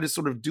 And we had to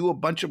sort of do a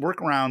bunch of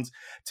workarounds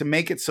to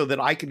make it so that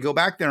I could go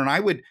back there, and I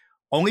would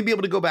only be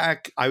able to go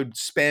back. I would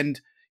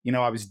spend,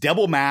 I was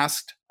double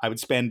masked. I would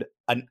spend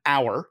an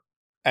hour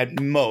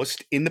at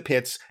most in the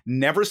pits,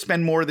 never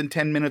spend more than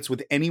 10 minutes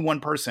with any one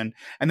person.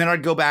 And then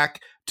I'd go back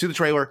to the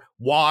trailer,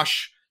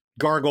 wash,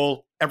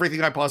 gargle,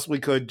 everything I possibly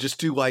could, just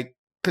to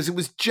because it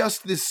was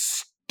just this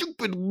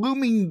stupid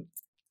looming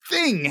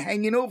thing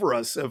hanging over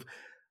us of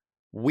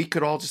we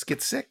could all just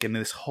get sick and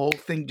this whole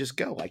thing just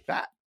go like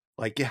that.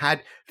 Like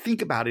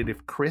think about it.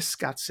 If Chris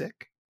got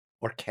sick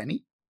or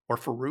Kenny or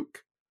Farouk,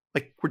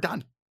 like we're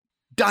done.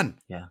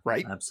 Yeah.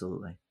 Right.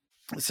 Absolutely.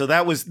 So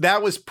that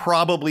was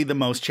probably the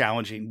most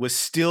challenging, was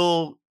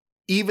still,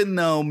 even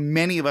though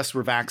many of us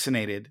were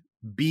vaccinated,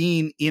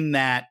 being in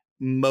that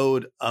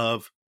mode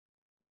of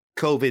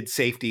COVID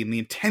safety and the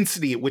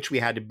intensity at which we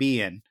had to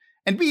be in,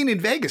 and being in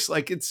Vegas,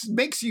 like it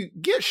makes you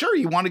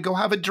you want to go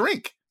have a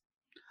drink.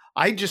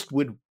 I just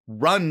would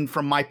run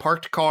from my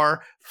parked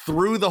car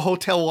through the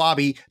hotel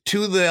lobby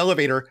to the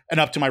elevator and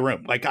up to my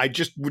room. Like I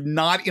just would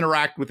not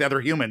interact with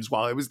other humans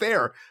while I was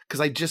there because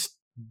I just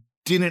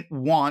didn't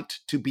want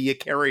to be a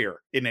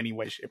carrier in any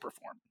way, shape, or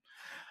form.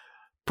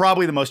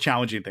 Probably the most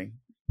challenging thing.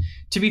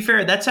 To be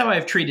fair, that's how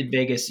I've treated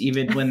Vegas,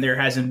 even when there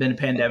hasn't been a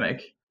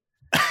pandemic.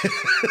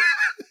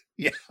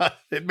 Yeah,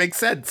 it makes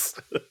sense.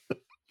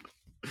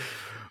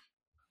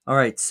 All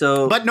right,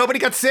 but nobody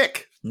got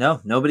sick.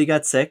 No, nobody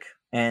got sick.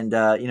 And,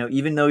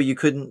 even though you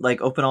couldn't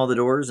open all the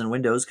doors and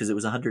windows because it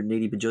was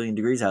 180 bajillion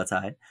degrees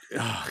outside.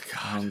 Oh,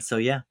 God.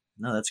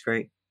 That's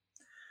great.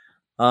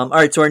 All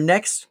right, so our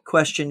next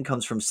question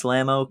comes from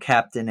Slammo,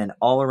 Captain, and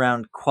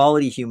all-around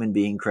quality human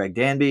being, Craig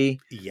Danby.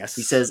 Yes.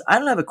 He says, I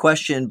don't have a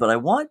question, but I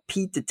want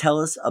Pete to tell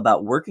us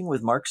about working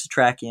with Mark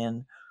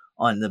Satrakian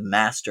on The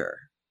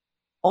Master.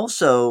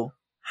 Also,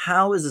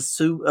 how is a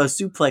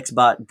suplex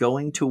bot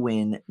going to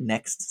win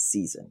next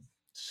season?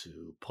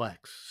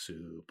 Suplex.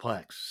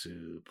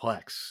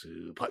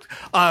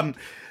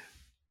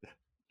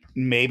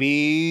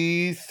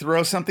 Maybe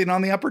throw something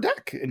on the upper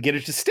deck and get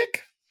it to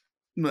stick.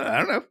 I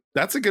don't know.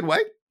 That's a good way.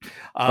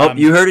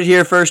 You heard it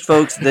here first,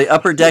 folks. The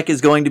upper deck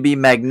is going to be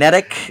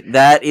magnetic.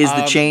 That is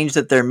the change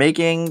that they're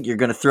making. You're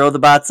going to throw the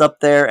bots up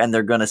there, and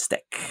they're going to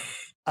stick.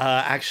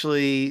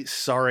 Actually,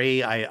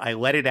 sorry, I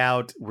let it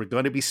out. We're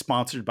going to be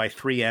sponsored by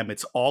 3M.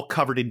 It's all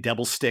covered in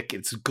double stick.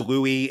 It's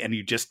gluey, and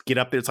you just get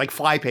up there. It's like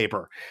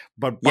flypaper,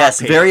 but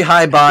yes, paper. Very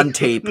high bond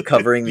tape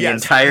covering the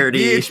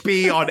entirety.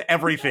 VHP on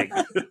everything.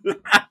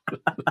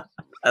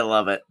 I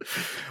love it.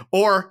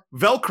 Or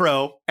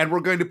Velcro, and we're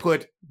going to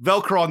put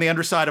Velcro on the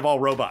underside of all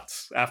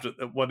robots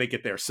when they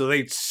get there, so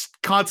they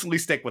constantly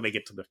stick when they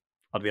get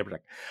on the upper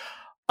deck.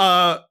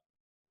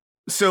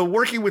 So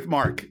working with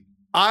Mark,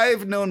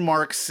 I've known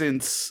Mark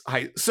since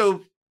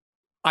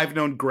I've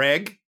known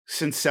Greg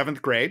since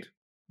 7th grade.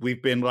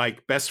 We've been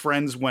like best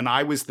friends when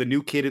I was the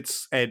new kid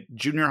at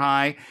junior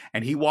high,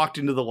 and he walked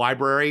into the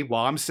library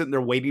while I'm sitting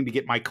there waiting to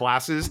get my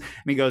classes, and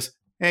he goes,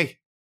 "Hey,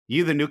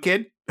 you the new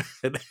kid?"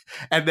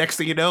 And next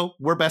thing you know,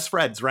 we're best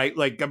friends, right?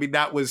 Like, I mean,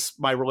 that was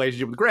my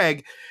relationship with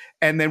Greg.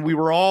 And then we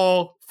were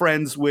all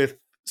friends with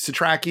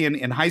Satrakian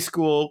in high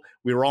school.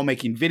 We were all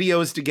making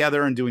videos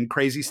together and doing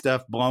crazy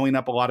stuff, blowing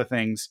up a lot of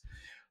things.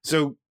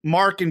 So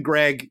Mark and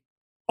Greg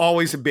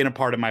always have been a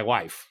part of my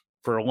life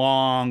for a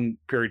long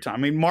period of time.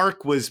 I mean,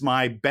 Mark was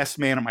my best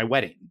man at my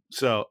wedding.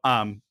 So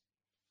on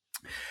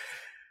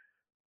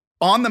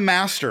the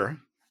Master,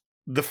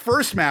 the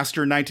first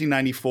Master in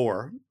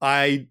 1994,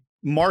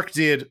 Mark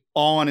did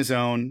all on his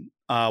own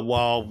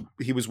while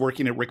he was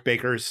working at Rick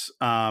Baker's,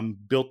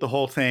 built the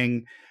whole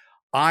thing.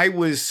 I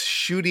was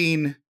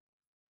shooting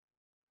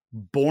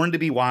Born to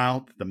be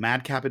Wild, The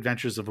Madcap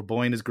Adventures of a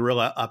Boy and His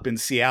Gorilla up in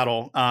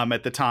Seattle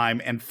at the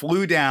time, and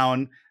flew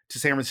down to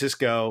San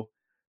Francisco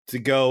to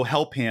go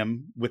help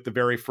him with the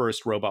very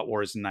first Robot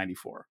Wars in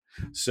 94.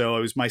 So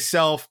it was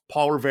myself,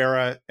 Paul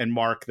Rivera, and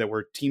Mark that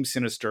were Team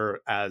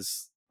Sinister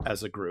as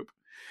a group.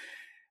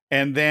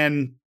 And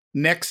then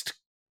next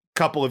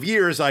couple of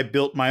years, I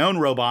built my own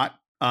robot,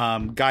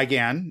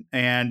 Gigan,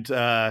 and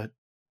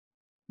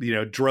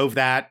drove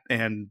that.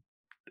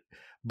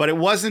 But it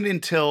wasn't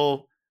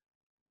until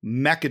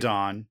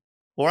Mechadon,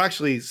 or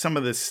actually some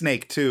of the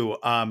Snake too.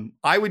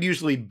 I would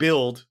usually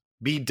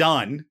be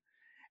done,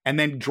 and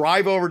then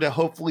drive over to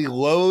hopefully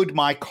load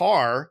my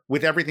car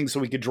with everything so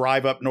we could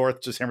drive up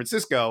north to San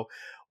Francisco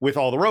with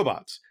all the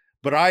robots.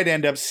 But I'd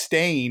end up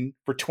staying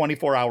for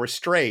 24 hours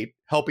straight,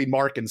 helping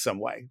Mark in some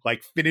way,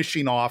 like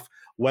finishing off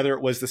whether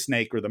it was the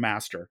Snake or the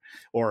Master,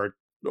 or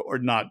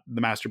not the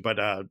Master, but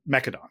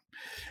Mechadon.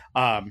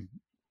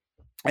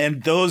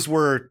 And those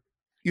were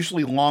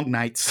usually long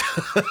nights,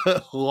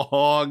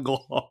 long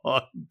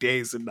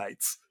days and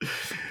nights.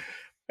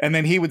 And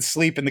then he would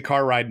sleep in the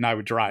car ride and I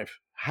would drive.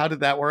 How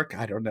did that work?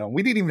 I don't know.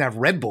 We didn't even have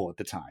Red Bull at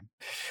the time.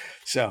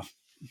 So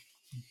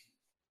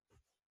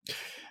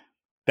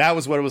that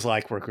was what it was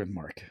like working with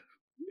Mark.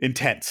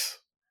 Intense.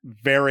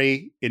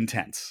 Very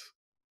intense.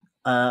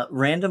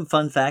 Random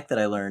fun fact that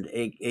I learned.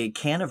 A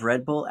can of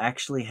Red Bull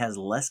actually has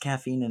less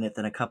caffeine in it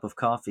than a cup of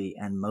coffee,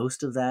 and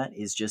most of that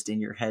is just in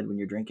your head when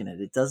you're drinking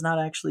it. It does not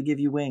actually give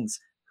you wings.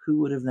 Who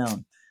would have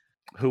known?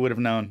 Who would have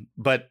known?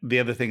 But the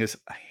other thing is,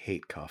 I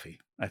hate coffee.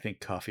 I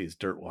think coffee is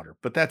dirt water,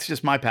 but that's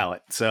just my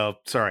palate. So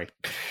sorry.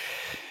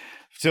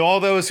 To all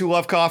those who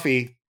love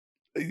coffee,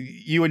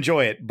 you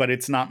enjoy it, but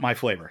it's not my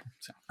flavor.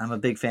 So. I'm a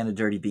big fan of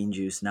dirty bean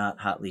juice, not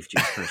hot leaf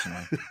juice,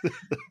 personally.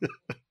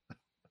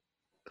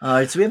 All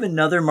right, so we have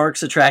another Mark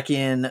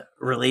Satrakian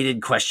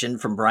related question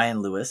from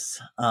Brian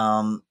Lewis.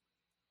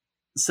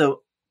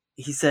 So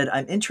he said,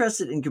 I'm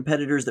interested in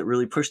competitors that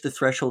really push the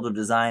threshold of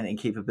design and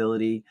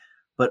capability,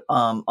 but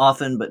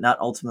often, but not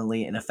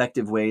ultimately, in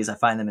effective ways. I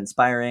find them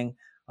inspiring.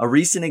 A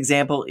recent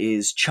example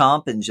is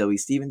Chomp and Joey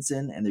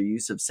Stevenson and their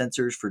use of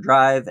sensors for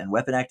drive and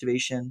weapon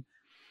activation.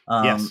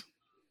 Yes.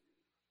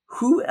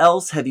 Who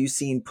else have you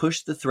seen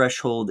push the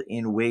threshold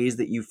in ways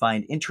that you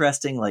find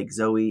interesting, like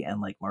Zoe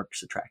and like Mark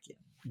Satrakian?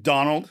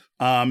 Donald.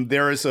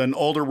 There is an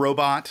older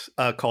robot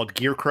called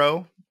Gear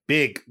Crow,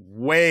 big,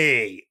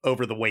 way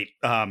over the weight,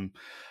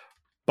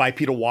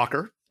 bipedal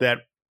walker that,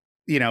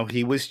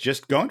 he was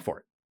just going for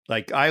it.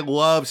 Like, I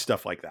love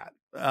stuff like that.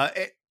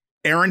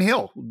 Aaron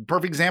Hill,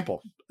 perfect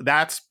example.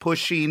 That's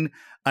pushing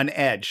an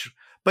edge.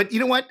 But you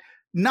know what?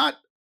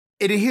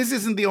 His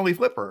isn't the only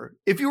flipper.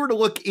 If you were to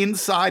look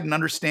inside and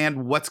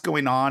understand what's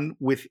going on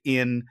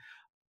within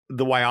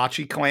the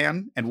Waiachi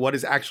clan and what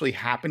is actually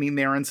happening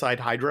there inside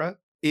Hydra,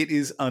 it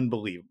is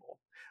unbelievable.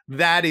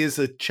 That is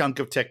a chunk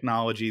of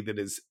technology that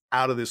is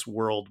out of this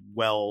world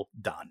well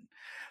done.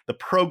 The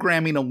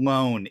programming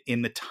alone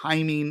in the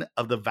timing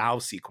of the Vow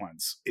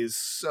sequence is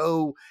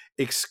so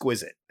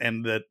exquisite.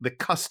 And the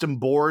custom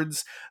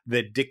boards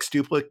that Dick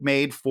Stuplick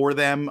made for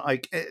them,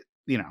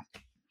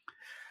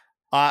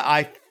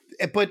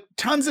 but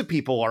tons of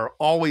people are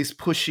always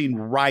pushing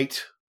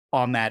right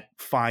on that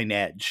fine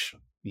edge.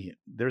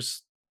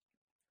 There's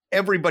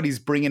everybody's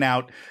bringing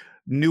out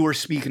newer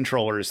speed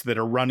controllers that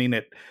are running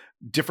at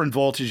different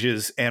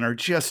voltages and are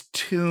just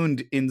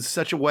tuned in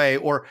such a way,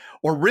 or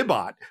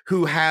Ribot,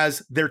 who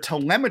has their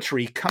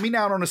telemetry coming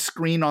out on a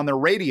screen on their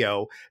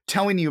radio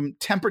telling you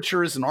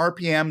temperatures and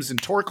RPMs and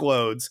torque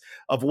loads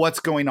of what's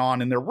going on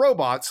in their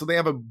robot, so they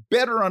have a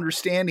better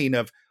understanding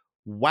of,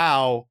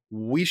 wow,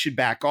 we should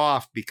back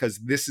off because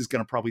this is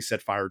going to probably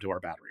set fire to our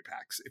battery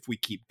packs if we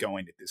keep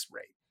going at this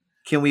rate.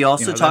 Can we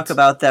also talk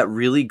about that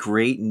really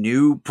great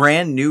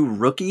brand new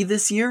rookie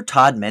this year,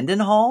 Todd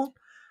Mendenhall?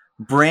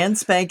 Brand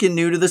spanking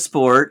new to the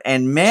sport,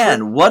 and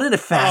man, what a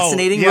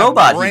fascinating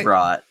robot he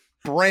brought.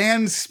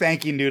 Brand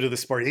spanking new to the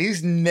sport.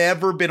 He's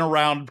never been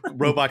around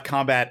robot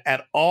combat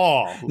at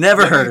all.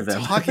 Never heard of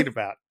him. Talking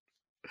about.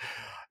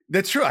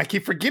 That's true. I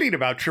keep forgetting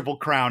about Triple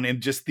Crown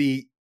and just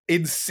the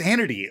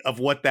insanity of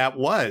what that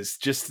was.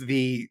 Just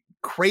the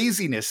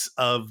craziness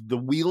of the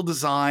wheel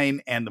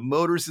design and the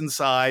motors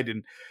inside,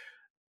 and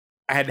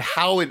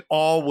how it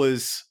all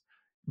was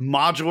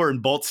modular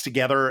and bolts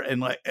together,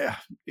 and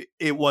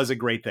it was a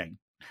great thing.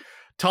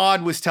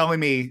 Todd was telling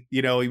me,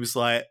 he was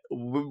like,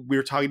 we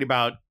were talking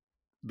about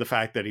the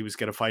fact that he was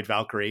going to fight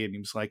Valkyrie, and he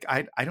was like,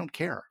 I don't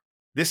care.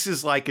 This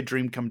is like a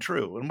dream come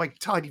true. And I'm like,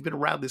 Todd, you've been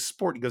around this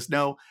sport. He goes,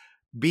 no,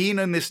 being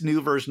in this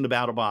new version of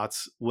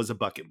BattleBots was a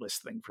bucket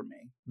list thing for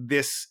me.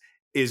 This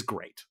is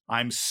great.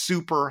 I'm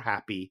super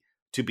happy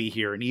to be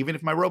here. And even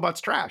if my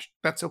robot's trashed,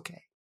 that's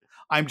okay.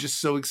 I'm just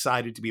so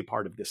excited to be a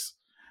part of this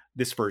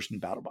version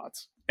of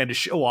BattleBots and to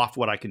show off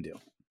what I can do.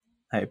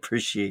 I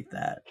appreciate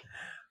that.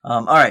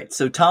 All right.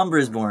 So Tom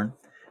Brisborn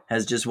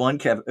has just one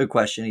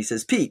question. He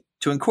says, Pete,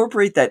 to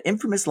incorporate that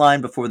infamous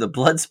line before the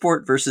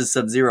Bloodsport versus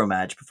Sub-Zero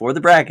match before the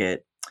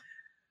bracket,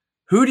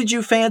 who did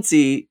you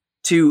fancy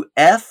to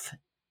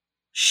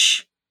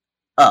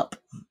up?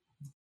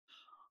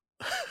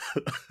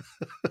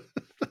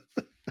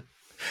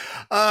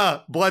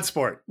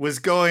 Bloodsport was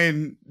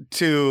going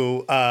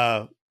to,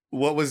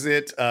 what was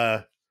it?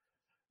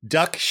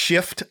 Duck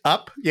Shift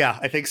Up. Yeah,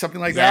 I think something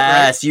like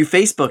that. Yes, right? You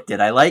Facebooked it.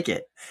 I like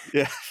it.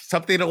 Yeah,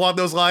 something along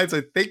those lines.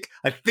 I think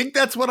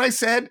that's what I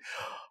said.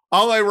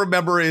 All I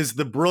remember is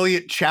the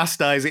brilliant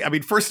chastising. I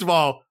mean, first of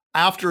all,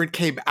 after it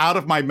came out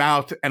of my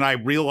mouth and I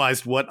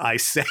realized what I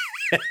said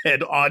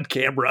on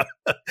camera,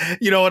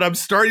 and I'm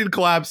starting to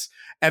collapse.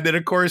 And then,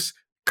 of course,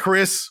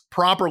 Chris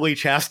properly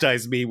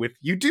chastised me with,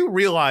 you do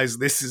realize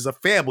this is a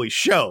family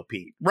show,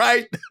 Pete,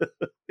 right?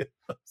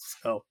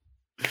 So...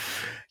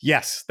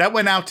 yes, that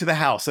went out to the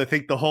house. I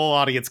think the whole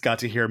audience got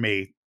to hear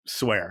me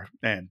swear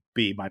and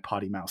be my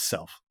potty mouth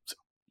self. So.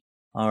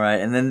 All right.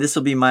 And then this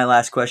will be my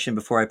last question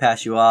before I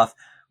pass you off.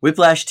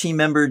 Whiplash team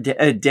member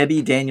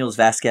Debbie Daniels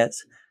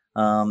Vasquez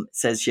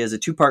says she has a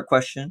 2-part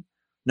question.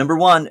 Number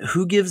 1,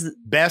 who gives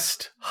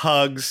best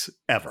hugs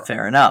ever?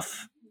 Fair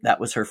enough.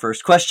 That was her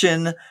first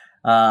question.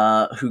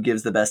 Who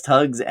gives the best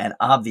hugs? And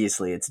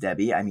obviously it's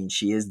Debbie. I mean,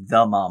 she is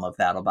the mom of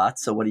BattleBots.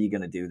 So what are you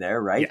going to do there,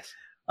 right? Yes.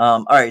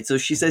 All right, so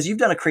she says, you've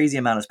done a crazy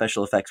amount of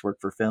special effects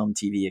work for film,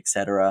 TV,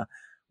 etc.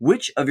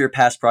 Which of your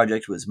past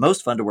projects was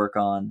most fun to work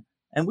on,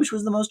 and which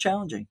was the most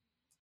challenging?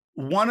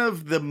 One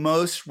of the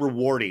most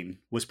rewarding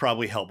was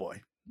probably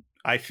Hellboy.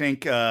 I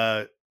think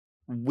the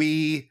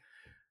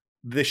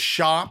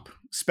shop,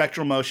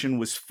 Spectral Motion,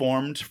 was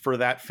formed for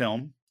that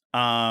film.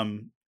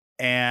 And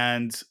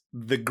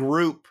the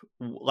group,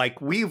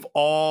 we've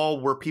all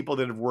were people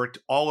that have worked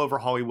all over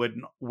Hollywood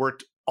and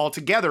worked all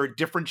together at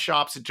different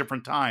shops at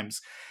different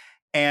times.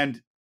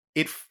 And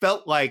it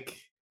felt like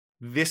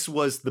this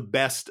was the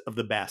best of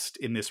the best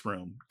in this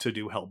room to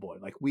do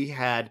Hellboy. Like, we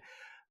had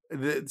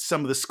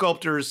some of the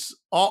sculptors,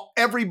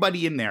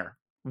 everybody in there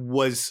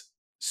was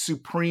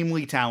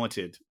supremely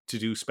talented to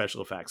do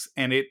special effects.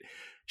 And it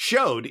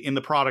showed in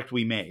the product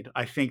we made.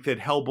 I think that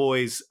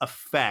Hellboy's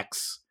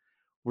effects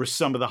were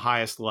some of the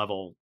highest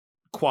level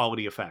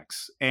quality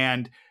effects.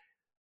 And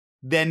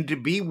then to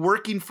be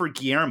working for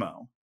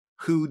Guillermo,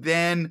 who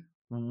then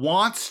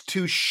wants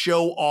to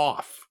show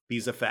off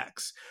these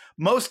effects.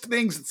 Most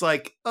things, it's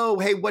like, oh,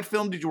 hey, what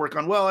film did you work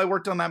on? Well, I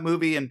worked on that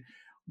movie. And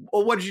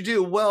well, what did you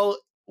do? Well,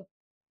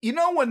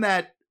 when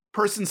that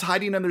person's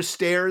hiding under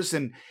stairs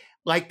and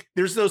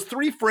there's those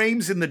 3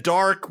 frames in the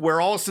dark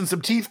where all of a sudden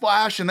some teeth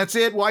flash and that's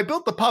it. Well, I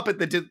built the puppet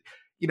that did,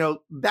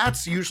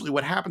 that's usually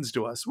what happens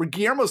to us. Where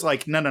Guillermo's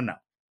like, no.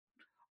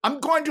 I'm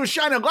going to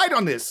shine a light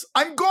on this.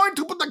 I'm going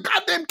to put the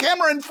goddamn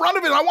camera in front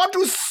of it. I want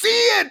to see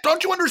it.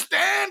 Don't you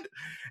understand?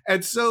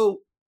 And so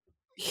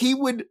he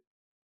would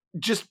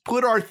just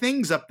put our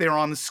things up there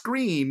on the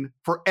screen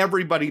for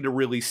everybody to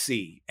really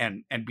see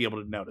and be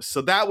able to notice.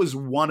 So that was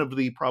one of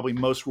the probably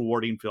most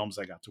rewarding films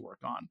I got to work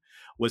on,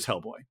 was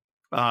Hellboy.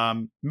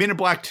 Men in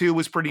Black 2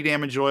 was pretty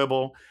damn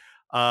enjoyable.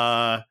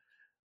 I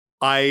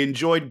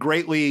enjoyed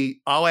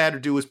greatly. All I had to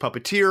do was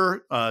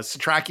puppeteer.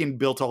 Satrakian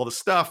built all the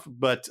stuff,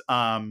 but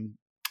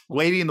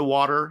Lady in the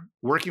Water,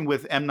 working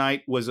with M.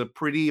 Night, was a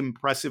pretty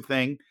impressive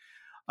thing.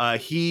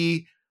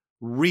 He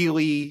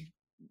really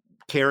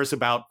cares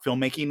about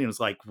filmmaking and is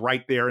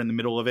right there in the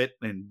middle of it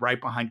and right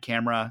behind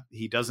camera.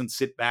 He doesn't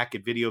sit back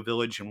at Video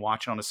Village and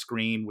watch on a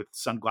screen with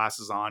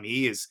sunglasses on.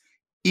 He is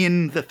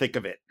in the thick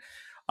of it.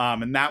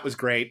 And that was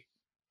great.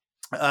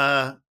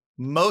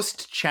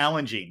 Most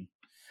challenging.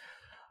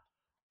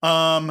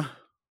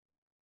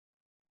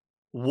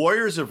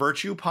 Warriors of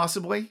Virtue,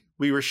 possibly.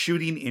 We were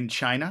shooting in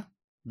China.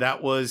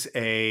 That was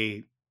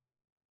a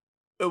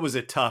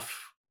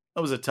tough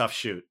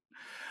shoot.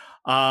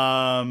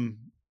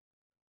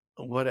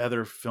 What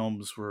other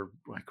films were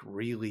like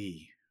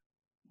really,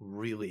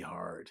 really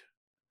hard?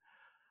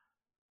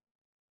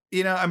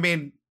 You know, I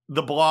mean,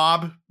 The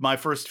Blob, my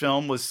first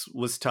film,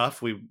 was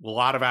tough. A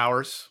lot of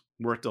hours,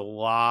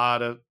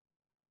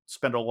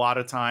 spent a lot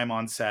of time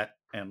on set,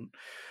 and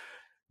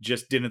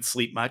just didn't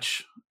sleep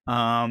much.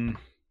 I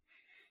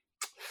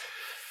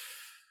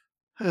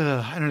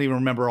don't even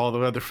remember all the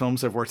other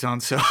films I've worked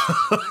on, so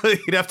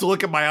you'd have to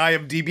look at my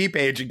IMDb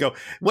page and go,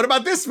 "What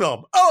about this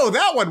film? Oh,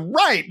 that one,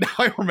 right?" Now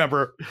I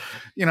remember.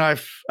 You know,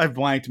 I've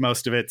blanked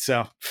most of it.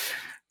 So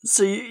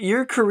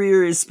your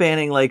career is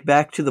spanning like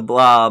back to The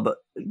Blob,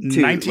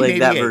 to like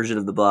that version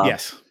of The Blob.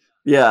 Yes,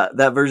 yeah,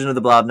 that version of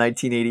The Blob,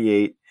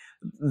 1988,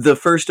 the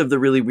first of the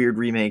really weird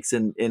remakes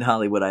in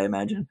Hollywood, I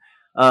imagine.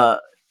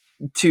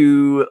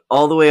 To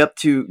all the way up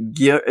to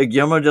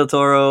Guillermo del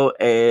Toro,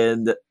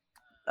 and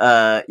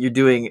you're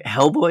doing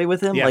Hellboy with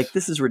him. Yes. Like,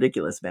 this is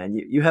ridiculous, man.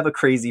 You have a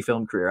crazy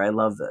film career. I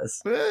love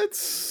this.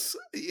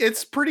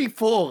 It's pretty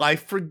full. I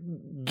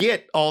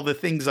forget all the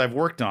things I've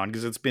worked on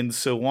because it's been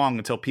so long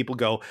until people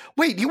go,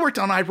 "Wait, you worked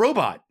on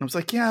iRobot?" And I was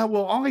like, "Yeah,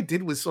 well, all I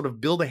did was sort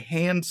of build a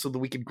hand so that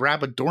we could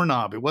grab a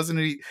doorknob. It wasn't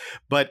any,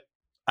 but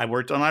I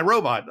worked on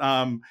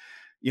iRobot."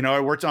 You know,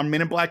 I worked on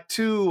Men in Black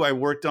 2. I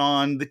worked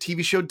on the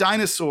TV show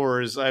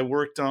Dinosaurs. I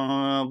worked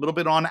on a little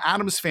bit on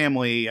Addams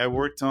Family. I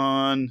worked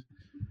on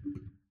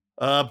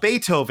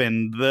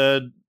Beethoven,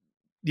 the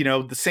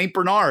Saint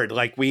Bernard.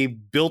 Like, we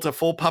built a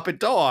full puppet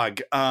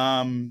dog.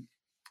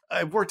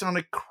 I worked on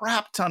a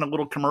crap ton of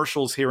little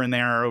commercials here and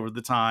there over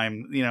the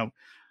time. You know,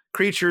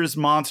 creatures,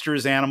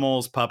 monsters,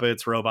 animals,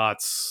 puppets,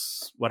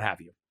 robots, what have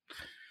you.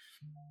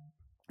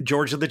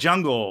 George of the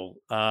Jungle,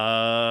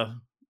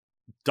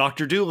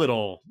 Dr.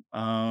 Dolittle.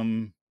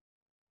 Don't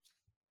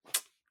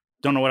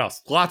know what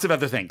else. Lots of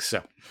other things.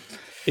 So,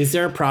 is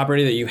there a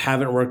property that you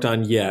haven't worked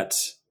on yet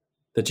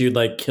that you'd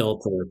like kill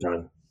to work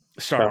on?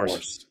 Star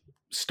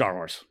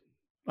Wars.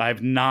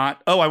 I've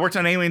not. Oh, I worked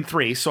on Alien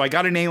 3, so I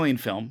got an Alien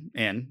film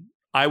in.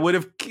 I would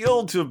have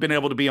killed to have been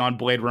able to be on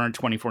Blade Runner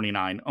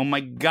 2049. Oh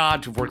my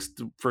God, to have worked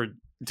for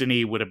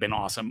Denis would have been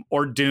awesome.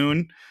 Or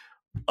Dune.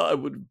 I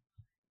would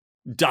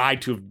die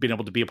to have been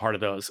able to be a part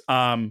of those.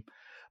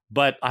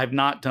 But I've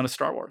not done a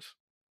Star Wars.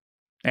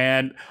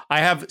 And I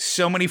have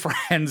so many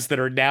friends that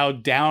are now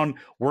down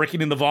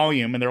working in the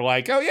volume, and they're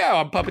like, "Oh yeah,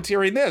 I'm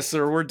puppeteering this,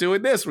 or we're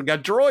doing this. We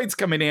got droids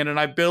coming in, and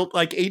I built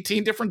like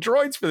 18 different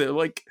droids for them."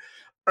 Like,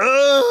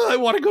 I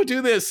want to go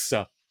do this.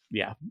 So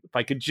yeah, if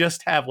I could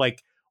just have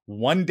like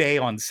one day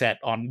on set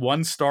on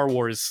one Star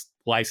Wars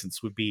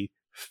license would be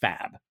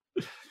fab.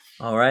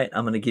 All right,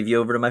 I'm going to give you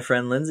over to my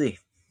friend Lindsay.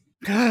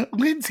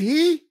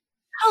 Lindsay,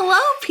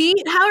 hello,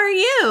 Pete. How are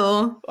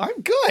you?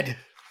 I'm good.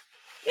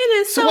 It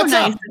is so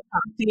nice to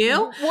talk to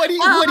you. What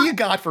do you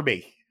got for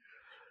me?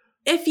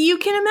 If you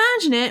can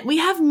imagine it, we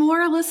have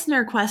more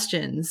listener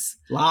questions.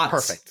 Lots.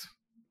 Perfect.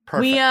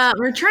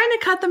 We're trying to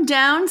cut them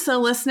down. So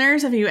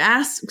listeners, if you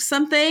ask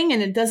something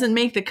and it doesn't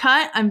make the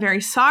cut, I'm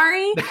very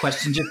sorry. The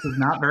question just is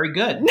not very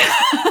good.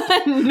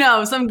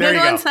 No, some good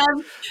ones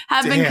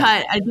have been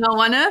cut. I don't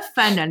want to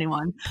offend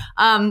anyone.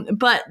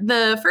 But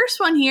the first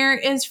one here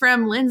is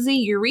from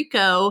Lindsay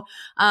Eurico,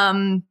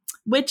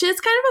 which is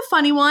kind of a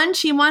funny one.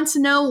 She wants to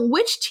know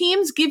which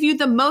teams give you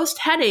the most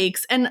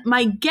headaches. And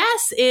my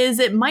guess is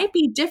it might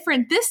be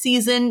different this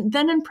season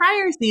than in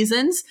prior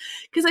seasons,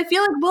 because I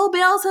feel like Will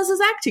Bales has his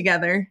act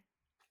together.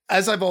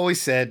 As I've always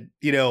said,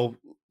 you know,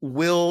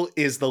 Will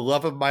is the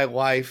love of my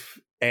life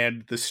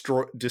and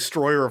the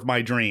destroyer of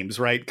my dreams,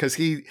 right? Because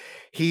he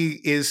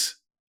is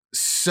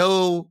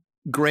so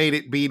great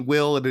at being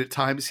Will, and at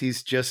times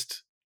he's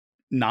just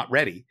not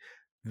ready.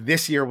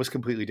 This year was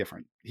completely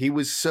different. He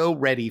was so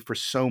ready for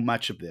so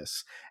much of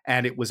this,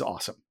 and it was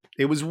awesome.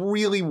 It was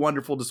really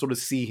wonderful to sort of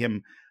see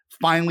him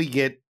finally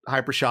get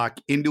Hypershock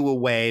into a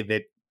way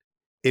that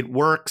it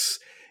works.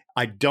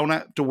 I don't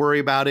have to worry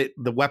about it.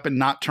 The weapon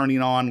not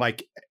turning on,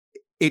 like,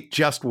 it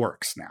just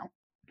works now.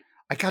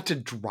 I got to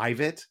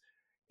drive it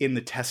in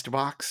the test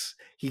box.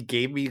 He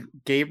gave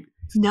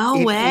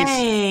No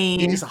way.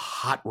 It is a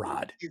hot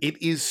rod.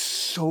 It is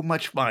so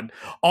much fun.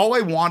 All I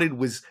wanted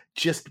was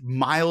just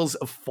miles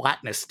of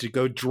flatness to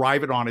go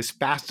drive it on as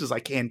fast as I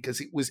can,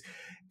 because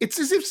it's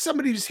as if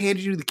somebody just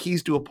handed you the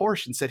keys to a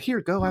Porsche and said,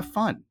 "Here, go have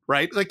fun."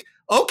 Right? Like,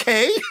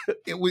 okay.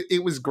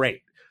 It was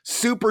great.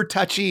 Super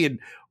touchy and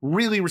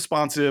really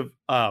responsive.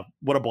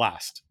 What a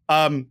blast.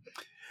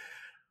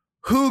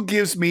 Who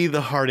gives me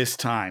the hardest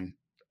time?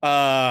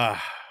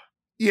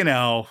 You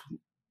know,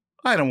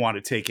 I don't want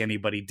to take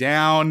anybody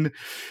down.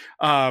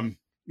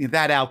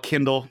 That Al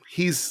Kindle,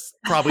 he's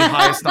probably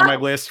highest on my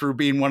list for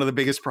being one of the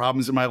biggest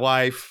problems in my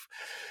life.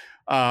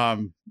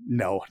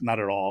 No, not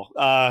at all.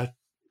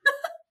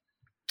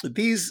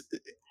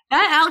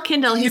 That Al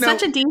Kindle, he's You know-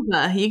 such a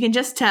diva. You can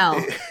just tell.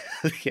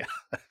 Yeah.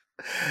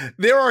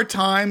 There are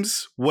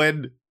times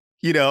when,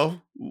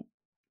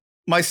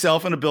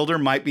 myself and a builder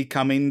might be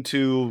coming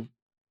to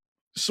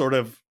sort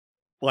of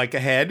like a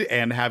head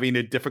and having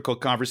a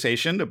difficult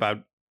conversation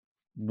about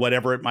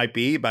whatever it might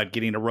be, about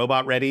getting a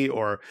robot ready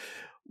or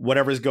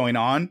whatever's going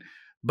on.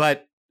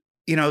 But,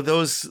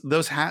 those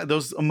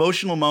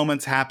emotional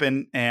moments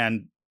happen,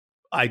 and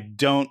I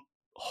don't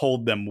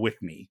hold them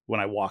with me when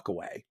I walk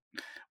away.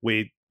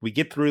 We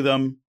get through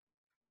them,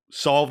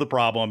 solve the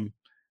problem,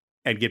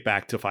 and get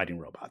back to fighting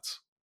robots.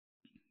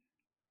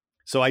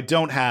 So I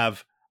don't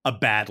have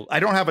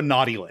a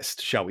naughty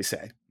list, shall we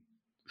say.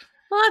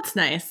 Well, that's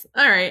nice.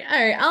 All right.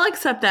 I'll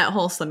accept that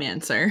wholesome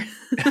answer.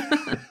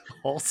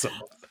 Wholesome.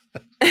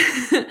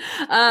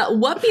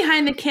 What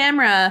behind the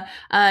camera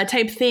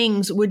type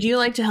things would you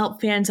like to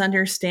help fans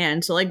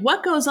understand? So, like,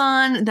 what goes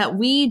on that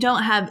we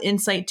don't have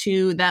insight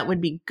to that would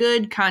be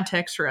good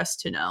context for us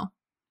to know?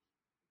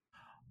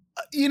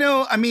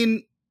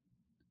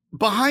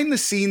 Behind the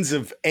scenes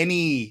of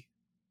any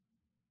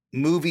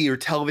movie or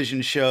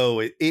television show,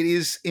 it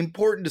is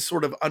important to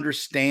sort of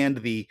understand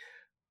the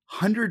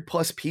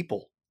 100+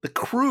 people, the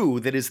crew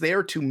that is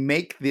there to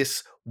make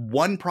this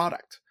one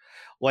product.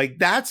 Like,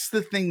 that's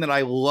the thing that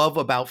I love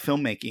about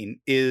filmmaking,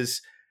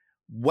 is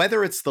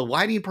whether it's the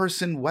lighting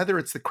person, whether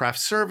it's the craft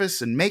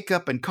service and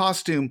makeup and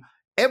costume,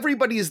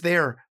 everybody is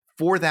there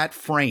for that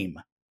frame,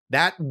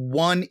 that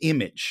one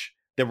image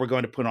that we're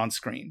going to put on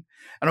screen.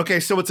 And okay,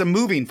 so it's a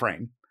moving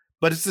frame,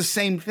 but it's the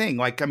same thing.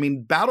 Like,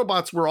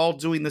 BattleBots, we're all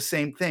doing the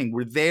same thing.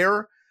 We're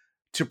there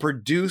to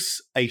produce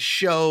a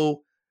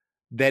show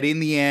that in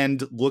the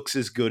end looks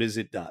as good as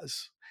it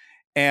does.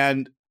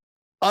 And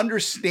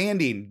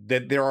understanding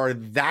that there are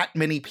that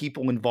many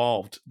people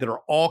involved that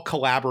are all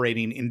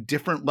collaborating in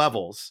different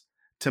levels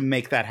to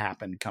make that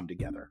happen, come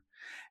together.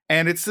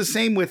 And it's the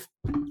same with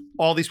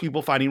all these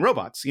people fighting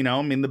robots.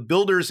 The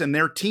builders and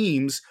their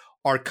teams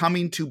are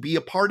coming to be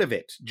a part of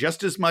it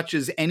just as much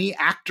as any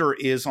actor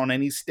is on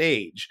any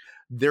stage.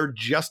 They're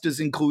just as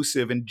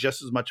inclusive and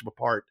just as much of a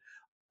part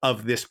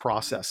of this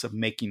process of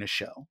making a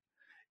show.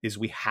 Is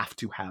we have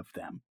to have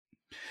them.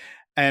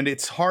 And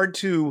it's hard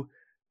to,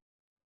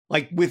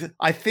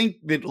 I think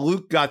that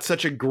Luke got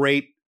such a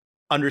great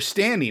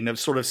understanding of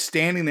sort of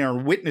standing there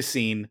and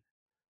witnessing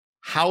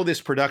how this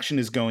production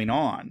is going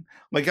on.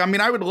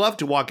 I would love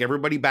to walk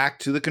everybody back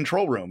to the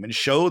control room and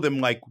show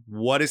them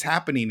what is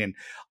happening, and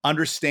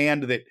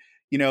understand that,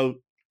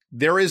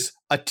 there is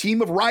a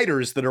team of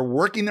writers that are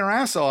working their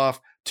ass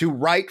off to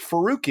write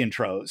Farouk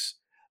intros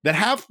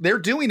they're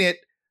doing it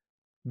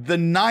the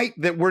night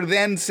that we're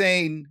then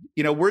saying,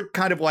 we're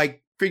kind of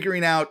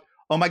figuring out,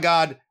 oh my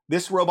God,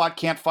 this robot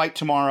can't fight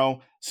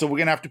tomorrow, so we're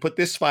going to have to put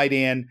this fight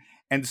in.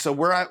 And so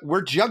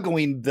we're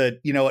juggling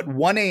at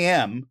 1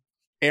 a.m.,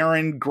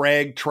 Aaron,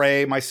 Greg,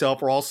 Trey,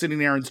 myself, we're all sitting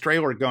in Aaron's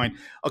trailer going,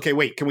 okay,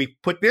 wait, can we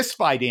put this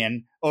fight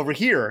in over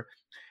here,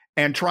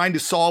 and trying to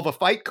solve a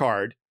fight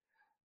card.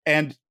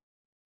 And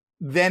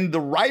then the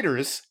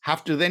writers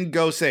have to then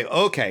go say,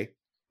 okay,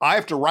 I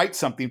have to write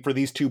something for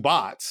these two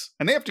bots.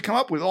 And they have to come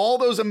up with all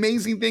those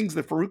amazing things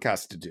that Farouk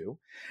has to do.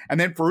 And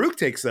then Farouk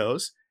takes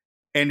those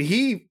and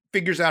he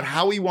figures out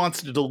how he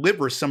wants to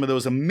deliver some of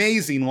those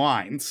amazing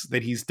lines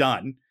that he's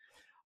done.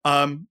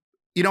 All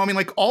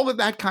of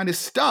that kind of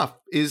stuff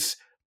is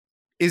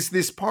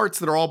this parts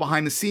that are all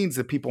behind the scenes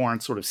that people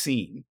aren't sort of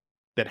seeing,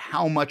 that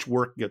how much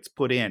work gets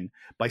put in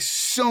by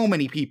so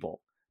many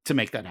people to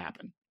make that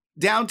happen.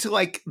 Down to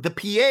the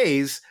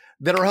PAs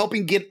that are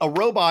helping get a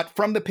robot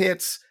from the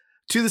pits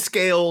to the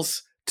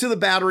scales, to the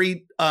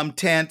battery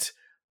tent,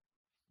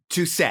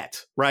 to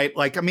set, right?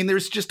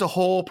 There's just a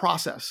whole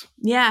process.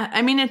 Yeah,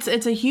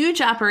 it's a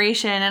huge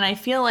operation, and I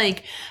feel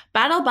like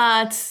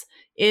BattleBots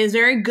is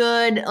very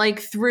good,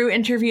 through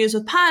interviews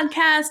with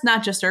podcasts,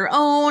 not just our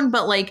own,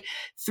 but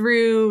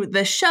through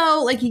the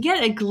show, you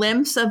get a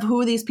glimpse of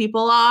who these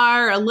people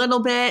are a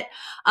little bit.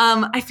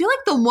 I feel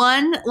like the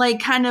one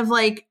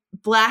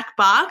black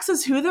box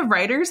is who the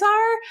writers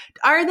are.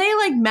 Are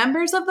they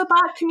members of the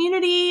bot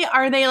community?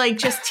 Are they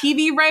just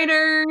TV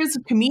writers,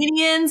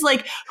 comedians?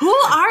 Who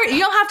are, you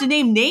don't have to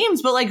name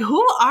names, but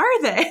who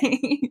are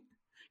they?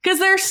 Because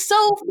they're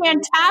so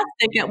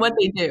fantastic at what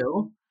they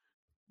do.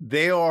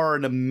 They are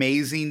an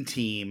amazing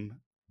team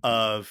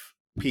of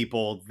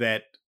people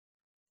that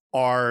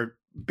are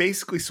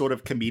basically sort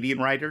of comedian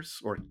writers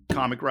or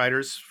comic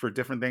writers for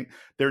different things.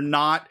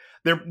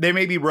 They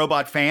may be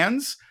robot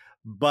fans,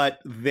 but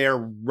they're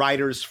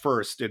writers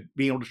first at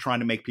being able to trying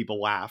to make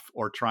people laugh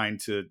or trying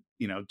to,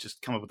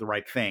 just come up with the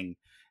right thing.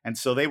 And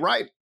so they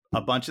write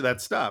a bunch of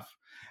that stuff.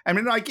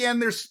 Again,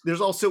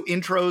 there's also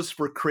intros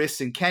for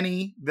Chris and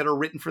Kenny that are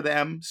written for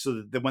them,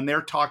 so that when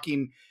they're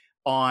talking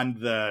on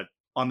the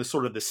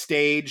sort of the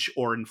stage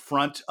or in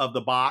front of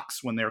the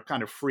box, when they're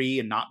kind of free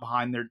and not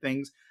behind their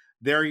things,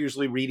 they're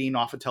usually reading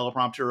off a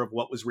teleprompter of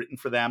what was written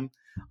for them.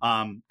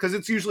 Because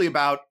it's usually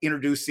about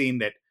introducing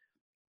that,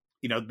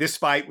 this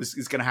fight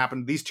is going to happen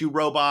to these two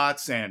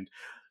robots, and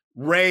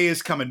Ray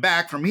is coming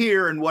back from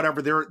here and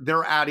whatever.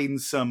 They're adding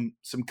some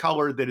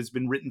color that has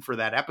been written for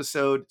that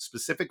episode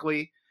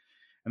specifically.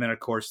 And then of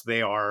course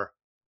they are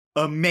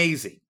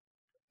amazing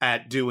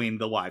at doing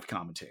the live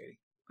commentating.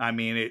 I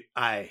mean,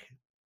 I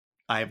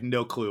have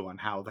no clue on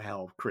how the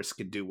hell Chris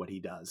can do what he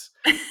does.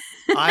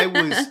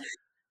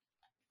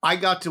 I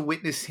got to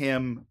witness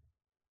him.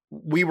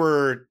 We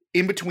were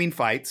in between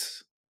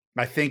fights.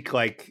 I think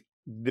like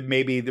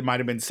maybe there might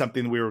have been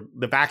something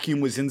the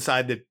vacuum was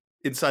inside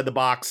the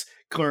box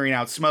clearing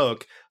out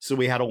smoke. So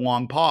we had a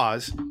long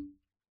pause,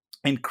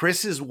 and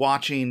Chris is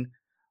watching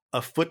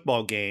a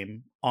football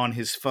game on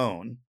his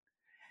phone,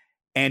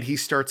 and he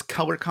starts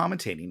color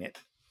commentating it.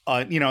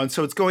 And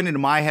so it's going into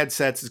my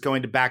headsets, it's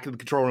going to back to the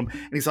control room,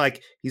 and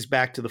he's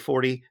back to the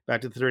 40,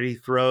 back to the 30,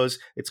 throws,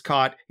 it's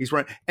caught, he's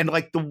running, and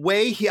like the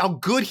way how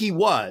good he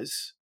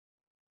was,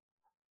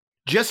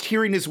 just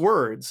hearing his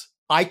words,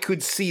 I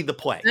could see the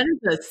play. That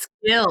is a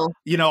skill.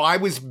 I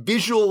was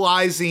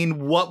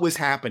visualizing what was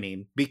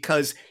happening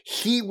because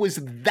he was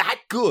that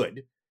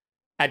good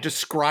at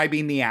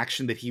describing the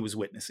action that he was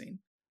witnessing.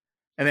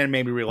 And then it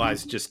made me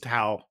realize just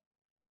how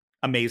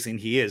amazing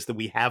he is that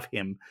we have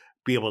him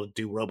be able to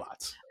do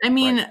robots. I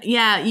mean, right?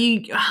 Yeah,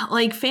 you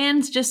like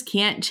fans just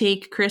can't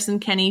take Chris and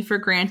Kenny for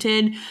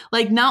granted.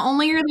 Like, not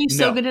only are they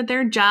so good at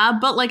their job,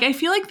 but like I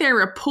feel like their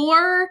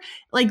rapport,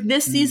 like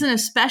this season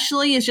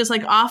especially, is just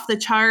like off the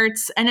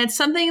charts, and it's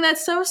something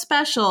that's so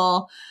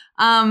special.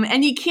 And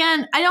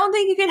I don't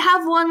think you could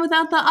have one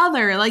without the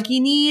other. Like,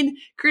 you need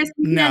Chris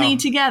and Kenny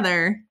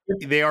together.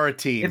 They are a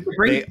team. If the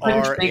British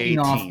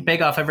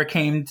Bake Off ever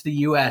came to the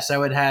U.S., I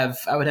would have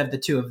the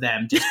two of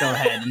them just go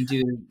ahead and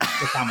do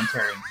the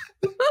commentary.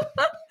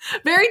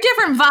 Very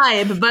different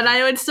vibe, but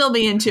I would still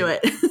be into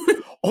it.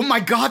 Oh my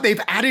God, they've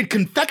added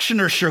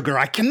confectioner sugar.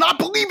 I cannot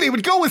believe they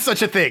would go with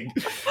such a thing.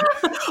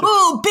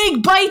 Oh,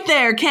 big bite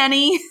there,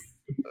 Kenny.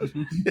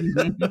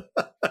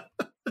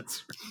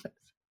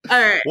 All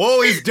right.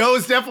 Whoa, his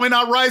dough's definitely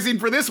not rising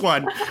for this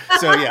one.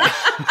 So, yeah.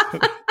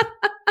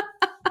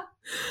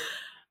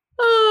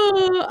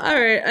 Oh, all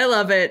right. I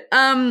love it.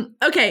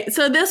 Okay,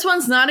 so this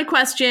one's not a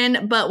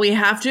question, but we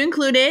have to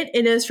include it.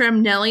 It is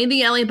from Nellie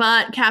the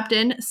Ellibot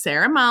Captain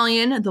Sarah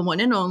Malian, the one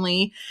and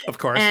only. Of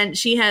course. And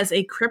she has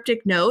a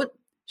cryptic note.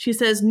 She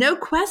says, "No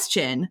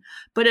question,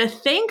 but a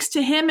thanks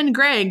to him and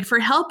Greg for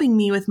helping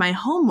me with my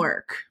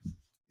homework."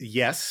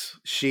 Yes,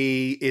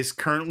 she is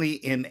currently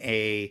in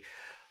a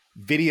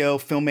video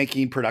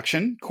filmmaking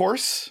production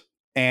course,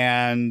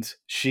 and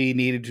she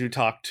needed to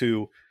talk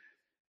to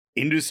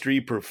industry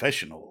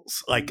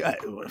professionals, like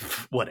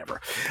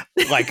whatever,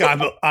 like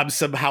I'm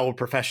somehow a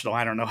professional.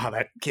 I don't know how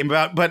that came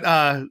about,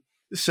 but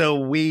so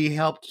we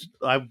helped.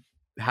 I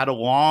had a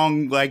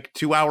long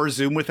 2-hour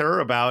Zoom with her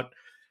about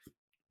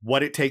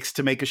what it takes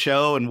to make a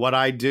show and what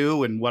I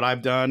do and what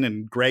I've done,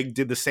 and Greg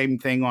did the same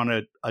thing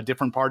on a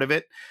different part of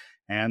it,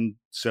 and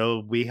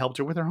so we helped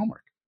her with her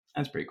homework.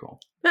 That's pretty cool.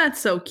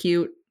 That's so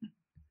cute.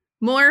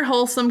 More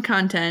wholesome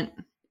content.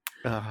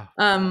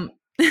 All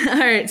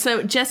right,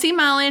 so Jesse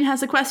Mallon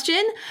has a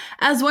question.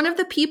 As one of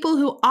the people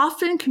who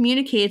often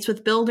communicates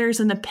with builders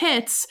in the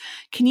pits,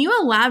 can you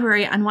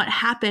elaborate on what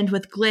happened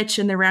with Glitch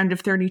in the round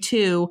of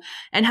 32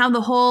 and how the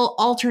whole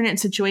alternate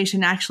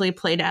situation actually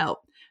played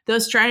out?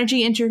 Those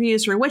strategy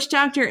interviews for Witch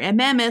Doctor and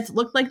Mammoth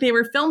looked like they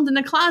were filmed in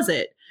a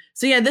closet.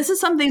 So yeah, this is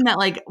something that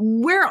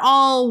we're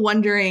all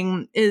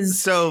wondering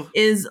is how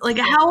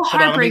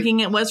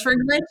heartbreaking it was for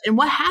Glitch and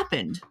what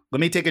happened.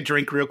 Let me take a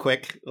drink real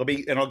quick.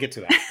 And I'll get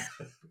to that.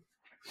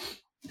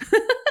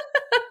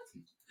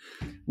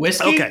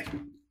 Whiskey? Okay.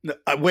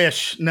 I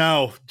wish.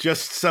 No,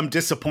 just some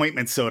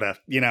disappointment soda,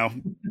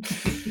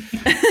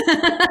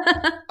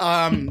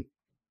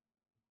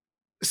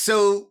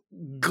 So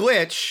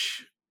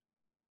Glitch,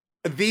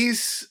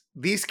 these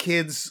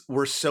kids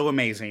were so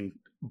amazing,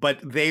 but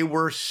they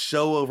were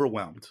so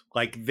overwhelmed.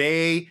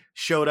 They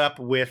showed up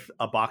with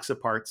a box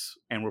of parts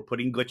and were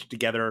putting Glitch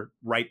together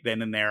right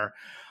then and there.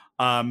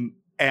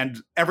 And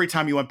every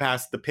time you went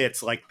past the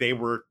pits, they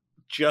were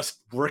just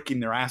working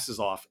their asses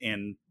off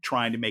in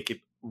trying to make it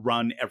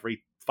run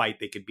every fight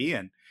they could be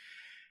in.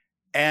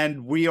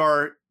 And we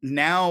are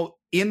now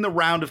in the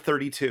round of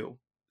 32.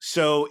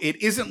 So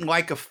it isn't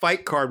like a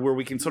fight card where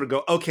we can sort of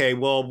go, okay,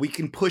 well, we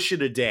can push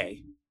it a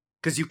day,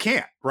 because you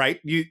can't,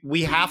 right?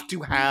 We have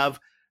to have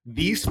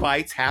these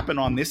fights happen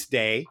on this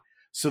day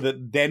so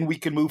that then we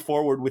can move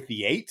forward with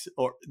the 8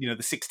 or, the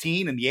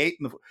 16 and the 8.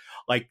 And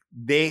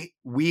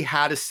we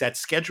had a set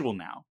schedule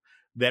now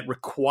that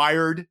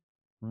required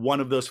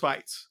one of those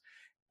fights.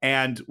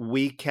 And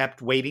we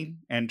kept waiting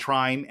and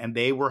trying, and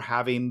they were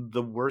having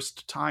the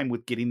worst time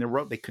with getting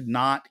they could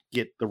not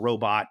get the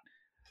robot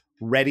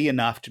ready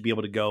enough to be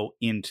able to go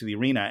into the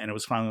arena. And it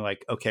was finally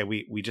okay,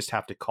 we just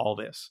have to call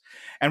this.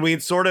 And we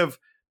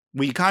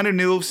kind of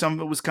knew some of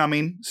it was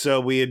coming.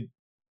 So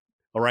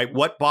all right,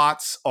 what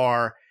bots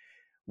have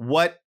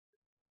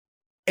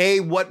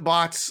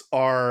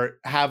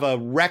a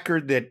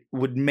record that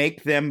would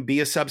make them be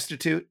a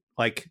substitute?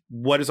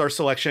 What is our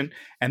selection?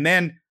 And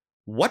then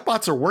what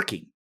bots are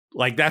working?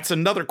 That's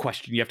another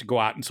question you have to go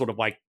out and sort of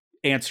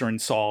answer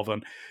and solve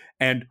them?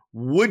 And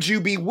would you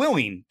be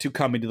willing to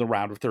come into the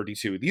round of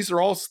 32? These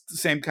are all the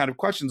same kind of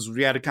questions.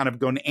 We had to kind of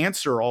go and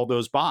answer all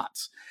those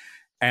bots.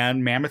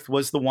 And Mammoth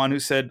was the one who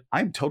said,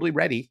 I'm totally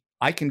ready.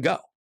 I can go.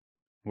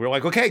 We're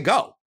like, okay,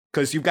 go.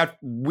 Because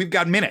we've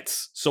got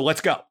minutes. So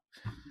let's go.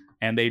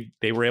 And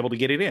they were able to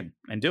get it in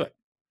and do it.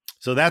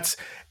 So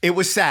it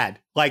was sad.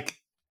 Like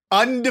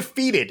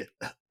undefeated.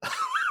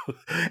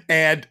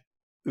 And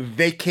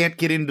they can't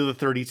get into the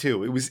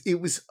 32. It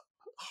was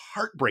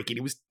heartbreaking.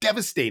 It was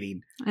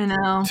devastating. I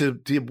know.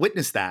 To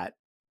witness that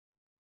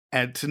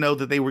and to know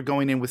that they were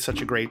going in with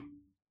such a great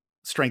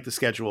strength of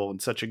schedule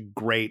and such a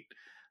great,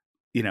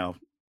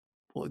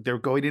 they're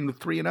going in with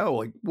 3-0.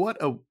 Like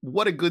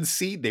what a good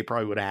seed they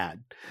probably would have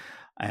had.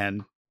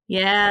 And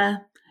yeah.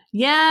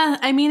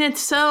 I mean,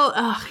 it's so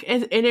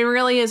it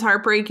really is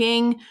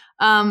heartbreaking.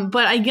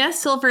 But I guess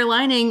silver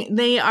lining,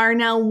 they are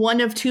now one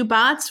of 2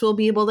 bots will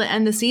be able to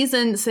end the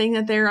season saying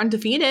that they're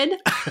undefeated.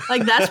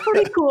 Like that's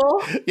pretty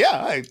cool.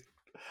 Yeah,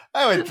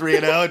 I went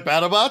 3-0 at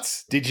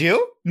BattleBots. Did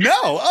you? No.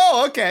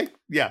 Oh, okay.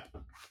 Yeah.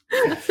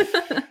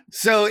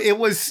 So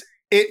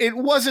it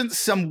wasn't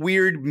some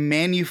weird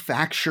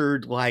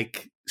manufactured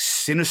like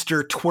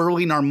sinister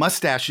twirling our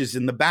mustaches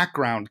in the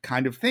background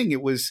kind of thing.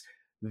 It was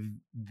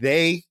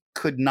they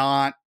could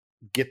not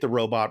get the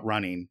robot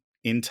running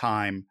in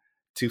time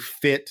to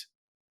fit.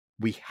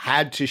 We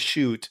had to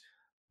shoot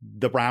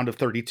the round of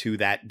 32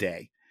 that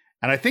day.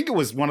 And I think it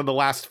was one of the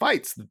last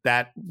fights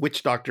that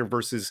Witch Doctor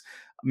versus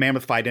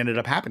Mammoth fight ended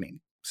up happening.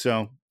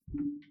 So,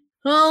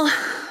 well,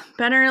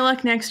 better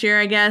luck next year,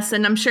 I guess.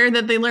 And I'm sure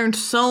that they learned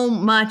so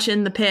much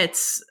in the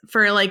pits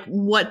for like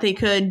what they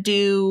could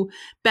do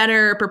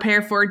better,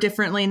 prepare for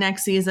differently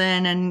next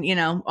season. And,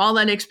 all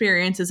that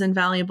experience is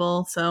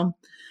invaluable. So,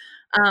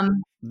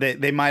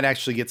 they might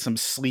actually get some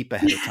sleep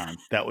ahead of time.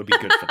 That would be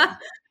good for them.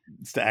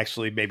 To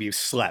actually maybe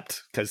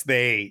slept, because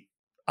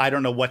I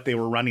don't know what they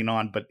were running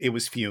on, but it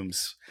was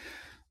fumes.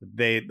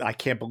 I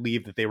can't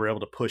believe that they were able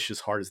to push as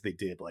hard as they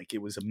did. Like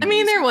it was amazing. I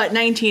mean, they're what,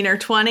 19 or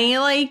 20?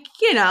 Like,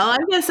 I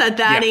guess at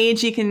that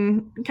age you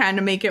can kind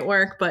of make it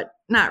work, but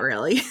not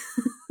really.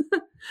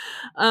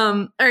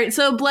 All right.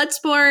 So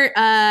Bloodsport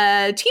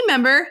team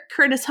member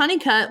Curtis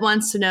Honeycutt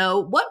wants to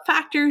know, what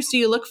factors do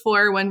you look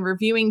for when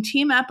reviewing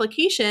team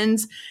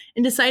applications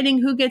and deciding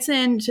who gets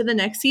into the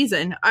next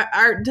season?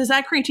 Does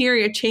that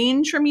criteria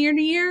change from year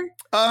to year?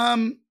 I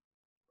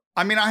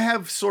mean, I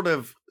have sort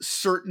of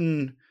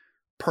certain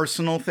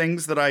personal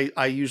things that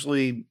I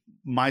usually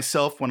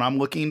myself when I'm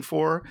looking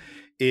for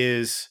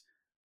is,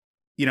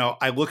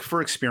 I look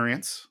for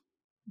experience.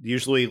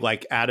 Usually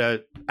like at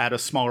a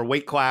smaller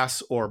weight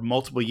class or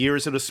multiple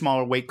years at a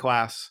smaller weight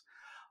class.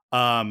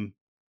 I'll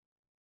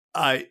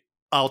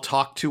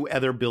talk to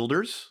other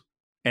builders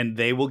and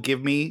they will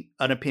give me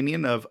an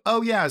opinion of,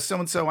 oh yeah,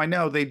 so-and-so, I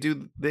know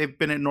they've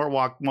been at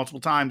Norwalk multiple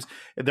times.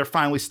 They're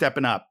finally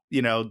stepping up.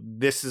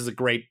 This is a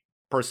great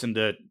person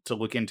to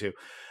look into.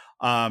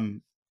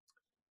 And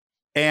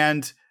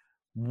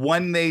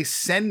when they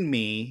send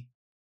me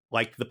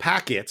like the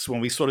packets,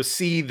 when we sort of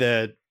see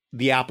the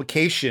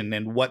application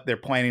and what they're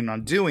planning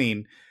on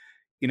doing,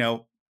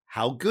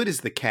 how good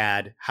is the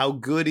CAD? How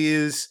good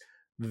is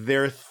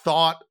their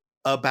thought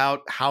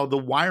about how the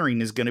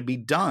wiring is going to be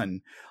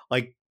done?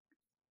 Like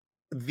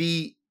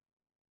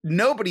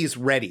nobody's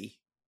ready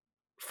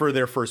for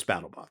their first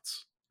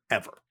BattleBots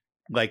ever.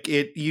 Like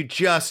you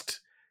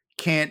just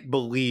can't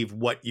believe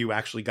what you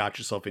actually got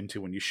yourself into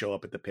when you show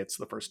up at the pits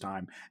the first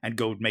time and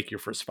go make your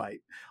first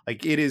fight.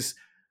 Like it is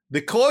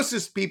the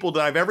closest people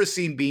that I've ever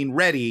seen being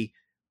ready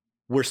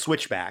were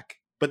Switchback,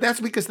 but that's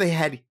because they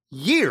had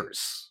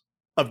years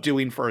of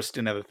doing first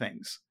and other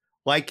things,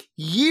 like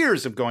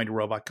years of going to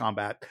Robot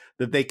Combat,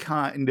 that they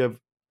kind of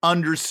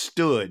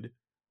understood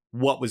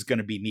what was going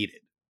to be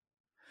needed.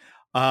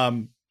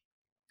 And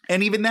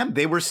even them,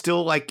 they were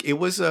still like, it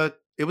was a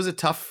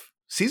tough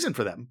season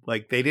for them.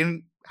 Like they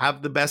didn't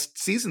have the best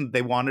season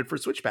they wanted for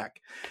Switchback,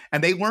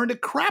 and they learned a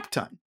crap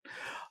ton.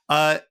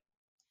 I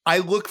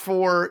look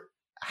for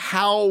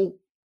how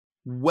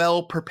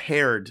well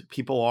prepared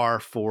people are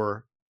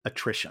for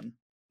attrition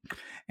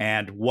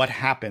and what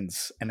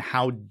happens and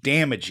how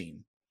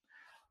damaging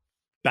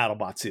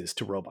BattleBots is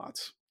to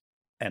robots,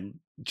 and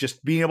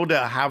just being able to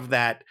have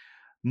that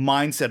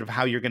mindset of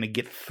how you're going to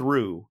get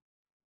through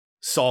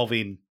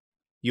solving.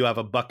 You have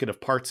a bucket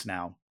of parts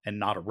now and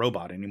not a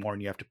robot anymore,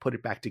 and you have to put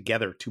it back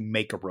together to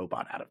make a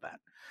robot out of that.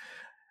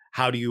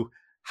 How do you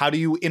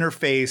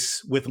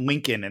interface with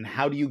Lincoln, and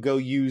how do you go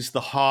use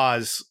the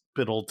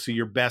hospital to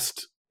your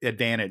best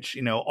advantage?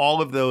 All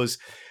of those,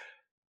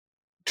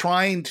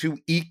 trying to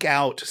eke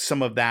out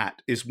some of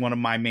that is one of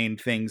my main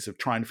things of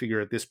trying to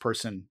figure out this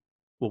person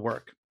will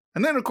work.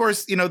 And then of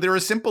course, there are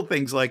simple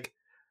things like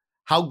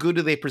how good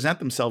do they present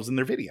themselves in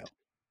their video?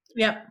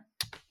 Yep.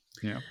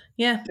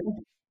 Yeah.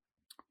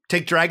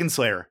 Take Dragon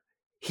Slayer.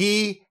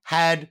 He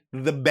had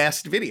the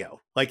best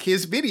video. Like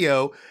his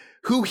video,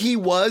 who he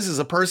was as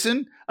a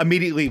person,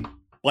 immediately,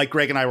 like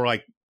Greg and I were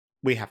like,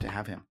 we have to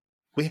have him.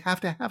 We have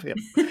to have him.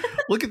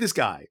 Look at this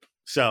guy.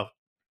 So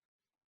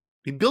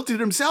He built it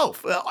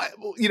himself,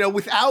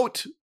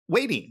 without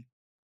waiting.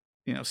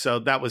 So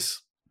that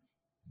was.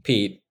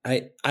 Pete,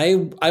 I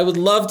would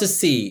love to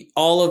see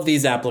all of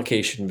these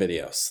application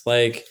videos.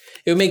 Like,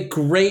 it would make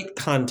great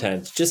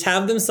content. Just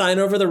have them sign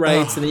over the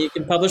rights, and then you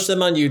can publish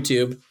them on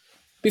YouTube.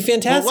 Be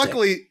fantastic. Well,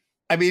 luckily,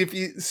 I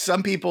mean,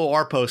 some people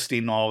are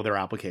posting all of their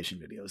application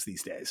videos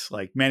these days.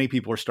 Like, many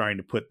people are starting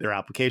to put their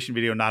application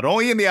video not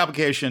only in the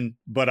application,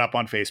 but up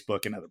on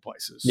Facebook and other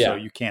places. Yeah. So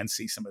you can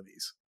see some of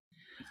these.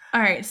 All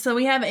right, so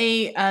we have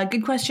a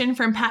good question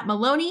from Pat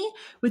Maloney.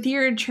 With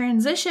your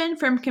transition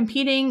from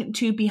competing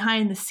to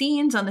behind the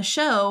scenes on the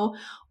show,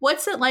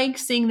 what's it like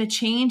seeing the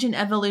change and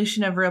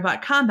evolution of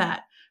robot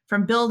combat,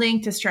 from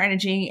building to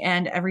strategy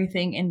and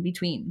everything in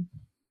between?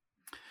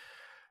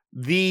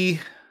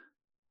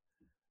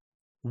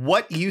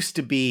 What used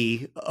to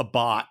be a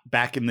bot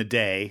back in the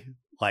day,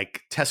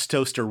 like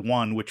Testoster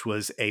 1, which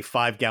was a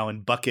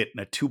 5-gallon bucket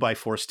and a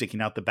 2x4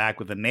 sticking out the back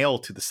with a nail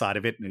to the side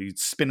of it, and it'd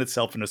spin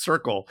itself in a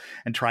circle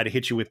and try to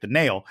hit you with the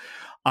nail,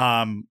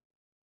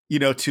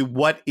 to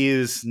what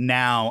is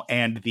now,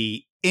 and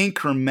the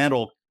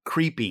incremental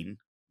creeping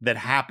that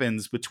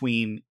happens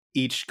between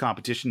each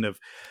competition of,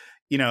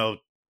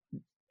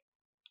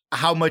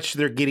 how much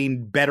they're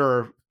getting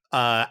better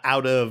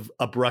out of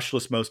a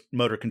brushless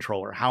motor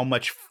controller, how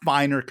much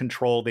finer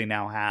control they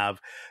now have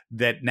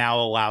that now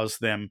allows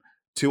them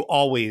to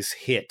always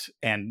hit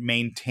and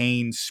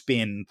maintain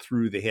spin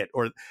through the hit,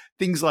 or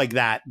things like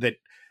that,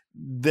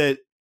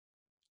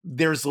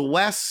 there's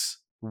less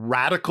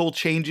radical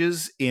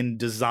changes in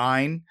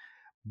design,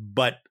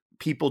 but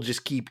people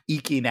just keep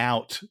eking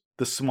out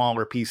the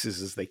smaller pieces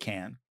as they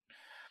can.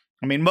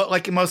 I mean,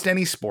 like in most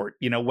any sport,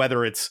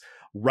 whether it's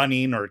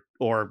running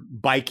or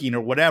biking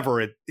or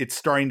whatever, it's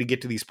starting to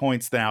get to these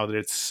points now that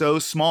it's so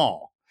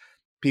small.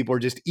 People are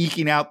just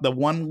eking out the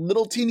one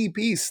little teeny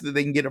piece that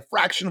they can get a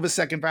fraction of a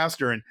second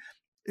faster. And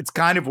it's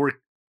we're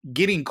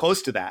getting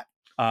close to that,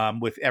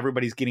 with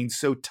everybody's getting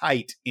so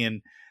tight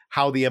in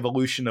how the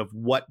evolution of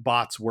what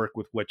bots work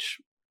with which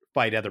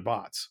fight other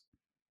bots.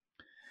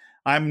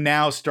 I'm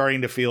now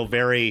starting to feel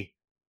very,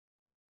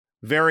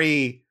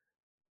 very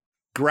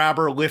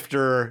grabber,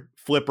 lifter,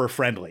 flipper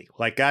friendly.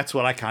 Like, that's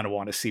what I kind of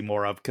want to see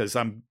more of, because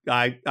I'm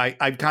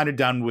kind of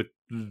done with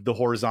the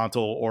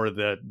horizontal or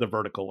the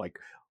vertical. Like,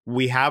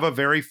 we have a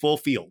very full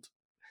field,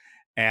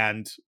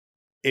 and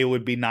it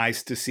would be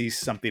nice to see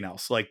something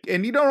else. Like,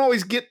 and you don't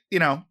always get,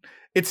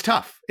 it's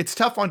tough. It's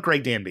tough on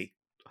Craig Danby.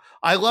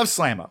 I love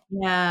Slammo.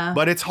 Yeah.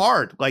 But it's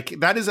hard. Like,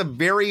 that is a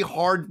very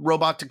hard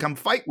robot to come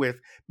fight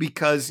with,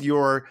 because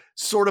you're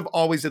sort of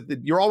always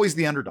you're always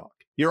the underdog.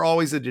 You're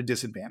always at a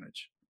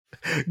disadvantage.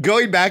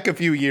 Going back a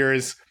few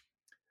years,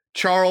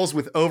 Charles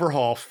with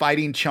Overhaul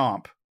fighting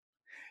Chomp,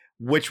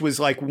 which was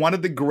like one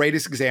of the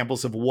greatest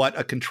examples of what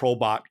a control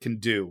bot can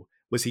do,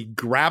 was he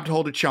grabbed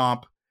hold of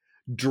Chomp,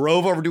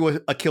 drove over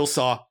to a kill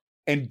saw,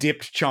 and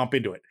dipped Chomp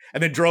into it.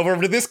 And then drove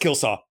over to this kill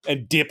saw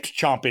and dipped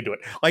Chomp into it.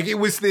 Like, it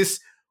was this,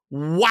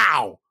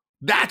 wow,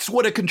 that's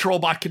what a control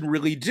bot can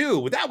really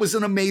do. That was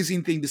an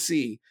amazing thing to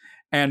see.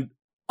 And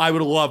I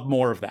would love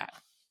more of that.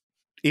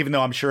 Even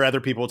though I'm sure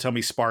other people will tell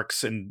me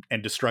Sparks and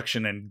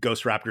Destruction and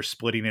Ghost Raptor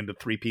splitting into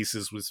 3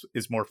 pieces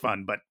is more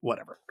fun, but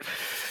whatever.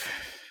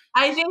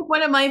 I think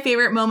one of my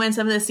favorite moments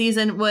of the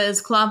season was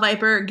Claw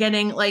Viper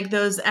getting like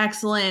those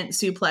excellent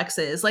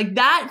suplexes. Like,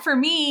 that for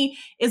me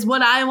is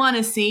what I want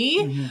to see.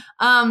 Mm-hmm.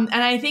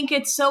 And I think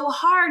it's so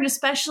hard,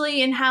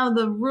 especially in how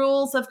the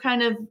rules have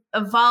kind of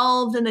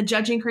evolved and the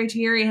judging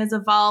criteria has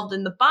evolved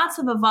and the bots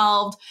have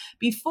evolved.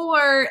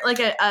 Before, like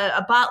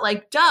a bot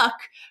like Duck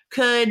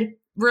could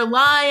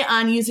rely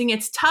on using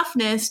its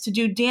toughness to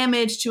do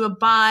damage to a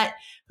bot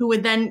who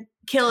would then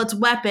kill its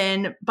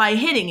weapon by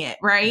hitting it,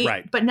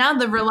 right? But now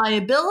the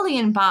reliability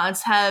in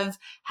bots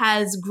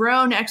has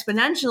grown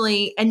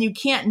exponentially, and you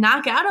can't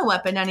knock out a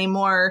weapon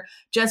anymore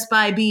just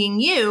by being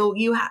you.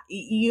 You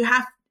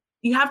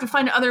have to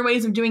find other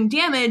ways of doing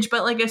damage.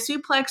 But like a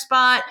suplex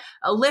bot,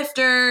 a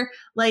lifter,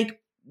 like,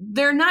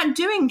 they're not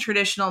doing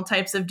traditional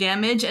types of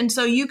damage. And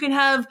so you can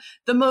have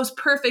the most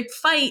perfect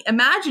fight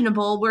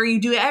imaginable where you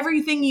do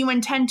everything you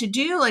intend to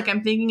do. Like,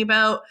 I'm thinking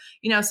about,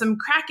 some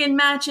Kraken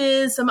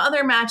matches, some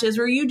other matches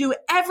where you do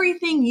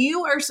everything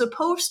you are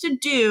supposed to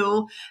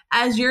do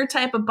as your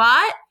type of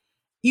bot.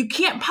 You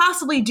can't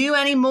possibly do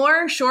any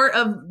more short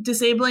of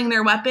disabling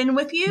their weapon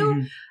with you.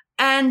 Mm-hmm.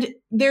 And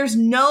there's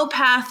no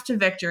path to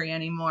victory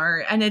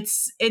anymore. And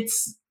it's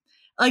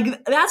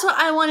like, that's what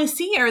I want to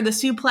see, are the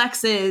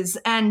suplexes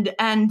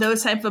and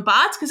those type of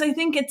bots, because I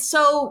think it's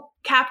so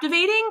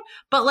captivating.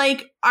 But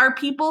like, are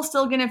people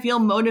still going to feel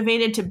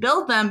motivated to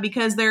build them?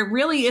 Because there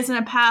really isn't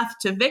a path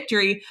to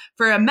victory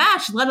for a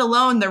match, let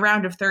alone the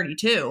round of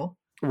 32.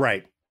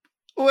 Right.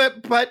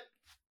 But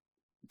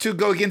to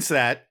go against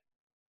that,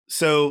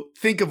 so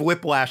think of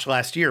Whiplash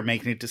last year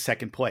making it to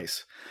second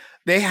place.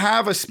 They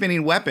have a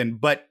spinning weapon,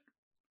 but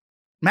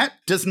Matt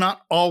does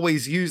not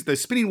always use the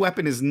spinning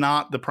weapon. Is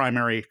not the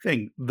primary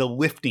thing. The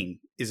lifting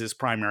is his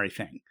primary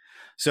thing.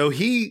 So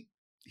he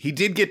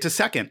did get to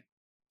second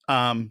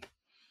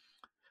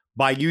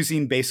by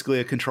using basically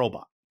a control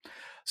bot.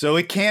 So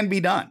it can be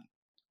done.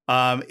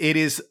 It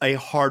is a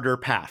harder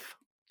path.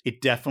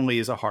 It definitely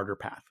is a harder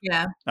path.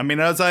 Yeah. I mean,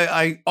 as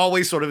I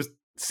always sort of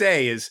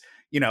say is,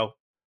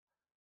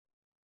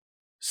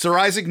 Sir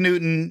Isaac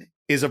Newton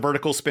is a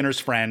vertical spinner's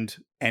friend,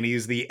 and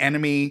he's the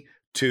enemy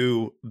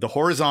to the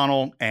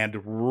horizontal and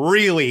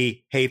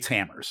really hates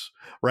hammers,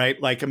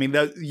 right? Like, I mean,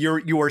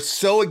 you are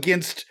so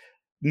against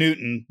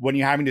Newton when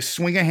you're having to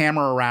swing a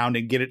hammer around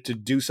and get it to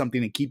do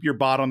something and keep your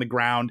bot on the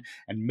ground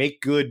and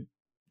make good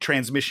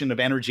transmission of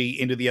energy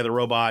into the other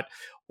robot,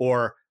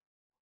 or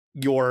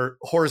your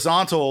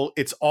horizontal,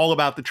 it's all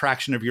about the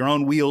traction of your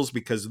own wheels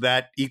because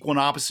that equal and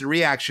opposite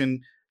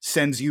reaction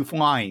sends you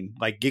flying,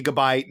 like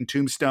Gigabyte and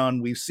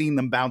Tombstone. We've seen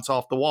them bounce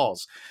off the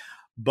walls.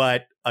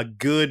 But a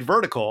good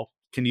vertical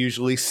can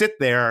usually sit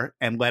there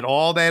and let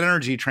all that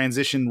energy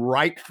transition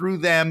right through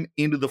them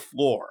into the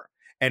floor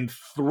and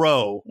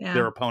throw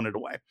their opponent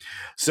away.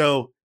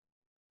 So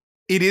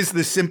it is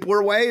the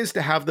simpler way is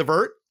to have the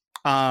vert.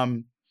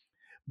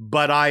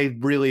 But I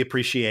really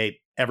appreciate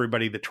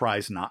everybody that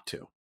tries not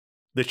to.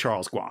 The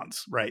Charles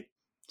Guans, right?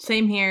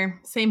 Same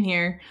here.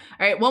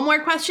 All right, one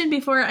more question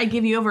before I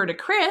give you over to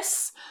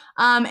Chris.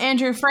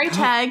 Andrew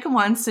Freitag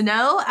wants to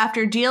know,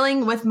 after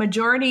dealing with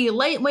majority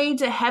lightweight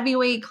to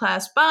heavyweight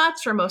class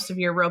bots for most of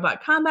your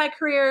robot combat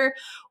career,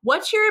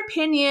 what's your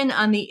opinion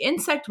on the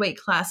insect weight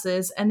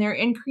classes and their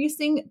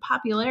increasing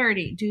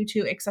popularity due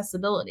to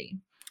accessibility?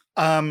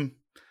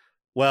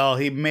 Well,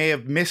 he may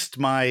have missed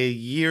my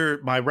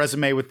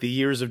resume with the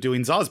years of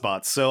doing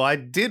Zozbots. So I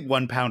did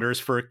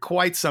 1-pounders for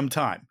quite some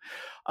time.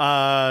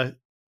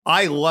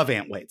 I love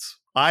ant weights.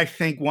 I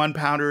think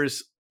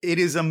 1-pounders, it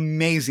is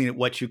amazing at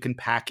what you can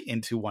pack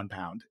into 1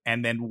 pound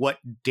and then what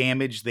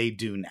damage they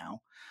do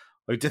now.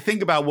 Like, to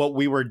think about what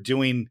we were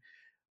doing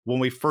when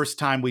we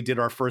did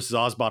our first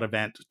Zozbot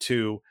event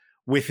to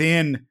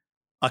within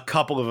a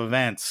couple of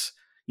events,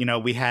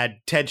 we had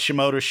Ted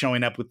Shimoda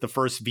showing up with the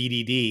first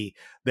VDD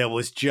that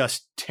was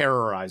just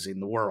terrorizing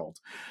the world.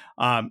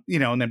 And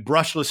then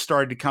brushless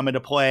started to come into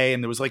play,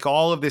 and there was like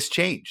all of this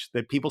change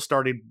that people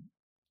started,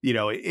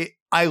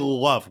 I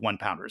love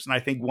 1-pounders, and I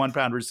think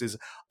 1-pounders is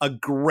a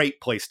great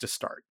place to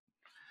start.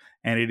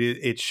 And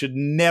it should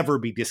never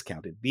be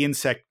discounted. The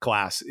insect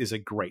class is a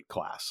great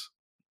class.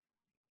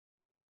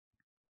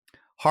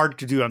 Hard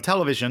to do on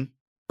television,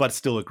 but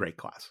still a great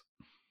class.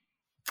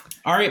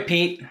 All right,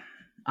 Pete,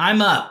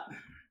 I'm up.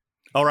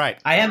 All right.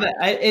 I have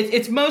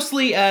it's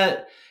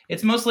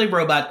mostly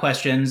robot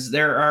questions.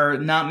 There are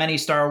not many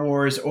Star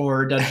Wars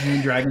or Dungeons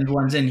and Dragons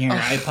ones in here.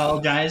 I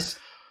apologize.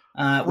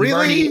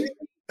 Really?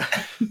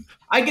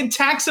 I can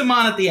tax them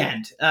on at the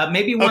end.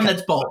 Maybe one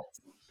that's both.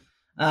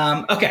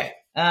 Okay.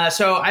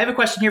 So I have a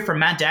question here from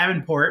Matt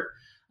Davenport.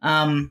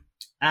 And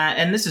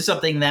this is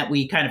something that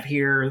we kind of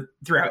hear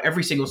throughout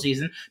every single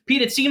season.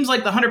 Pete, it seems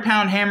like the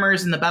 100-pound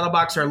hammers in the battle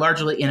box are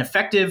largely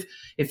ineffective.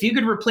 If you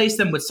could replace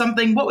them with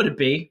something, what would it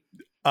be?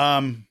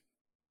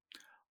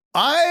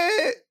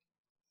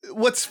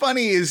 What's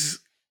funny is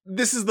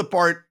this is the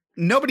part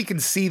nobody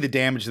can see the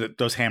damage that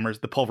those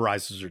hammers, the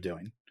pulverizers, are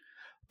doing.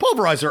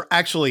 Pulverizers are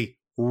actually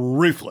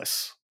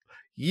ruthless.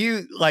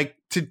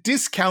 To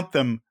discount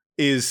them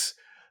is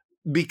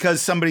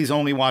because somebody's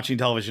only watching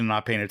television and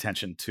not paying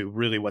attention to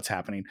really what's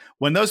happening.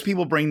 When those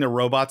people bring their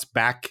robots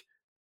back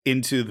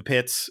into the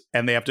pits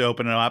and they have to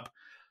open it up,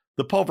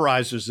 the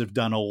pulverizers have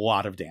done a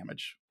lot of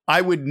damage. I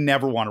would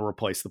never want to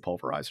replace the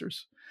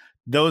pulverizers.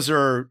 Those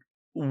are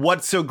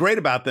what's so great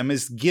about them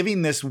is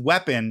giving this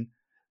weapon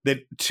that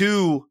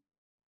to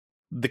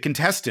the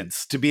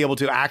contestants to be able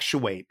to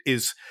actuate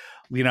is,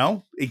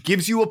 it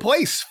gives you a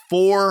place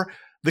for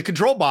the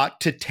control bot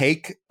to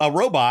take a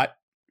robot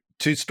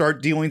to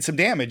start dealing some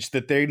damage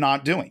that they're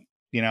not doing,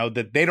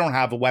 that they don't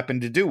have a weapon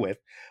to do with,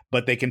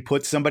 but they can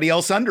put somebody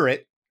else under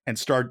it and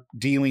start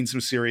dealing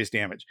some serious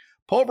damage.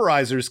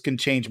 Pulverizers can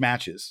change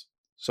matches.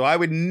 So I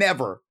would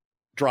never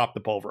drop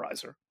the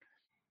pulverizer.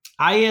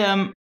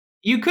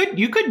 You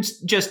could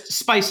just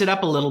spice it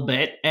up a little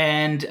bit,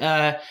 and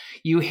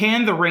you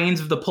hand the reins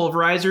of the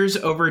pulverizers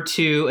over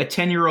to a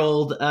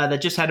 10-year-old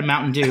that just had a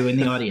Mountain Dew in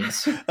the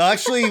audience.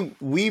 Actually,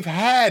 we've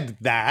had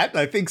that.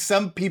 I think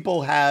some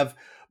people have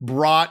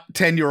brought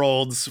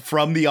 10-year-olds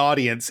from the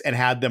audience and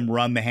had them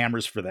run the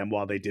hammers for them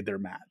while they did their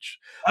match.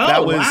 Oh,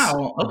 that was,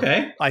 wow.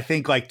 Okay. I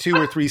think like 2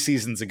 or 3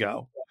 seasons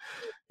ago.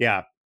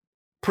 Yeah.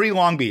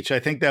 Pre-Long Beach. I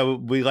think that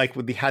we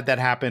had that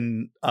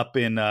happen up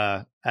in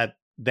at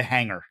the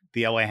hangar,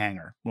 the LA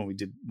hangar, when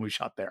we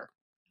shot there.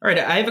 All right,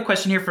 I have a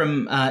question here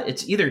from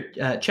it's either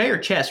Che or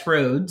Chess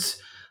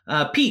Rhodes.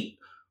 Pete,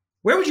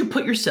 where would you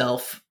put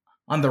yourself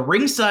on the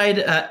ringside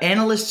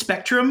analyst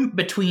spectrum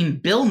between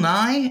Bill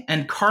Nye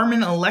and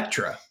Carmen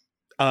Electra?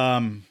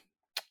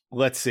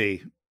 Let's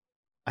see.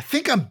 I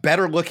think I'm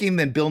better looking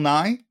than Bill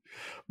Nye,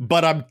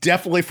 but I'm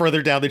definitely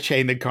further down the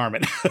chain than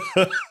Carmen.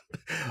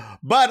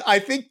 But I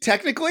think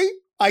technically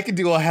I can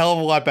do a hell of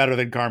a lot better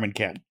than Carmen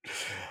can.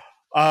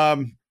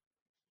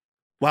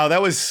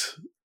 Wow,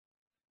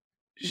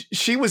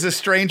 she was a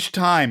strange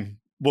time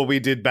when we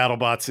did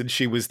BattleBots and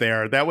she was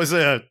there. That was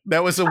a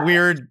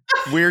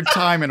weird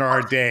time in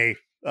our day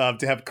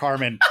to have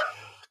Carmen.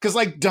 because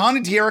like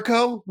Donna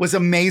D'Erico was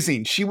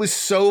amazing. She was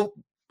so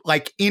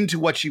like into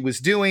what she was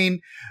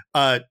doing.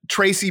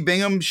 Tracy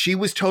Bingham, she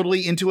was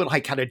totally into it,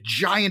 like had a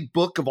giant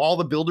book of all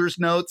the builders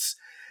notes.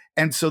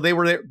 And so they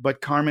were there,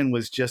 but Carmen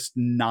was just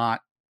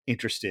not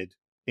interested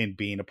in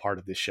being a part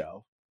of the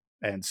show.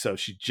 And so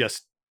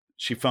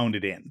she phoned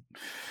it in.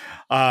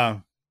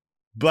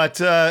 But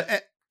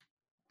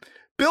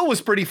Bill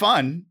was pretty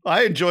fun.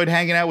 I enjoyed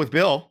hanging out with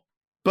Bill,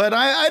 but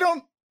I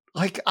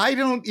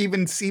don't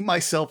even see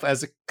myself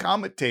as a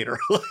commentator.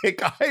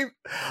 Like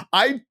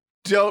I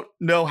don't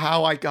know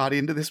how I got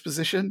into this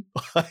position.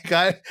 Like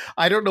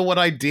I don't know what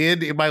I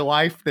did in my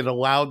life that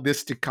allowed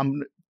this to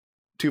come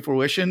to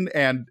fruition.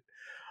 And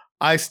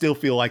I still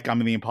feel like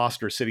I'm the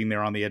imposter sitting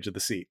there on the edge of the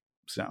seat.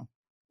 So.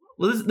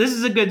 Well, this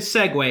is a good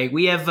segue.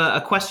 We have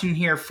a question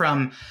here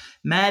from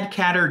Mad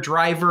Catter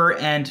Driver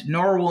and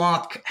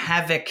Norwalk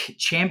Havoc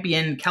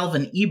champion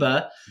Calvin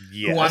Eba,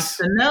 who wants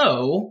to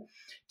know,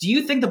 do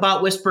you think the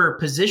Bot Whisperer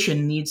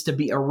position needs to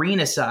be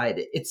arena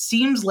side? It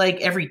seems like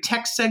every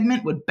tech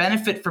segment would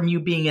benefit from you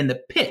being in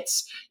the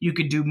pits. You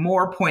could do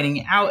more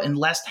pointing out and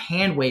less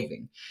hand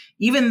waving.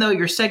 Even though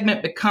your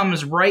segment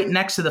becomes right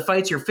next to the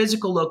fights, your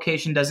physical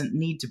location doesn't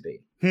need to be.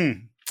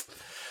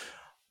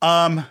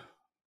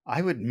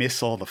 I would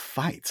miss all the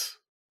fights.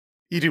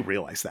 You do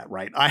realize that,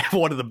 right? I have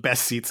one of the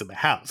best seats in the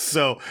house.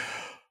 So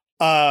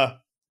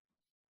that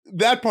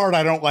part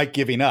I don't like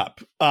giving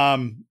up.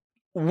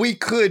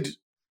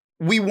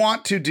 We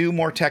want to do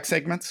more tech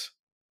segments.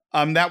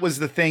 That was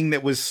the thing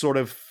that was sort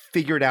of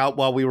figured out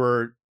while we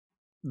were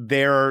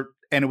there,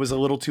 and it was a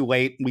little too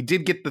late. We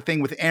did get the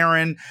thing with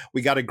Aaron.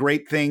 We got a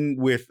great thing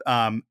with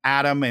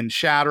Adam and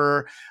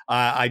Shatter.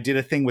 I did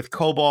a thing with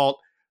Cobalt.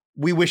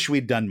 We wish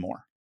we'd done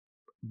more,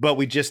 but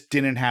we just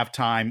didn't have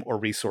time or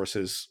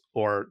resources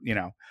or,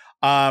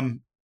 I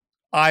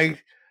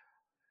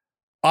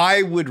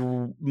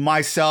would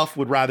myself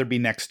would rather be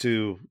next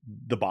to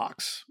the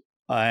box.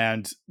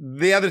 And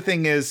the other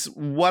thing is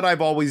what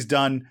I've always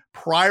done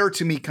prior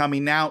to me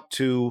coming out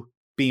to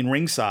being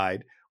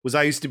ringside was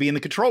I used to be in the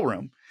control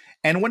room.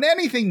 And when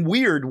anything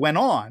weird went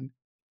on,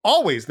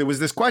 always there was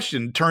this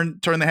question, turn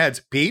the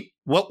heads. Pete,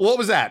 what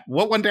was that?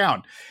 What went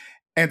down?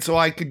 And so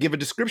I could give a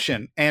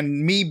description.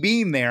 And me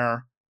being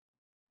there,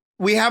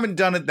 we haven't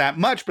done it that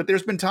much, but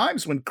there's been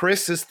times when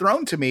Chris has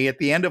thrown to me at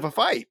the end of a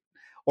fight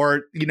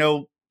or,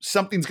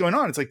 something's going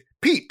on. It's like,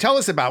 Pete, tell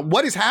us about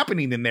what is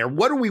happening in there.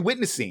 What are we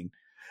witnessing?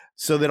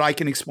 So that I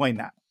can explain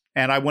that.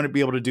 And I wouldn't be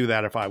able to do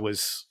that if I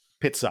was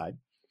pit side.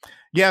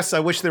 Yes, I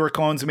wish there were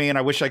clones of me and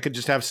I wish I could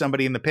just have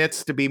somebody in the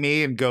pits to be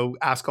me and go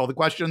ask all the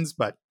questions,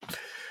 but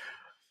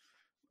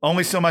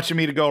only so much of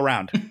me to go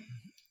around.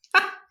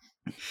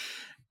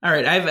 All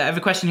right, I have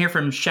a question here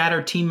from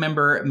Shatter team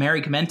member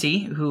Mary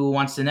Commenti, who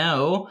wants to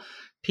know,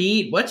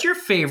 Pete, what's your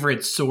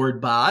favorite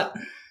sword bot?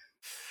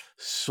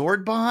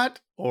 Sword bot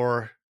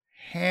or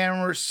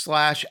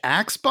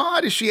hammer/axe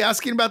bot? Is she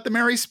asking about the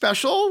Mary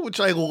special,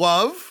 which I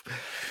love?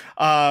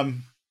 But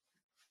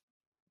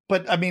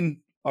I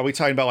mean, are we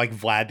talking about like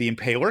Vlad the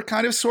Impaler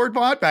kind of sword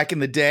bot back in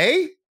the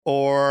day,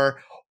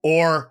 or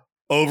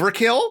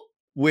Overkill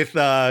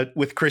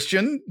with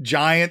Christian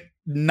giant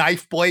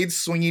knife blades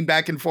swinging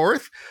back and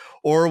forth?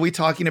 Or are we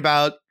talking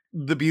about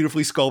the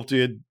beautifully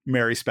sculpted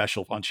Mary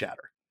special on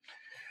Shatter,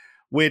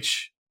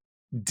 which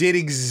did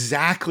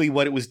exactly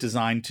what it was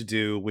designed to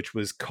do, which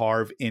was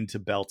carve into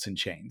belts and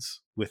chains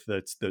with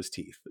those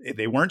teeth.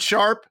 They weren't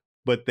sharp,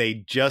 but they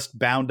just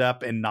bound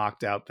up and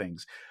knocked out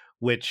things,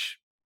 which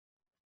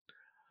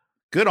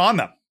good on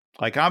them.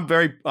 Like I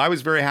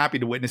was very happy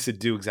to witness it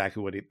do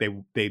exactly what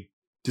they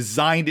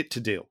designed it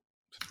to do.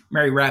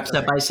 Mary wraps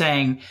up by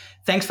saying,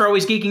 thanks for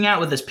always geeking out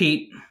with us,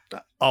 Pete.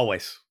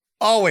 Always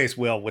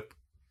will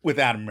with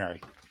Adam and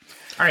Mary.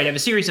 All right, I have a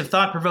series of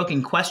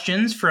thought-provoking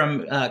questions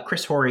from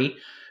Chris Horry,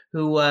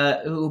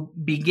 who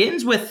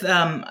begins with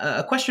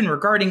a question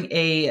regarding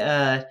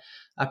a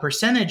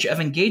percentage of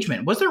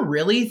engagement. Was there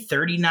really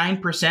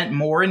 39%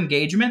 more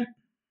engagement?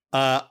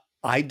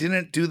 I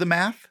didn't do the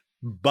math,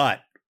 but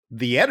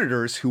the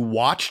editors who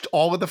watched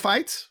all of the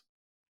fights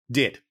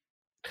did.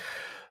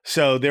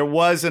 So there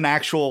was an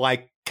actual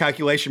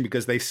calculation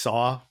because they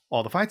saw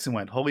all the fights and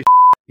went, holy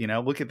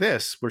look at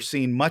this. We're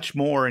seeing much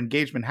more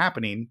engagement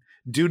happening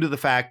due to the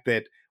fact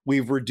that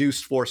we've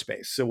reduced floor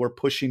space. So we're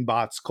pushing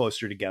bots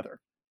closer together.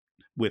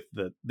 With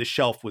the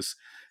shelf was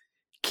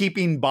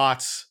keeping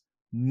bots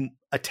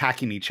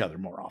attacking each other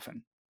more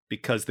often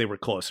because they were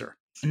closer.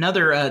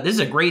 Another, this is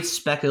a great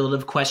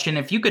speculative question.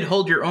 If you could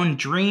hold your own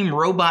dream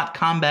robot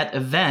combat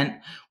event,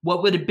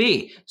 what would it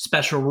be?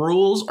 Special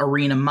rules,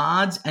 arena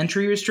mods,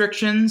 entry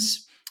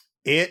restrictions?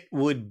 It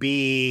would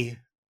be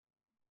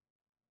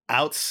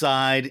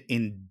outside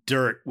in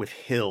dirt with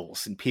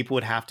hills, and people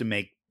would have to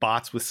make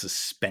bots with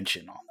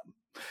suspension on them.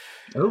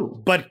 Oh,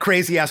 but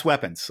crazy ass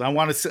weapons. I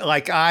want to say,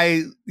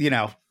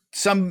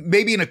 some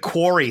maybe in a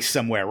quarry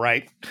somewhere,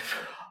 right,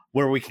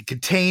 where we can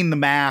contain the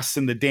mass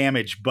and the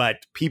damage,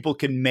 but people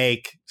can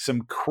make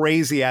some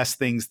crazy ass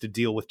things to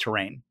deal with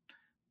terrain.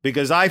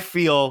 Because I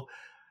feel,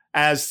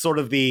 as sort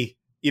of the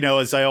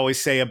as I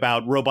always say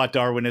about robot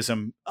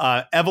Darwinism,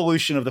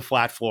 evolution of the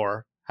flat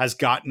floor has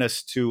gotten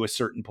us to a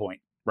certain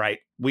point, right?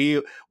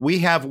 We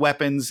have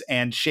weapons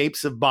and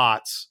shapes of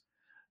bots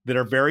that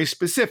are very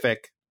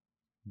specific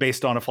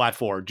based on a flat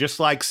floor, just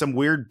like some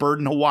weird bird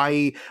in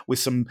Hawaii with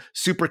some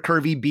super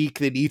curvy beak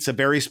that eats a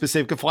very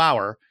specific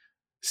flower.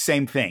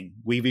 Same thing.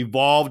 We've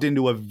evolved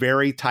into a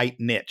very tight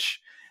niche.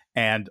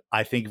 And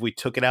I think if we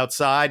took it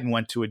outside and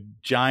went to a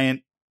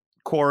giant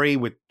quarry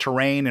with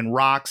terrain and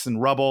rocks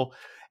and rubble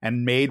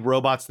and made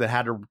robots that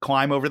had to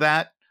climb over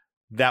that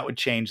would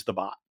change the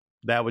bot.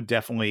 That would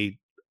definitely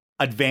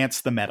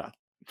advance the meta.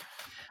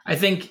 I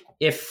think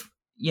if,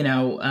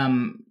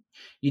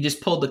 you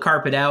just pulled the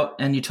carpet out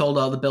and you told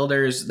all the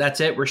builders, that's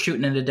it, we're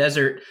shooting in a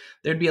desert,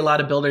 there'd be a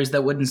lot of builders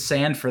that wouldn't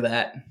stand for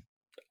that.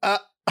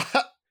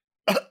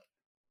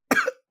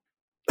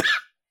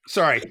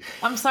 Sorry.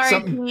 I'm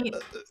sorry, Pete.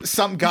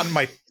 Something got in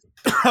my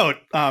throat.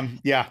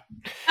 Yeah.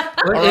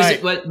 What is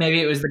it? What?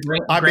 Maybe it was the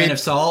grain of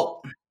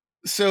salt.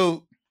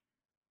 So,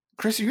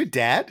 Chris, are you a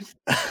dad?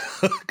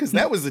 Because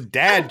that was a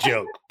dad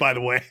joke, by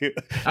the way.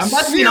 I'm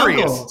about to be an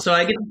uncle, so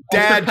I get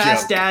dad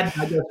past joke. Dad.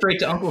 I go straight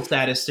to uncle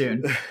status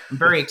soon. I'm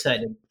very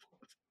excited.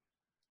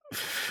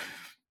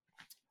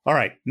 All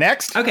right,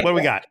 next. Okay. What do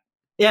we got?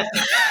 Yeah.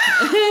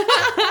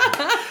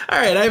 All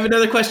right, I have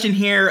another question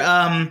here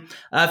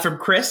from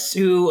Chris,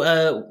 who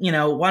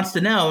wants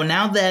to know,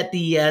 now that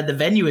the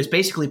venue is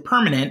basically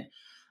permanent,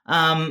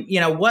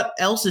 what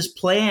else is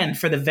planned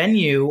for the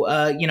venue?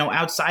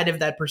 Outside of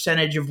that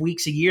percentage of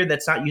weeks a year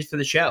that's not used for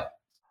the show.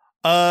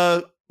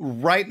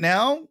 Right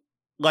now,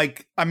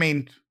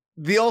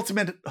 the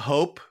ultimate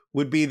hope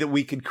would be that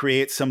we could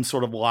create some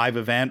sort of live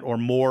event or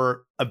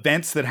more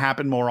events that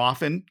happen more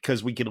often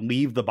because we could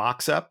leave the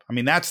box up. I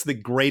mean, that's the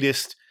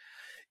greatest.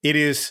 It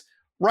is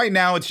right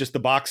now. It's just the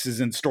box is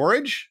in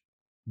storage,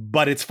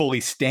 but it's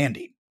fully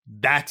standing.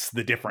 That's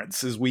the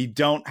difference, is we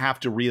don't have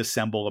to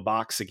reassemble a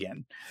box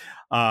again.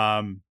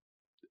 And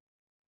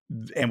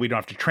we don't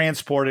have to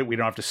transport it. We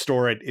don't have to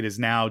store it. It is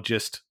now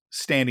just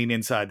standing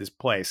inside this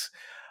place.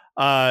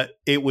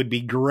 It would be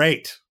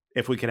great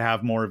if we could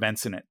have more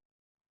events in it.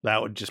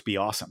 That would just be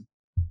awesome.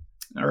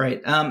 All right.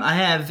 I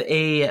have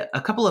a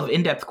couple of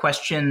in-depth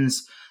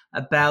questions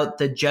about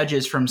the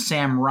judges from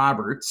Sam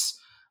Roberts.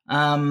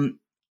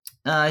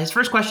 His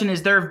first question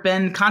is, there have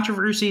been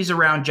controversies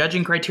around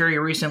judging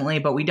criteria recently,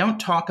 but we don't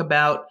talk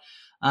about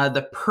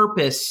the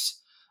purpose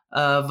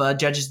of a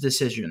judge's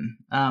decision.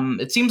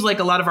 It seems like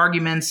a lot of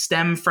arguments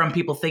stem from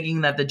people thinking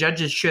that the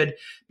judges should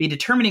be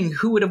determining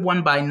who would have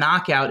won by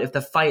knockout if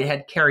the fight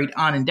had carried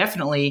on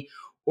indefinitely,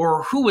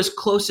 or who was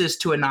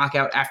closest to a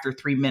knockout after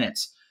 3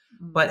 minutes.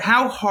 But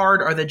how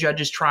hard are the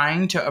judges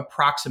trying to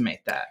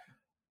approximate that?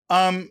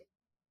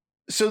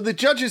 So the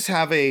judges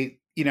have they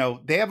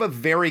have a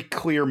very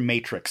clear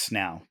matrix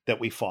now that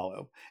we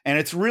follow. And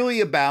it's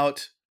really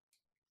about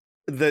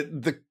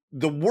the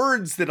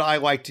words that I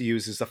like to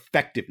use is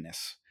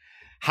effectiveness.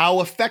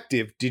 How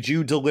effective did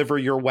you deliver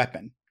your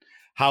weapon?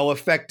 How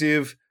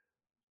effective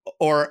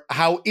or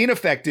how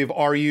ineffective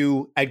are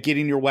you at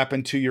getting your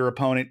weapon to your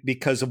opponent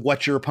because of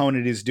what your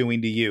opponent is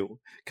doing to you,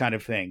 kind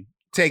of thing.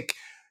 Take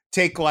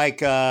like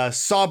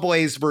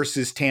Sawblaze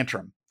versus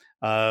Tantrum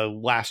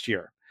last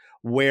year,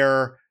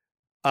 where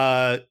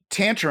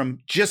Tantrum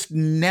just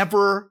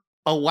never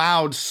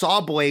allowed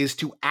Sawblaze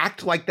to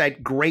act like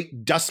that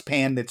great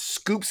dustpan that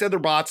scoops other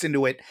bots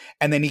into it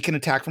and then he can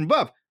attack from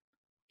above.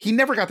 He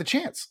never got the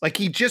chance.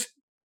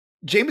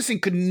 Jameson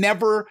could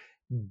never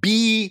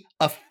be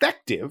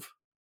effective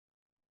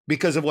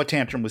because of what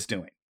Tantrum was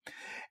doing.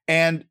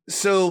 And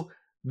so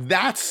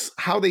that's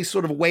how they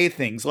sort of weigh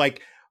things.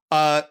 Like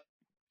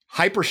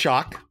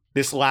Hypershock,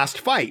 this last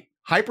fight,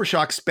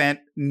 Hypershock spent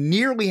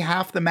nearly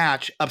half the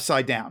match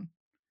upside down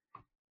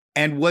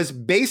and was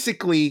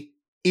basically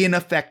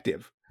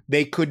ineffective.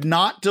 They could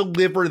not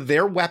deliver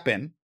their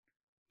weapon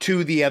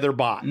to the other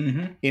bot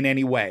in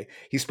any way.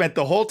 He spent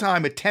the whole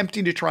time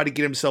attempting to try to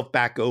get himself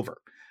back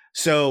over.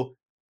 So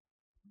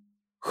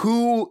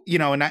who,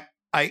 and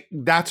I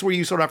that's where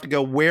you sort of have to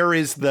go, where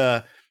in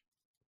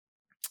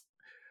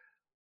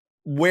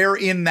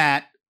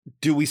that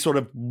do we sort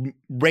of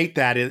rate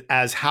that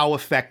as how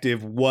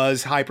effective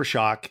was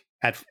Hypershock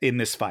in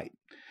this fight?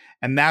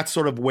 And that's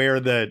sort of where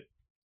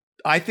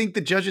I think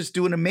the judges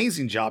do an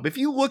amazing job. If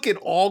you look at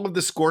all of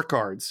the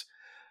scorecards,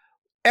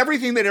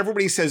 everything that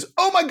everybody says,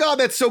 oh my God,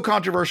 that's so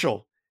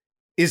controversial,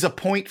 is a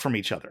point from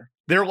each other.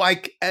 They're all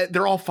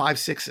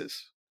 5-6s.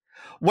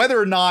 Whether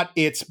or not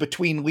it's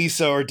between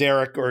Lisa or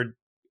Derek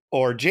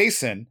or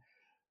Jason,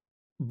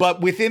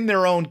 but within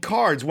their own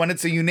cards, when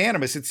it's a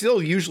unanimous, it's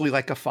still usually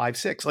like a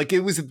 5-6. Like, it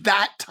was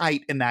that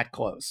tight and that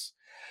close.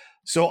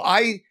 So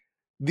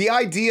the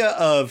idea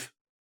of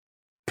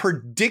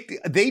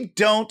they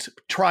don't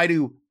try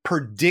to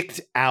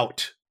predict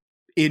out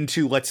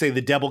into, let's say,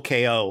 the double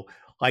KO,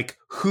 like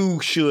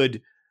who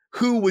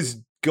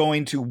was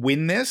going to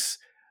win this.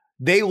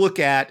 They look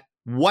at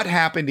what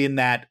happened in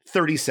that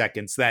 30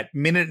 seconds, that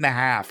minute and a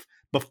half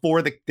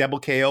before the double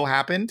KO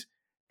happened,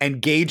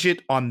 and gauge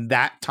it on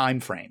that time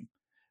frame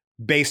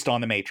based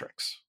on the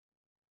matrix.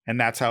 And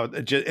that's how,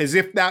 as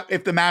if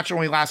the match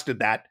only lasted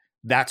that,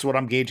 that's what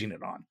I'm gauging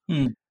it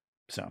on.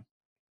 So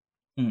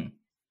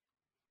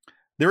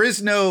there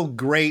is no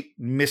great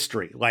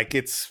mystery. Like,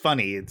 it's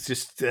funny. It's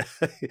just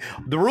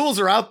the rules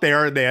are out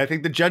there. I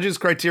think the judges'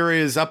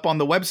 criteria is up on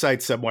the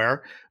website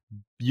somewhere.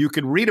 You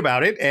can read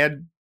about it,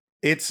 and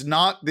it's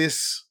not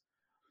this.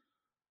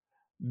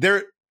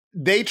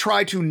 They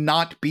try to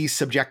not be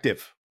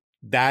subjective.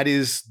 That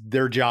is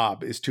their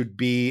job, is to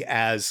be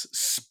as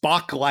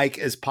Spock-like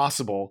as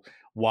possible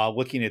while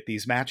looking at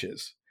these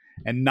matches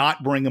and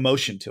not bring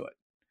emotion to it.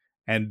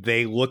 And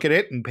they look at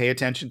it and pay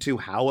attention to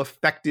how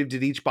effective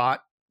did each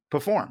bot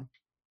perform.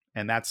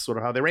 And that's sort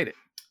of how they rate it.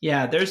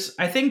 Yeah,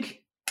 I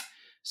think,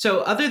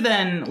 so other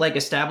than like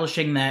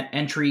establishing that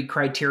entry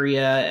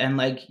criteria and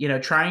like,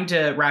 trying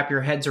to wrap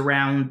your heads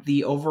around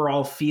the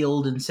overall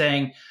field and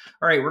saying,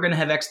 all right, we're going to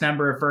have X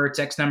number of verts,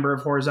 X number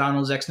of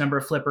horizontals, X number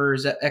of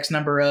flippers, X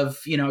number of,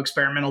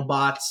 experimental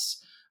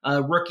bots,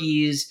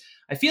 rookies.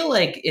 I feel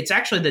like it's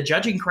actually the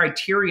judging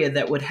criteria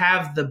that would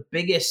have the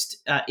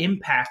biggest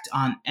impact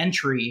on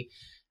entry,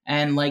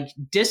 and like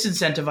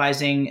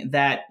disincentivizing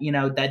that,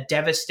 that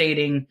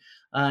devastating,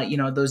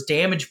 those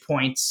damage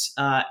points,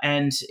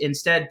 and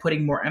instead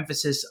putting more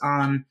emphasis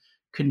on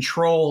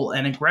control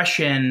and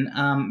aggression.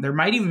 There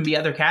might even be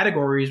other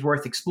categories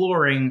worth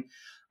exploring.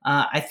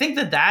 I think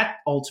that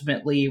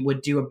ultimately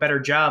would do a better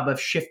job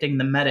of shifting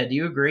the meta. Do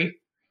you agree?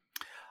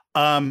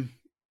 I'm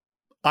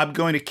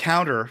going to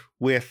counter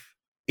with,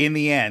 in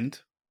the end,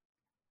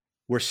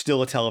 we're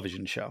still a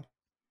television show.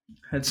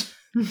 And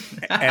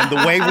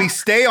the way we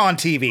stay on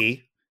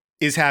TV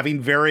is having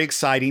very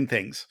exciting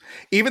things.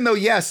 Even though,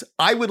 yes,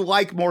 I would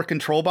like more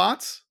control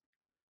bots.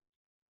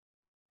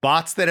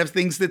 Bots that have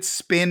things that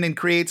spin and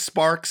create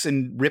sparks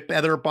and rip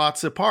other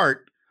bots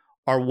apart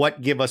are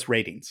what give us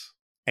ratings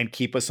and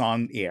keep us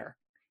on the air.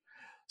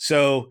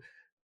 So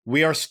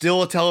we are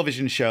still a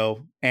television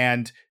show,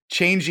 and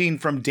changing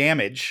from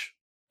damage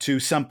to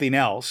something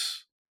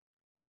else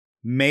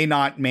may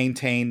not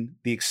maintain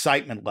the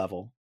excitement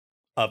level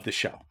of the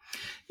show.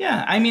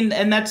 Yeah, I mean,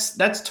 and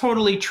that's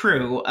totally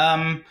true.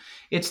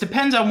 It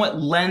depends on what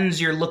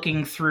lens you're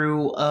looking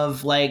through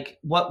of like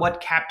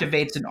what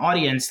captivates an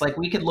audience. Like,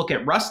 we could look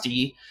at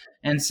Rusty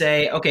and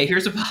say, okay,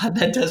 here's a bot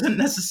that doesn't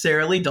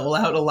necessarily dole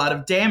out a lot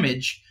of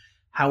damage.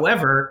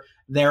 However,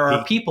 there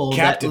are people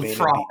that will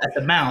froth at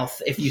the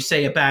mouth if you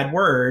say a bad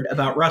word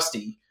about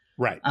Rusty.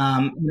 Right.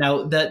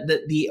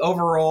 The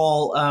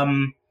overall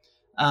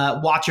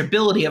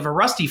watchability of a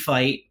Rusty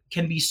fight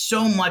can be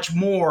so much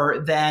more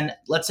than,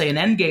 let's say, an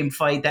endgame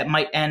fight that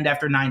might end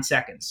after 9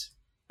 seconds.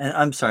 And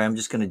I'm sorry, I'm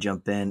just going to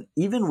jump in.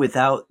 Even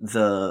without we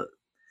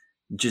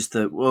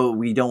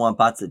don't want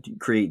bots that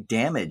create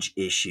damage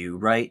issue,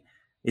 right?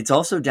 It's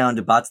also down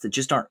to bots that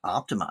just aren't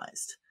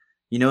optimized.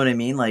 You know what I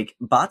mean? Like,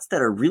 bots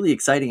that are really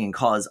exciting and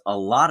cause a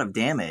lot of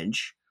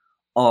damage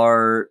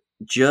are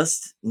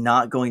just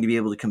not going to be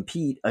able to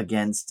compete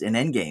against an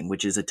endgame,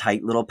 which is a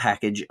tight little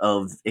package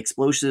of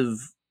explosive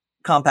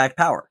compact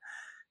power.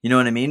 You know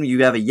what I mean?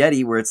 You have a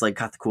Yeti where it's like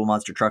got the cool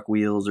monster truck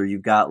wheels, or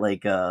you've got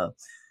like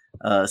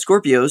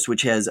Scorpios,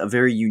 which has a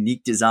very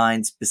unique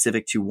design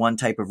specific to one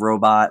type of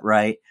robot,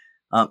 right?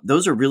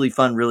 Those are really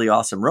fun, really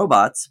awesome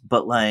robots,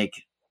 but like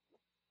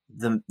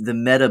the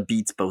meta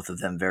beats both of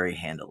them very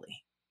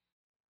handily.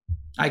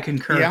 I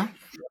concur. Yeah.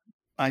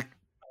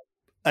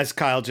 As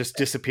Kyle just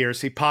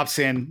disappears, he pops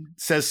in,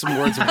 says some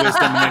words of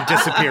wisdom, and then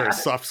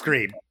disappears off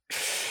screen.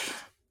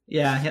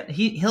 Yeah,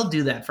 he'll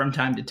do that from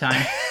time to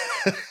time.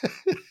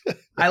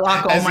 I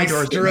lock all my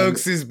doors.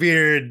 Strokes his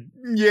beard.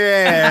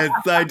 Yes,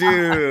 I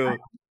do.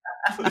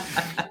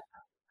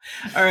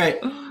 All right,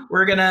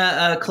 we're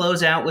gonna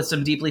close out with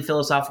some deeply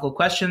philosophical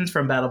questions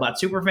from BattleBot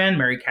superfan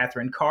Mary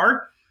Catherine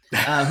Carr,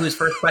 whose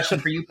first question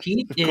for you,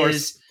 Pete,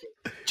 is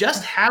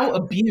just how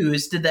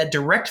abused did that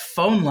direct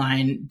phone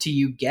line to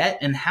you get,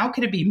 and how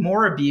could it be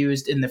more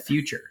abused in the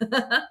future?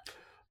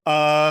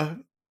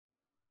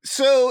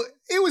 So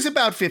it was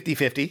about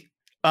 50-50.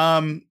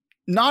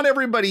 Not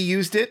everybody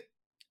used it.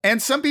 And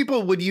some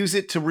people would use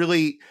it to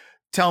really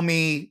tell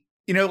me,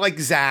 like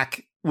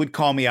Zach would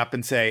call me up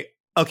and say,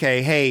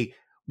 okay, hey,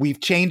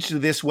 we've changed to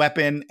this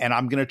weapon and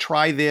I'm going to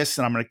try this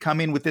and I'm going to come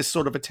in with this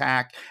sort of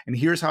attack. And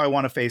here's how I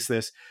want to face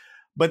this.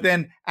 But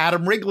then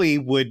Adam Wrigley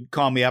would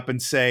call me up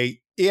and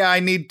say, yeah,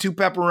 I need 2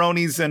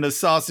 pepperonis and a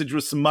sausage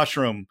with some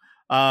mushroom.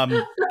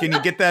 Can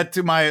you get that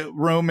to my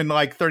room in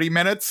like 30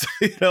 minutes?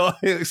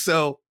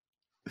 So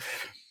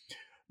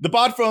the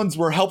bot phones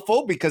were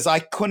helpful because I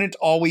couldn't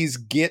always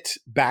get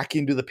back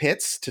into the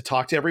pits to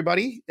talk to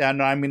everybody.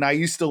 And I mean, I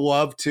used to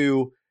love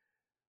to,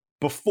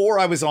 before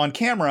I was on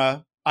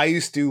camera, I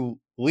used to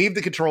leave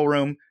the control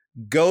room,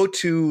 go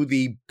to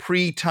the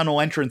pre-tunnel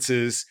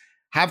entrances,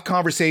 have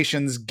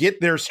conversations,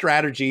 get their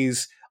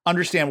strategies,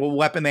 understand what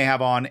weapon they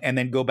have on, and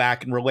then go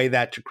back and relay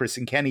that to Chris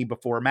and Kenny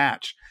before a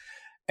match.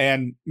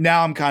 And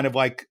now I'm kind of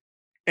like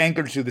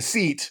anchored to the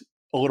seat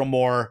a little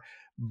more,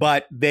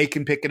 but they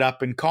can pick it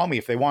up and call me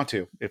if they want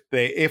to.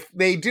 If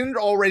they didn't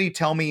already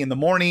tell me in the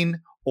morning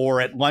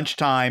or at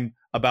lunchtime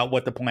about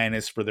what the plan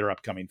is for their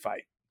upcoming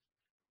fight.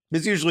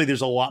 Because usually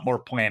there's a lot more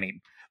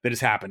planning that is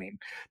happening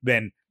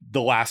than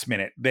the last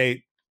minute.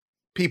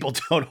 People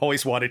don't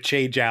always want to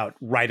change out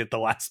right at the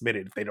last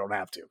minute if they don't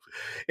have to.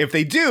 If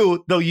they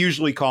do, they'll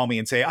usually call me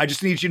and say, I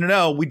just need you to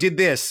know we did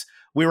this.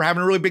 We were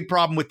having a really big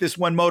problem with this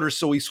one motor,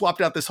 so we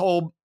swapped out this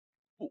whole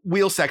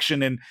wheel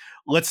section, and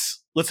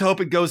let's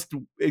hope it goes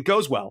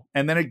well.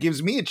 And then it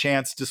gives me a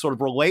chance to sort of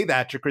relay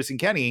that to Chris and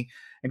Kenny.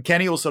 And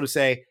Kenny will sort of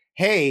say,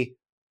 hey,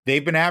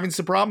 they've been having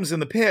some problems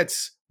in the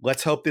pits.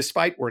 Let's hope this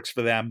fight works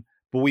for them.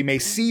 But we may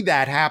see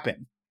that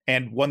happen.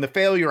 And when the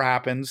failure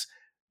happens,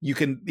 he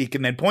can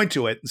then point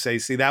to it and say,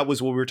 see, that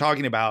was what we were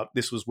talking about.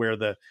 This was where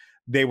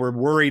they were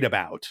worried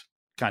about,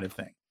 kind of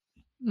thing.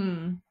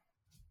 Mm.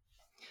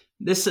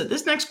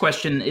 This next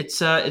question, it's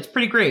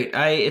pretty great.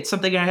 It's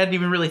something I hadn't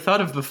even really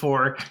thought of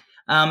before.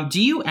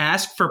 Do you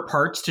ask for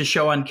parts to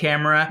show on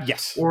camera?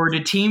 Yes. Or do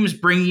teams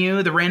bring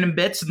you the random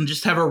bits and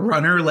just have a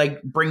runner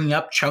like bringing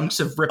up chunks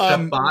of ripped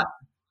up bot?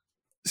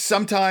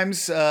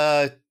 Sometimes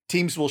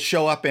teams will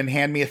show up and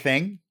hand me a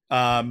thing.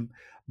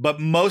 But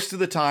most of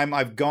the time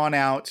I've gone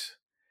out.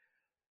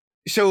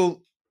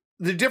 So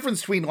the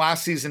difference between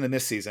last season and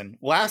this season,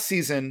 last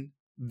season,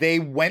 they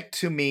went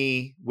to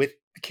me with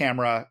the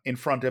camera in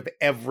front of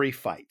every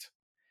fight.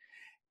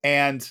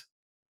 And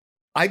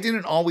I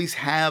didn't always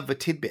have a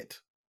tidbit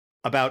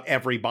about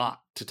every bot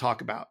to talk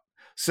about.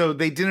 So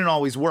they didn't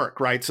always work,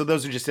 right? So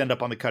those would just end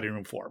up on the cutting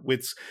room floor.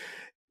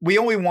 We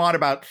only want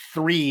about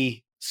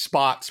 3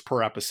 spots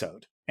per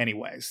episode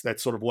anyways.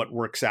 That's sort of what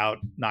works out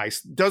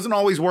nice. Doesn't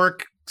always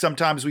work.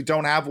 Sometimes we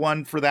don't have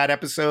one for that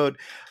episode,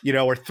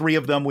 or 3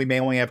 of them. We may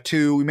only have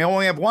 2. We may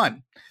only have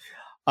 1.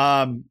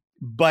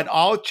 But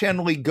I'll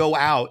generally go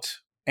out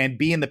and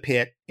be in the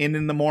pit and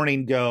in the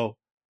morning go,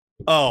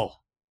 oh,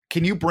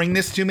 can you bring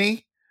this to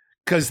me?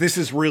 Because this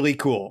is really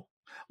cool.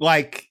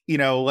 Like,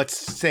 let's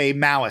say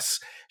Malice.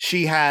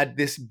 She had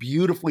this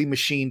beautifully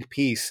machined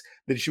piece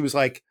that she was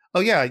like,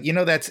 oh yeah,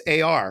 that's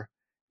AR.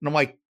 And I'm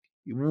like,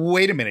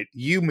 wait a minute.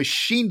 You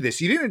machined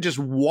this. You didn't just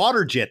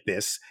water jet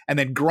this and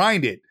then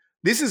grind it.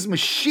 This is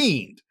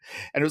machined.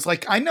 And it was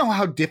like, I know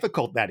how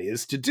difficult that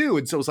is to do.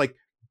 And so it was like,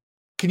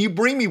 can you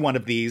bring me one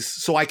of these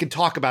so I can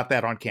talk about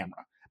that on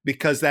camera?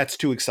 Because that's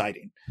too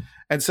exciting.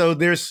 And so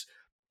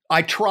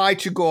I try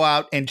to go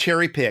out and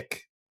cherry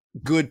pick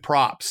good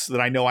props that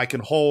I know I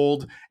can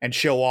hold and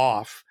show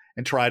off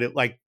and try to,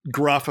 like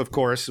Gruff, of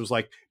course, was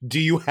like, do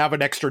you have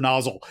an extra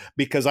nozzle?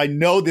 Because I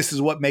know this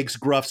is what makes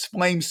Gruff's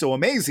flame so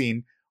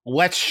amazing.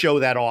 Let's show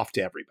that off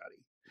to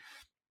everybody.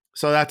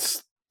 So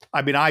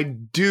I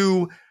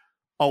do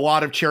a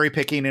lot of cherry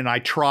picking and I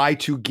try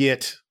to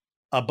get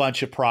a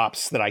bunch of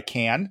props that I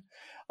can.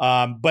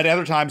 But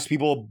other times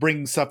people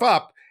bring stuff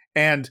up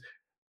and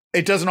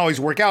it doesn't always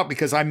work out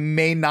because I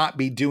may not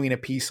be doing a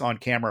piece on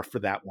camera for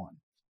that one.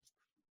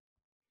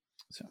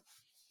 So,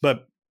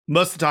 but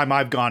most of the time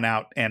I've gone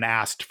out and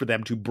asked for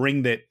them to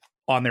bring that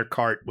on their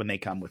cart when they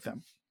come with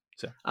them.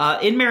 So,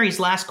 in Mary's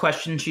last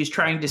question, she's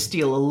trying to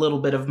steal a little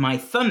bit of my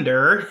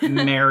thunder,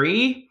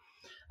 Mary.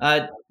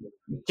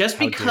 Just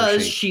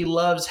because she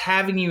loves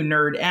having you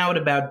nerd out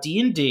about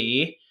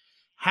D&D,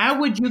 how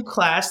would you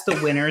class the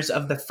winners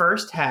of the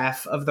first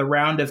half of the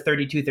round of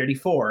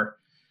 32-34?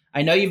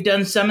 I know you've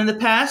done some in the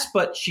past,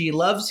 but she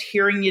loves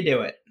hearing you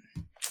do it.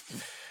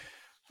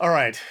 All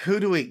right, who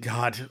do we?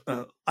 God,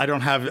 I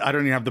don't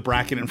even have the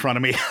bracket in front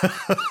of me.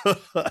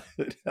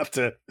 I'd have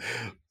to.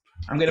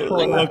 I'm gonna pull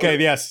it up. Okay,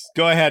 yes,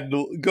 go ahead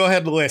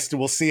and list, and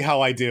we'll see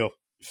how I do.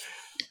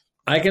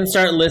 I can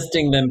start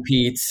listing them,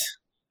 Pete.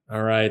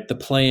 All right, the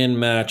play-in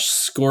match: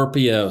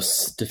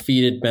 Scorpios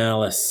defeated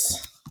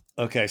Malice.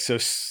 Okay, so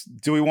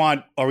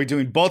are we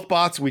doing both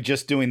bots? Or are we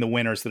just doing the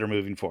winners that are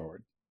moving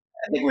forward?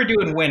 I think we're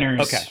doing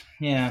winners. Okay.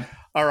 Yeah.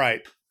 All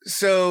right.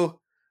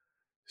 So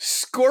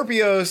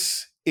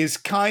Scorpios is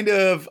kind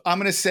of, I'm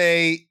going to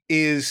say,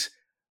 is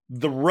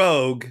the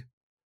rogue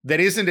that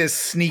isn't as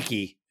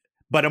sneaky,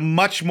 but a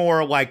much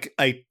more like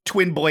a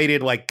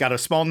twin-bladed, like got a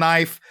small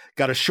knife,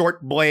 got a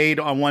short blade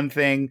on one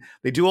thing.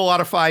 They do a lot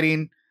of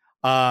fighting,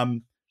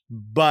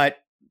 but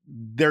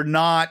they're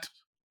not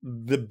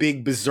the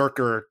big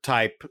berserker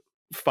type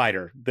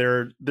fighter.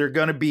 They're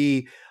going to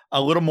be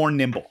a little more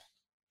nimble.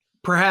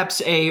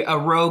 Perhaps a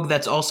rogue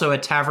that's also a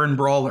tavern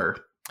brawler.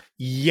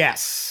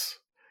 Yes,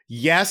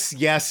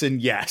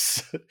 and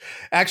yes.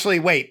 Actually,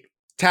 wait.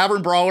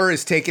 Tavern Brawler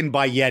is taken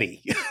by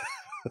Yeti.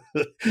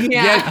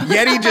 Yeah.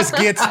 Yeti just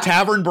gets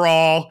Tavern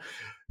Brawl.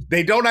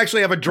 They don't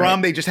actually have a drum.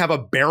 Right. They just have a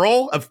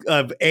barrel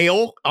of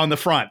ale on the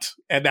front.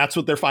 And that's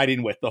what they're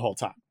fighting with the whole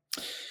time.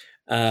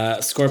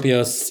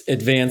 Scorpios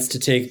advanced to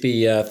take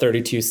the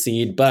 32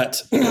 seed,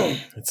 but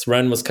its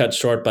run was cut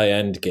short by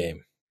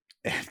Endgame.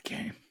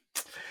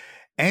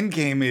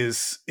 Endgame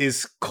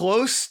is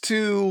close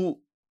to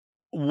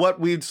what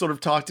we'd sort of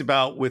talked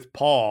about with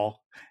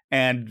Paul,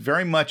 and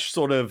very much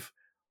sort of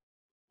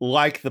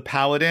like the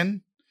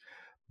Paladin,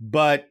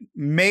 but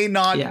may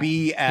not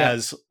be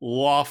as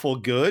lawful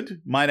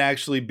good. Might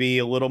actually be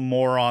a little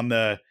more on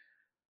the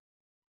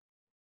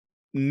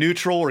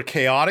neutral or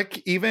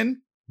chaotic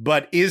even,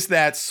 but is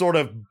that sort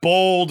of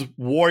bold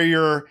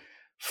warrior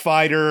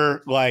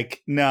fighter.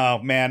 Like, no,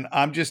 man,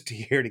 I'm just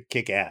here to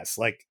kick ass.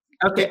 Like,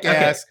 kick Okay.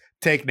 ass,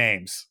 take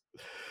names.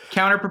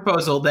 Counter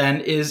proposal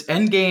then is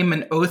Endgame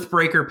an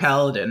Oathbreaker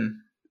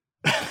paladin?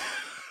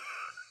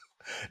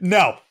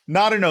 No,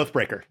 not an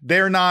Oathbreaker.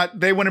 They're not.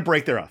 They wouldn't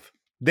break their oath.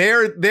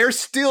 They're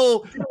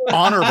still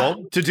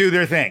honorable to do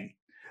their thing,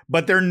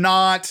 but they're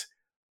not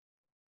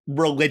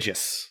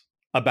religious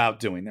about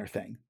doing their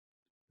thing.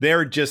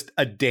 They're just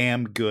a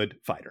damn good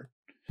fighter.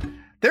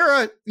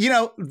 They're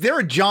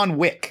a John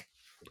Wick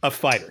of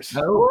fighters.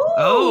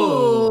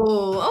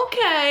 Oh,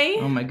 okay.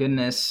 Oh my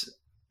goodness.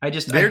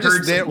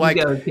 They're like,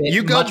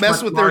 you go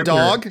mess with their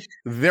dog,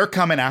 they're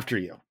coming after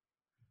you.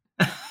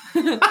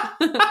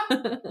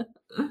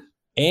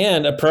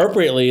 And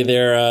appropriately,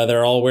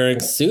 they're all wearing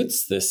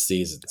suits this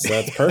season, so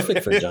that's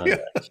perfect for John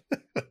Wick.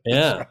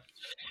 Yeah.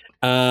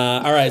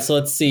 All right, so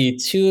let's see.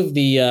 Two of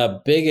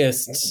the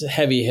biggest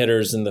heavy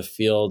hitters in the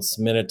fields,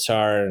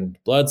 Minotaur and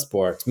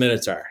Bloodsport.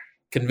 Minotaur,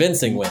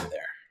 convincing win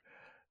there.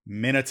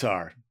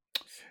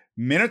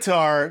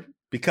 Minotaur,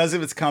 because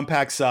of its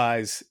compact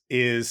size,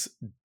 is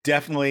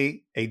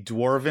definitely a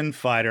dwarven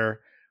fighter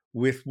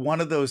with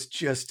one of those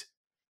just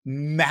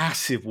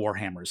massive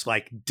warhammers,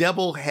 like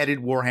double-headed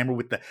warhammer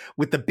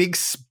with the big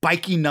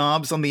spiky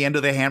knobs on the end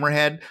of the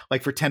hammerhead,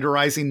 like for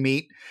tenderizing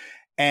meat,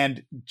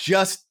 and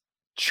just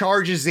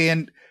charges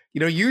in.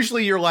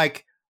 Usually you're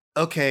like,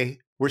 okay,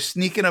 we're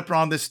sneaking up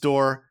on this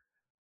door,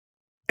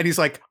 and he's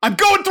like, I'm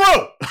going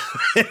through.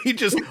 And he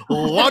just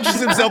launches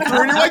himself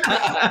through, and you're like,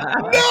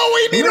 no,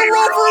 we need to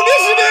roll for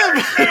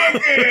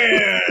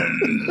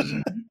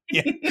initiative.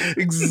 Yeah,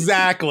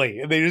 exactly.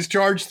 And they just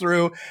charge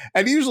through.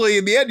 And usually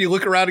in the end, you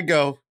look around and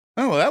go,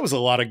 oh, well, that was a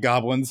lot of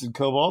goblins and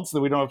kobolds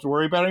that we don't have to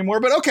worry about anymore.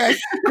 But okay,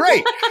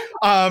 great.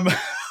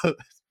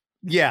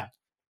 Yeah.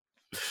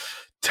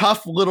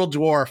 Tough little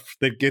dwarf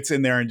that gets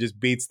in there and just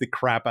beats the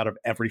crap out of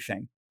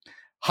everything.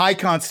 High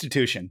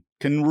constitution,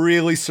 can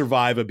really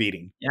survive a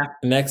beating. Yeah.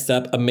 Next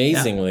up,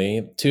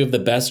 amazingly, two of the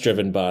best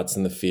driven bots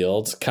in the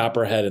field,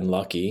 Copperhead and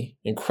Lucky.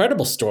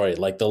 Incredible story.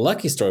 Like, the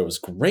Lucky story was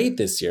great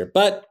this year,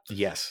 but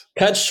yes,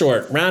 cut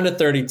short, round of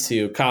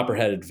 32,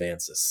 Copperhead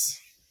advances.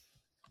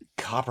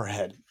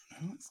 Copperhead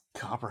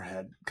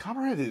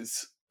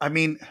is, I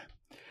mean,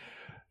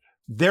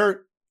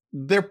 they're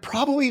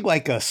probably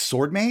like a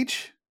sword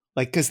mage.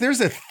 Like, because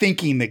there's a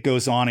thinking that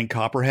goes on in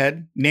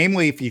Copperhead.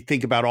 Namely, if you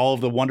think about all of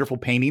the wonderful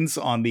paintings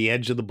on the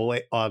edge of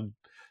the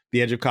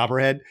edge of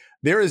Copperhead,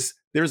 there's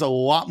a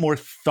lot more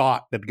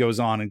thought that goes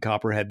on in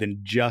Copperhead than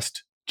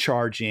just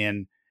charge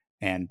in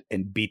and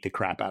beat the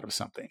crap out of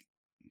something.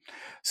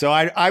 So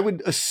I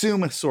would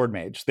assume a sword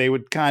mage.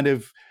 They've got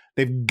a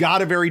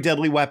very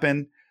deadly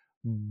weapon,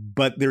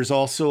 but there's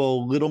also a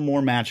little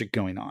more magic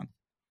going on.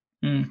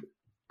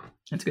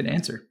 That's a good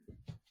answer.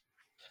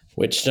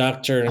 Witch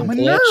Doctor and I'm a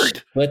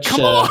nerd.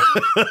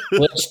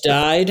 Glitch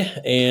died,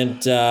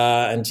 and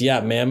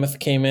yeah, Mammoth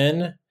came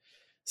in.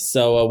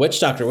 So Witch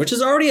Doctor, which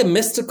is already a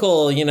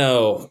mystical,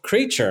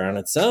 creature on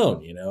its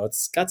own.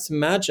 It's got some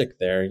magic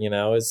there.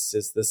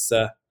 Is this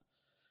some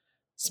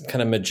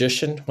kind of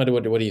magician? What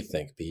do you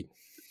think, Pete?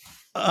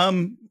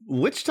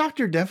 Witch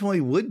Doctor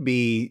definitely would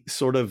be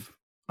sort of.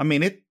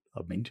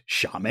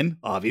 Shaman,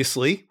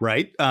 obviously,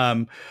 right?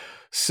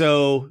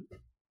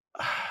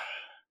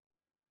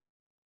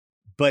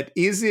 But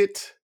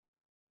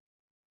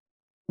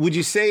would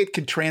you say it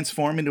could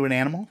transform into an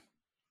animal?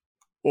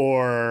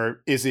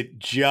 Or is it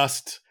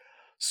just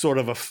sort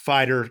of a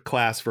fighter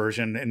class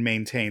version and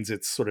maintains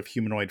its sort of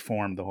humanoid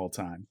form the whole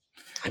time?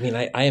 I mean,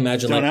 I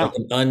imagine like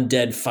an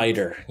undead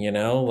fighter,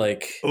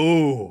 like.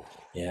 Oh.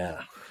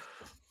 Yeah.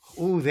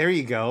 Oh, there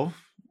you go.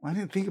 I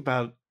didn't think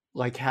about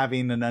like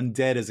having an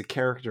undead as a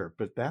character,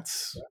 but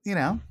that's,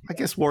 I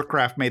guess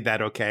Warcraft made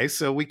that okay,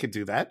 so we could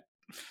do that.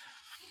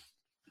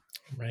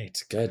 Right.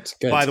 Good.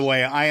 By the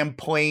way, I am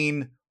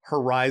playing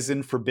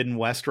Horizon Forbidden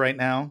West right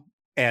now,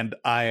 and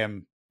I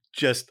am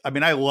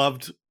I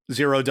loved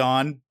Zero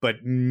Dawn,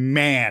 but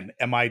man,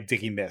 am I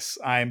digging this.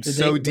 I am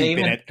deep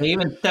in it. They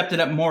even stepped it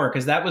up more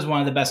because that was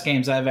one of the best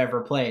games I've ever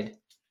played.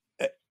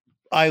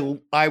 I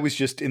was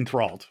just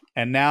enthralled.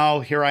 And now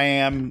here I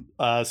am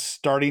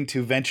starting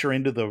to venture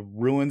into the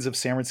ruins of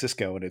San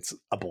Francisco, and it's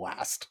a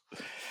blast.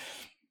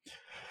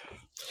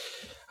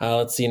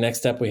 Let's see.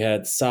 Next up, we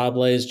had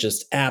Sawblaze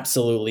just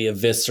absolutely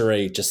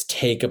eviscerate, just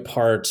take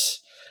apart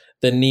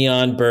the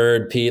neon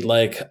bird, Pete.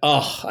 Like,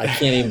 oh, I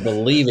can't even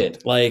believe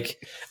it. Like,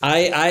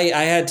 I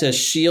had to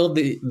shield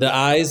the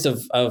eyes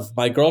of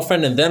my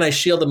girlfriend, and then I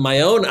shielded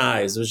my own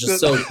eyes. It was just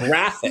so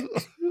graphic.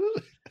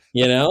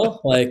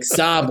 Like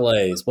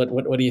Sawblaze.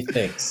 What do you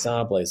think?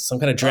 Sawblaze, some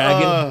kind of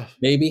dragon,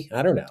 maybe?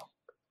 I don't know.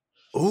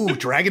 Ooh,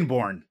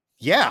 Dragonborn.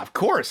 Yeah, of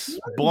course.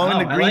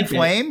 Blowing the green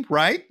flame,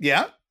 right?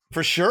 Yeah,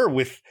 for sure.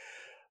 With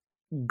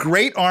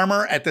great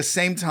armor at the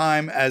same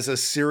time as a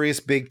serious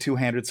big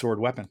two-handed sword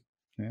weapon.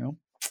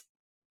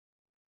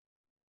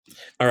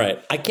 All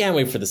right. I can't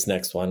wait for this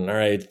next one. All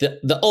right.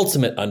 The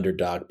ultimate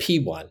underdog,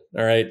 P1.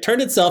 All right.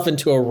 Turned itself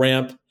into a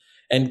ramp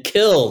and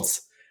killed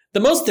the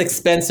most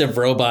expensive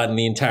robot in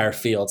the entire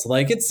field.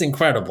 Like, it's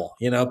incredible.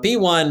 You know,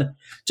 P1,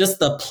 just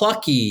the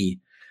plucky,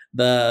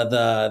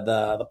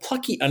 the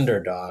plucky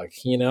underdog,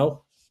 you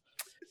know?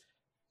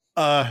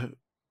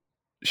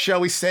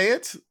 Shall we say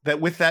it? That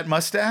with that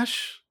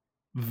mustache,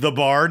 the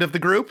bard of the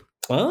group?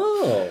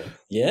 Oh,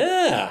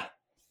 yeah.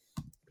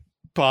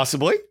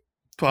 Possibly.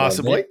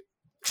 I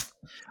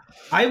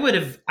would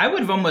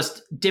have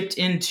almost dipped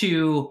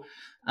into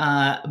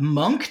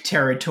monk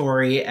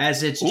territory,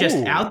 as it's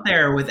just out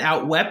there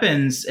without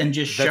weapons and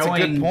just That's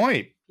showing a good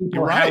point.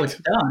 You're right. how it's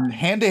done.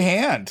 Hand to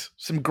hand,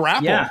 some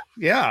grapple.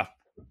 Yeah.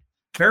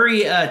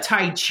 Very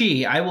Tai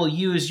Chi. I will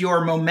use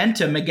your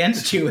momentum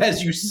against you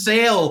as you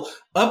sail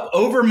up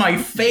over my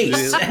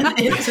face and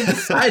into the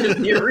side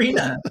of the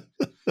arena.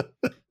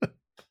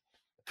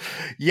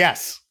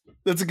 Yes,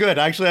 that's good.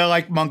 Actually, I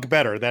like monk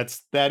better.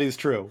 That is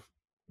true.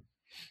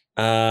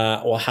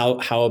 Well,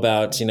 how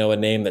about, you know, a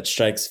name that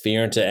strikes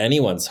fear into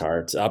anyone's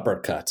heart?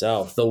 Uppercut.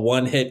 Oh, the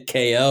one-hit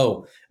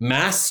KO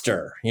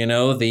master. You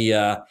know,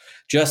 the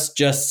just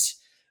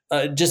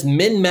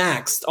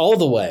min-maxed all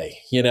the way.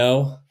 You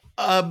know.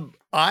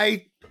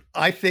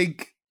 I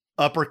think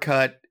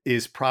Uppercut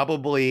is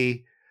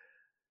probably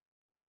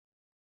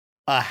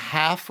a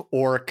half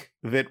orc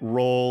that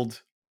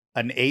rolled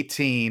an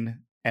 18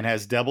 and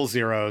has double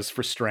zeros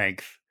for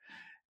strength,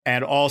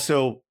 and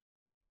also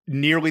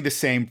nearly the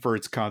same for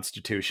its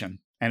constitution.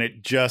 And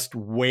it just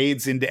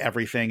wades into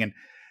everything. And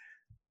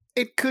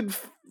it could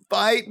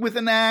fight with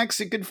an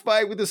axe, it could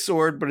fight with a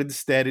sword, but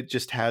instead it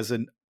just has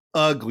an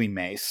ugly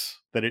mace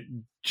that it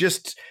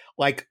just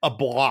like a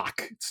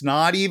block. It's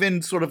not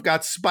even sort of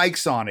got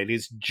spikes on it.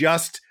 It's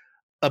just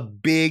a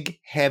big,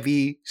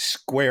 heavy,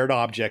 squared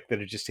object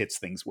that it just hits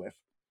things with.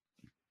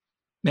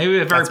 Maybe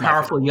a very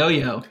powerful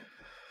yo-yo.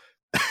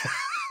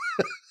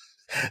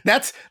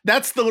 That's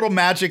the little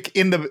magic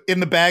in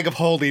the bag of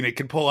holding. It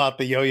can pull out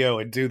the yo-yo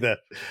and do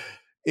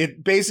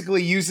it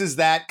basically uses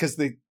that because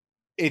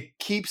it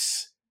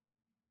keeps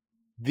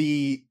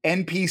the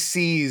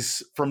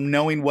NPCs from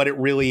knowing what it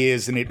really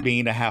is and it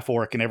being a half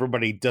orc, and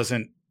everybody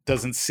doesn't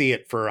see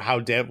it for how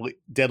deadly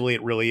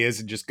it really is,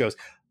 and just goes,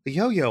 the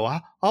yo-yo,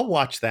 I'll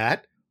watch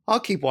that. I'll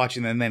keep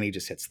watching them, and then he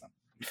just hits them.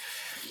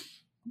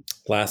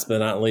 Last but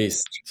not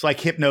least, it's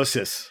like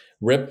hypnosis.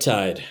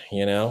 Riptide,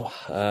 you know,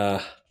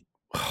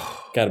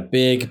 got a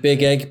big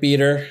egg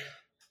beater,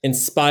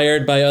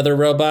 inspired by other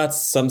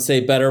robots. Some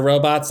say better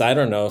robots. I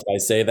don't know if I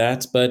say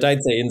that, but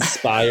I'd say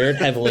inspired,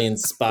 heavily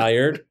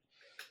inspired.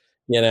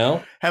 You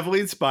know, heavily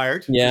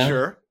inspired. Yeah, for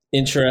sure.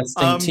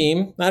 Interesting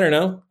team. I don't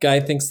know. Guy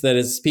thinks that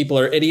his people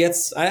are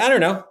idiots. I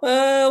don't know.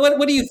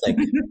 What do you think?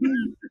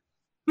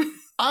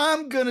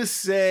 I'm gonna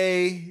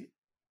say,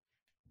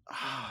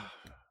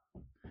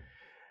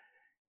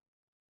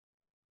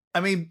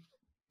 I mean,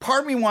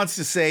 part of me wants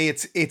to say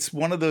it's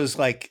one of those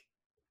like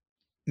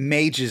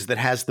mages that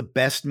has the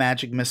best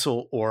magic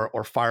missile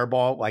or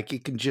fireball. Like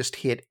it can just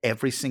hit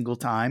every single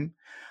time.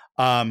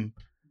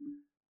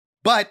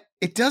 But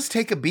it does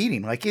take a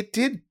beating. Like it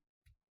did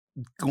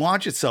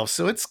launch itself.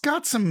 So it's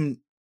got a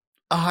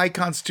high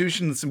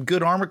constitution and some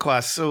good armor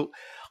class. So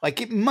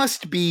like it's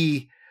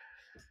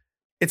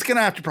going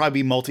to have to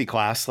probably be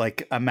multi-class,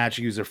 like a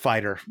magic user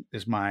fighter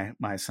is my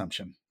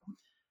assumption.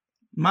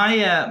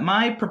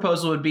 My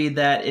proposal would be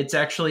that it's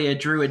actually a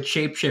druid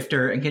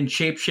shapeshifter and can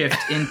shapeshift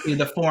into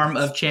the form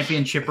of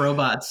championship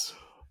robots.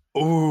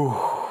 Ooh,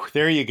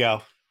 there you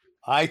go.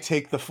 I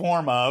take the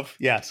form of,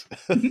 yes.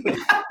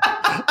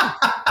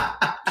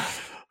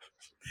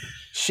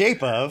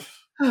 Shape of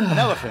an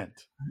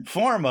elephant.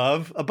 Form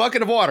of a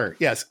bucket of water.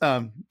 Yes.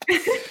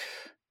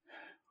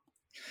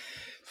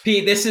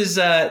 Pete, this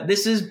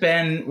has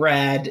been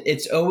rad.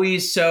 It's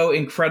always so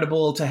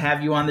incredible to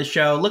have you on the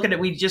show. Look at it.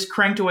 We just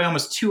cranked away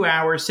almost 2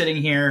 hours sitting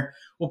here.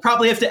 We'll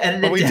probably have to edit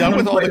it down. Are we done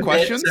with all the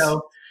questions?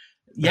 So,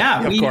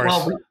 yeah, of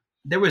course.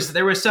 There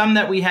was some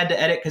that we had to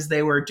edit because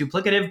they were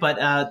duplicative, but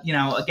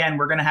again,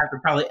 we're going to have to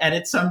probably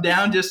edit some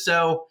down just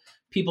so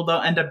people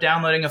don't end up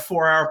downloading a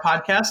 4-hour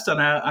podcast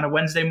on a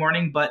Wednesday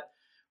morning. But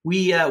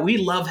we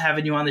love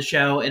having you on the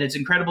show, and it's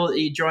incredible that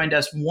you joined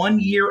us 1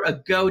 year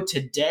ago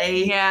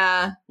today.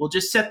 Yeah, we'll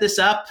just set this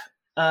up,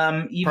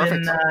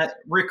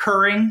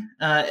 recurring,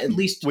 at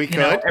least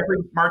every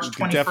March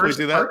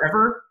 21st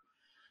forever.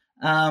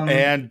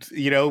 And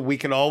we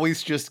can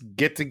always just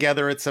get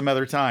together at some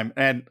other time.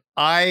 And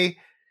I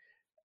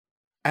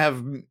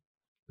have,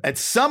 at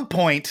some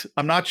point,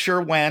 I'm not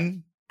sure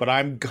when, but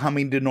I'm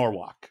coming to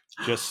Norwalk,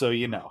 just so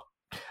you know.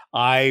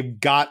 I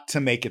got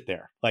to make it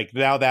there. Like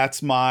now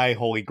that's my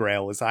holy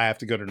grail is I have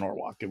to go to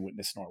Norwalk and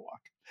witness Norwalk.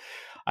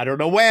 I don't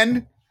know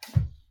when.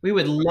 We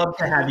would love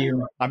to have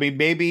you. I mean,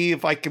 maybe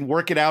if I can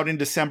work it out in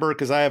December,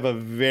 because I have a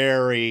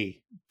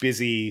very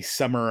busy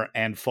summer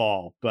and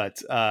fall,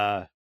 but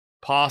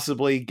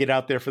possibly get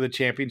out there for the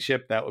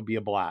championship. That would be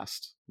a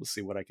blast. We'll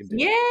see what I can do.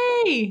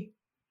 Yay!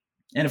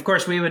 And of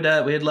course, we'd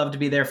love to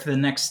be there for the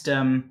next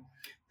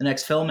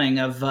filming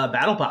of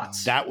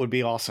BattleBots. That would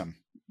be awesome.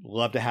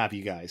 Love to have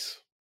you guys.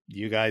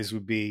 You guys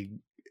would be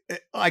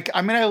like,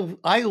 I mean,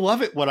 I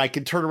love it when I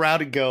can turn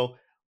around and go,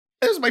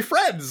 There's my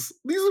friends.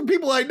 These are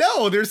people I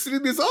know. They're sitting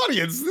in this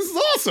audience. This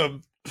is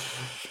awesome.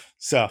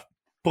 So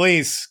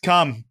please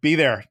come, be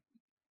there.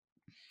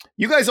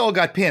 You guys all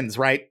got pins,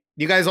 right?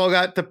 You guys all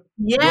got the.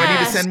 Yes. Do I need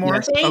to send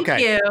more? Thank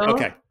you.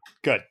 Okay.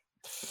 Good.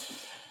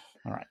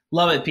 All right.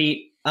 Love it,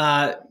 Pete.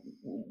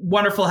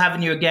 Wonderful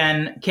having you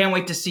again. Can't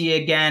wait to see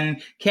you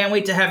again. Can't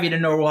wait to have you to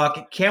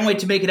Norwalk. Can't wait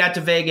to make it out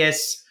to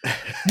Vegas.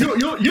 We've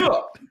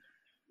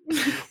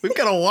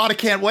got a lot of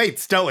can't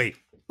waits, don't we?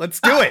 Let's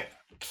do it.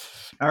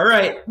 All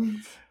right.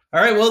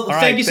 Well,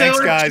 thank you so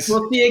much, guys.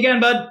 We'll see you again,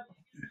 bud.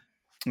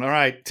 All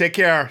right. Take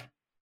care.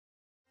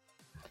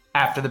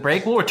 After the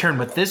break, we'll return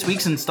with this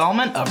week's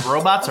installment of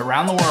Robots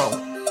Around the World.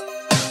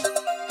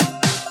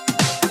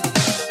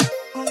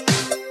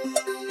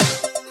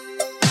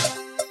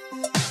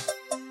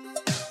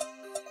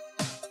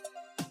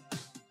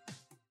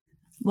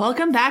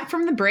 Welcome back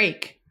from the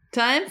break.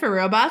 Time for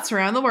Robots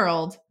Around the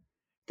World.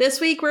 This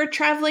week we're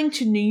traveling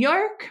to New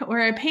York,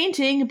 where a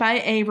painting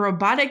by a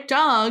robotic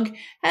dog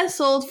has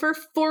sold for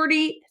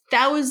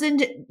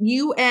 40,000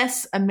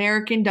 US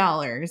American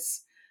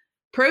dollars.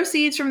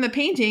 Proceeds from the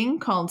painting,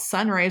 called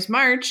Sunrise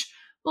March,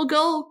 will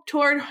go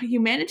toward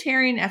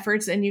humanitarian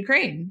efforts in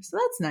Ukraine. So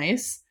that's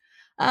nice.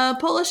 A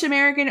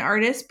Polish-American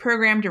artist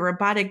programmed a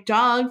robotic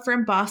dog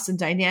from Boston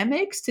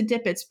Dynamics to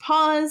dip its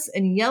paws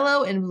in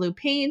yellow and blue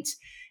paint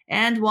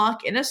and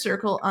walk in a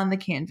circle on the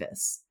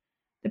canvas.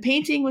 The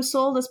painting was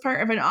sold as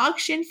part of an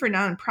auction for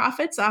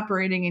nonprofits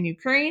operating in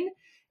Ukraine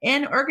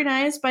and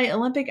organized by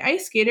Olympic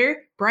ice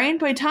skater Brian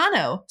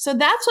Boitano. So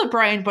that's what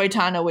Brian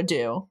Boitano would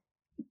do.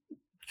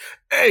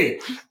 Hey,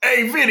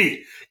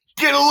 Vinny,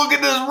 get a look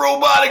at this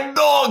robotic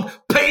dog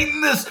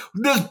painting this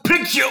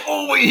picture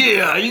over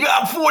here. You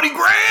got 40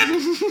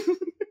 grand?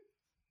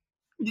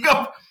 You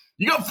got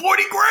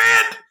 40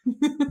 grand?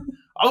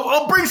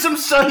 I'll bring some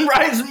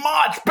Sunrise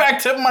March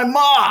back to my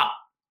ma.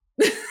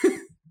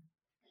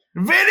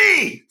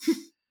 Vinny!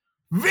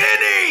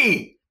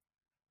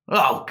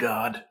 Oh,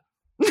 God.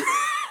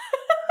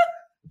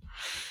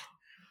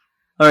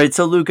 All right,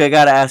 so Luke, I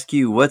got to ask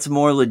you, what's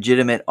more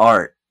legitimate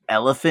art?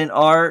 Elephant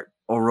art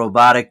or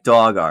robotic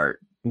dog art?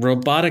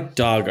 Robotic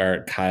dog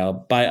art, Kyle,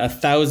 by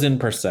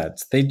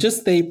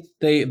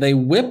 1,000%. They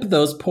whip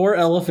those poor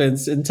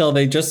elephants until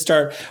they just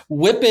start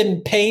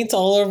whipping paint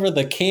all over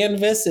the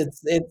canvas.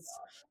 It's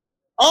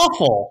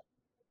awful.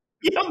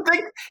 You don't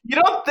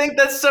think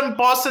that some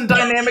Boston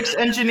Dynamics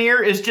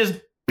engineer is just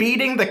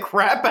beating the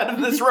crap out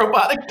of this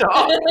robotic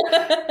dog?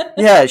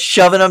 Yeah,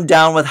 shoving them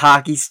down with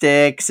hockey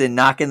sticks and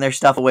knocking their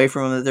stuff away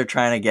from them that they're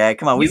trying to get.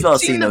 Come on, we've all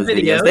seen those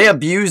videos. They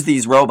abuse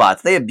these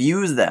robots. They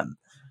abuse them.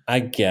 All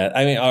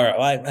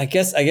right. I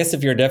guess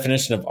if your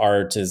definition of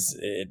art is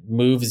it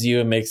moves you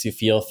and makes you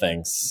feel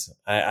things.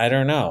 I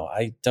don't know.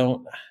 I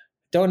don't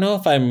know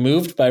if I'm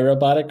moved by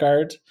robotic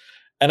art,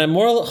 and I'm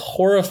more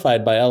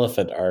horrified by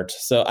elephant art.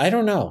 So I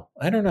don't know.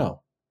 I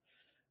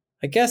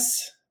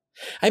guess.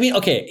 I mean,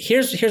 okay,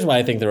 here's why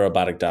I think the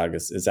robotic dog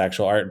is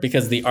actual art,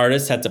 because the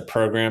artist had to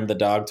program the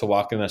dog to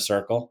walk in a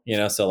circle,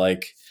 so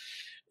like,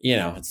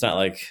 it's not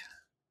like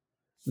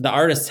the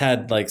artist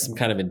had like some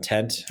kind of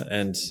intent,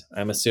 and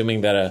I'm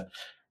assuming that a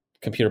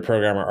computer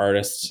programmer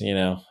artist,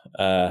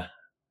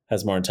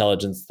 has more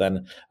intelligence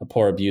than a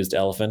poor abused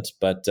elephant,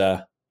 but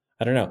I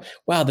don't know.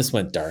 Wow, this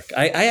went dark.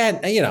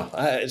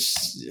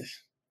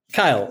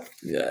 Kyle,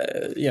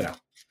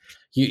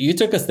 you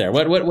took us there.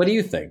 What do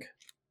you think?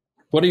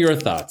 What are your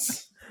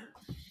thoughts?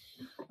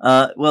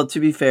 Well, to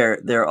be fair,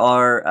 there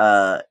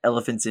are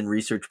elephants in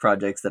research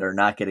projects that are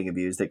not getting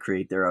abused, that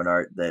create their own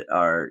art, that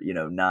are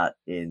not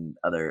in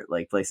other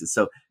places.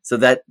 So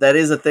that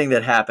is a thing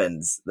that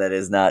happens. That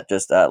is not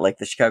just like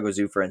the Chicago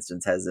Zoo, for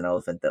instance, has an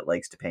elephant that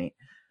likes to paint.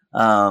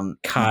 Kyle,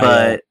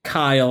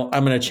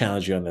 I'm going to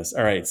challenge you on this.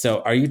 All right,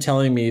 so are you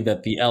telling me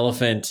that the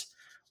elephant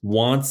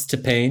wants to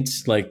paint?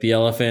 Like the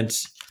elephant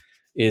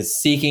is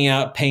seeking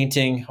out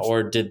painting,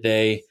 or did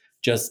they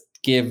just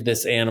give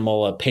this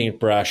animal a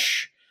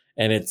paintbrush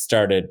and it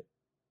started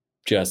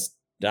just,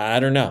 I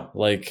don't know,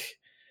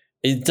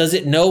 does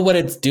it know what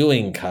it's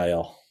doing,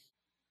 Kyle?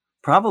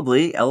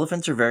 Probably.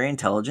 Elephants are very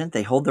intelligent.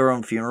 They hold their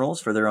own funerals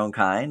for their own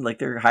kind.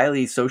 They're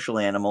highly social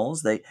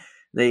animals.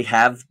 They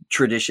have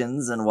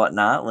traditions and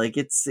whatnot. They're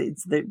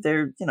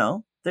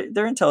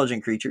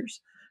intelligent creatures.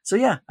 So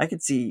yeah, I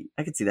could see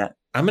that.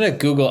 I'm going to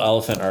Google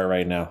elephant art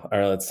right now. All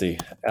right, let's see.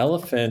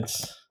 Elephant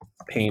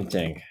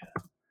painting.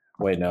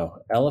 Wait, no.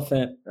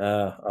 Elephant.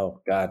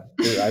 Oh, God.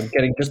 Dude, I'm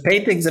getting just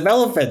paintings of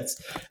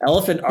elephants.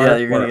 Elephant art. Yeah,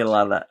 you're going to get a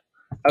lot of that.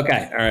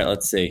 Okay. All right.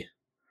 Let's see.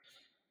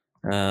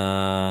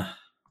 Elephant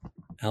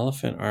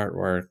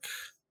artwork.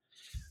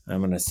 I'm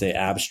going to say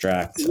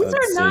abstract. These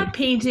are not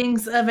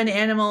paintings of an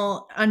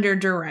animal under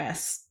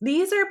duress.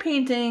 These are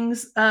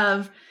paintings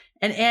of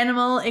an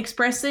animal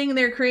expressing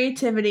their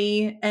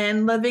creativity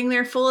and living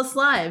their fullest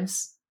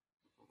lives.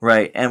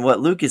 Right. And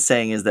what Luke is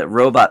saying is that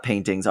robot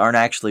paintings aren't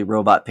actually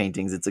robot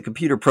paintings. It's a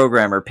computer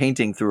programmer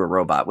painting through a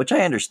robot, which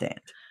I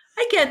understand.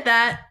 I get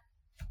that.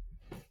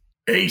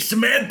 Hey,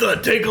 Samantha,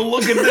 take a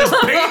look at this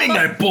painting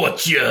I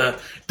bought you.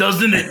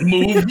 Doesn't it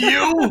move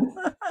you?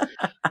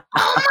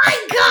 Oh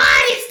my God!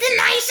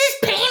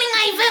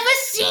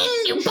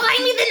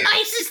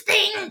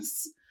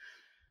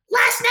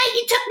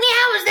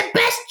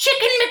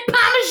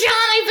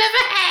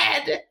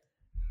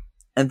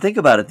 And think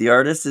about it, the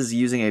artist is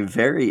using a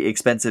very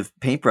expensive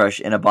paintbrush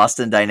in a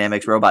Boston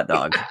Dynamics robot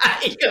dog.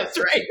 He goes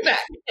right back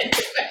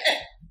into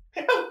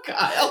it. Oh,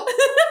 Kyle.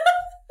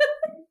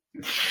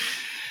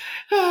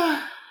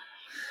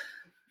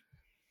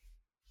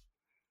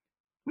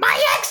 My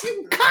ex,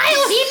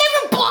 Kyle, he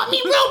never bought me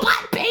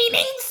robot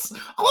paintings.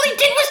 All he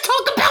did was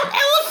talk about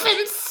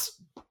elephants.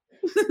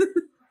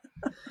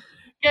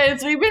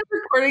 Guys, we've been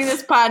recording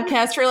this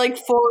podcast for like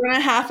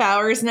 4.5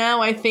 hours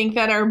now. I think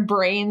that our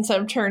brains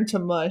have turned to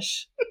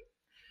mush.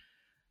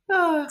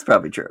 That's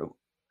probably true.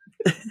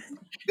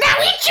 Now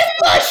eat your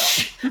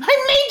mush.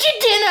 I made you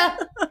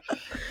dinner.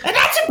 And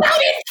that's about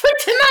it for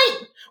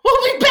tonight.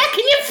 We'll be back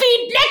in your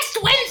feed next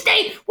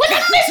Wednesday with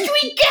a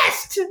mystery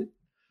guest.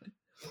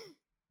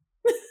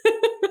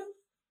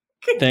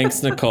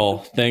 Thanks, Nicole.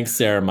 Thanks,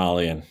 Sarah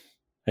Malian.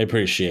 I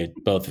appreciate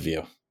both of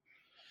you.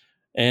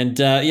 And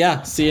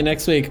see you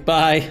next week.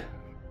 Bye.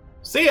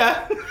 See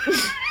ya.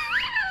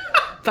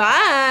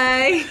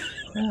 Bye.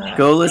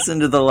 Go listen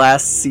to the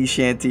last sea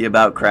shanty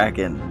about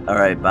Kraken. All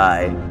right,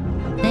 bye.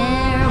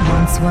 There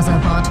once was a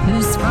bot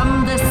who's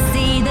from the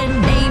sea. The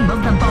name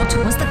of the bot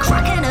was the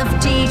Kraken of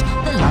Teat.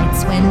 The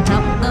lights went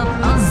up, the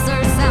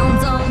buzzer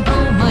sounds,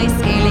 although my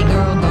scaly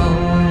girl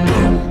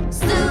go.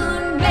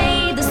 Soon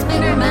may the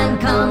spinner man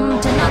come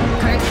to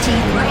knock her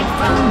teeth right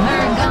from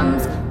her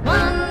gums.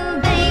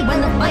 One day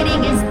when the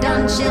fighting is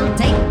done, she'll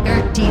take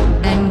her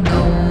teeth and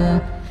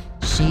go.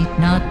 She'd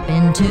not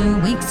been 2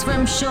 weeks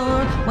from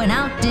shore when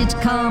out did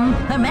come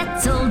her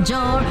Metzel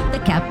jaw. The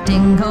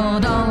captain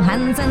called all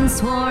hands and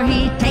swore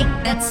he'd take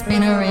that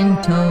spinner in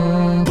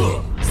tow.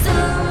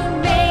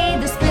 Soon may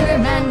the spinner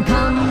man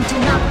come to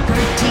knock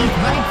her teeth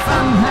right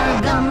from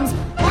her gums.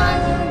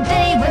 One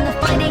day when the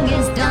fighting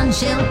is done,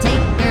 she'll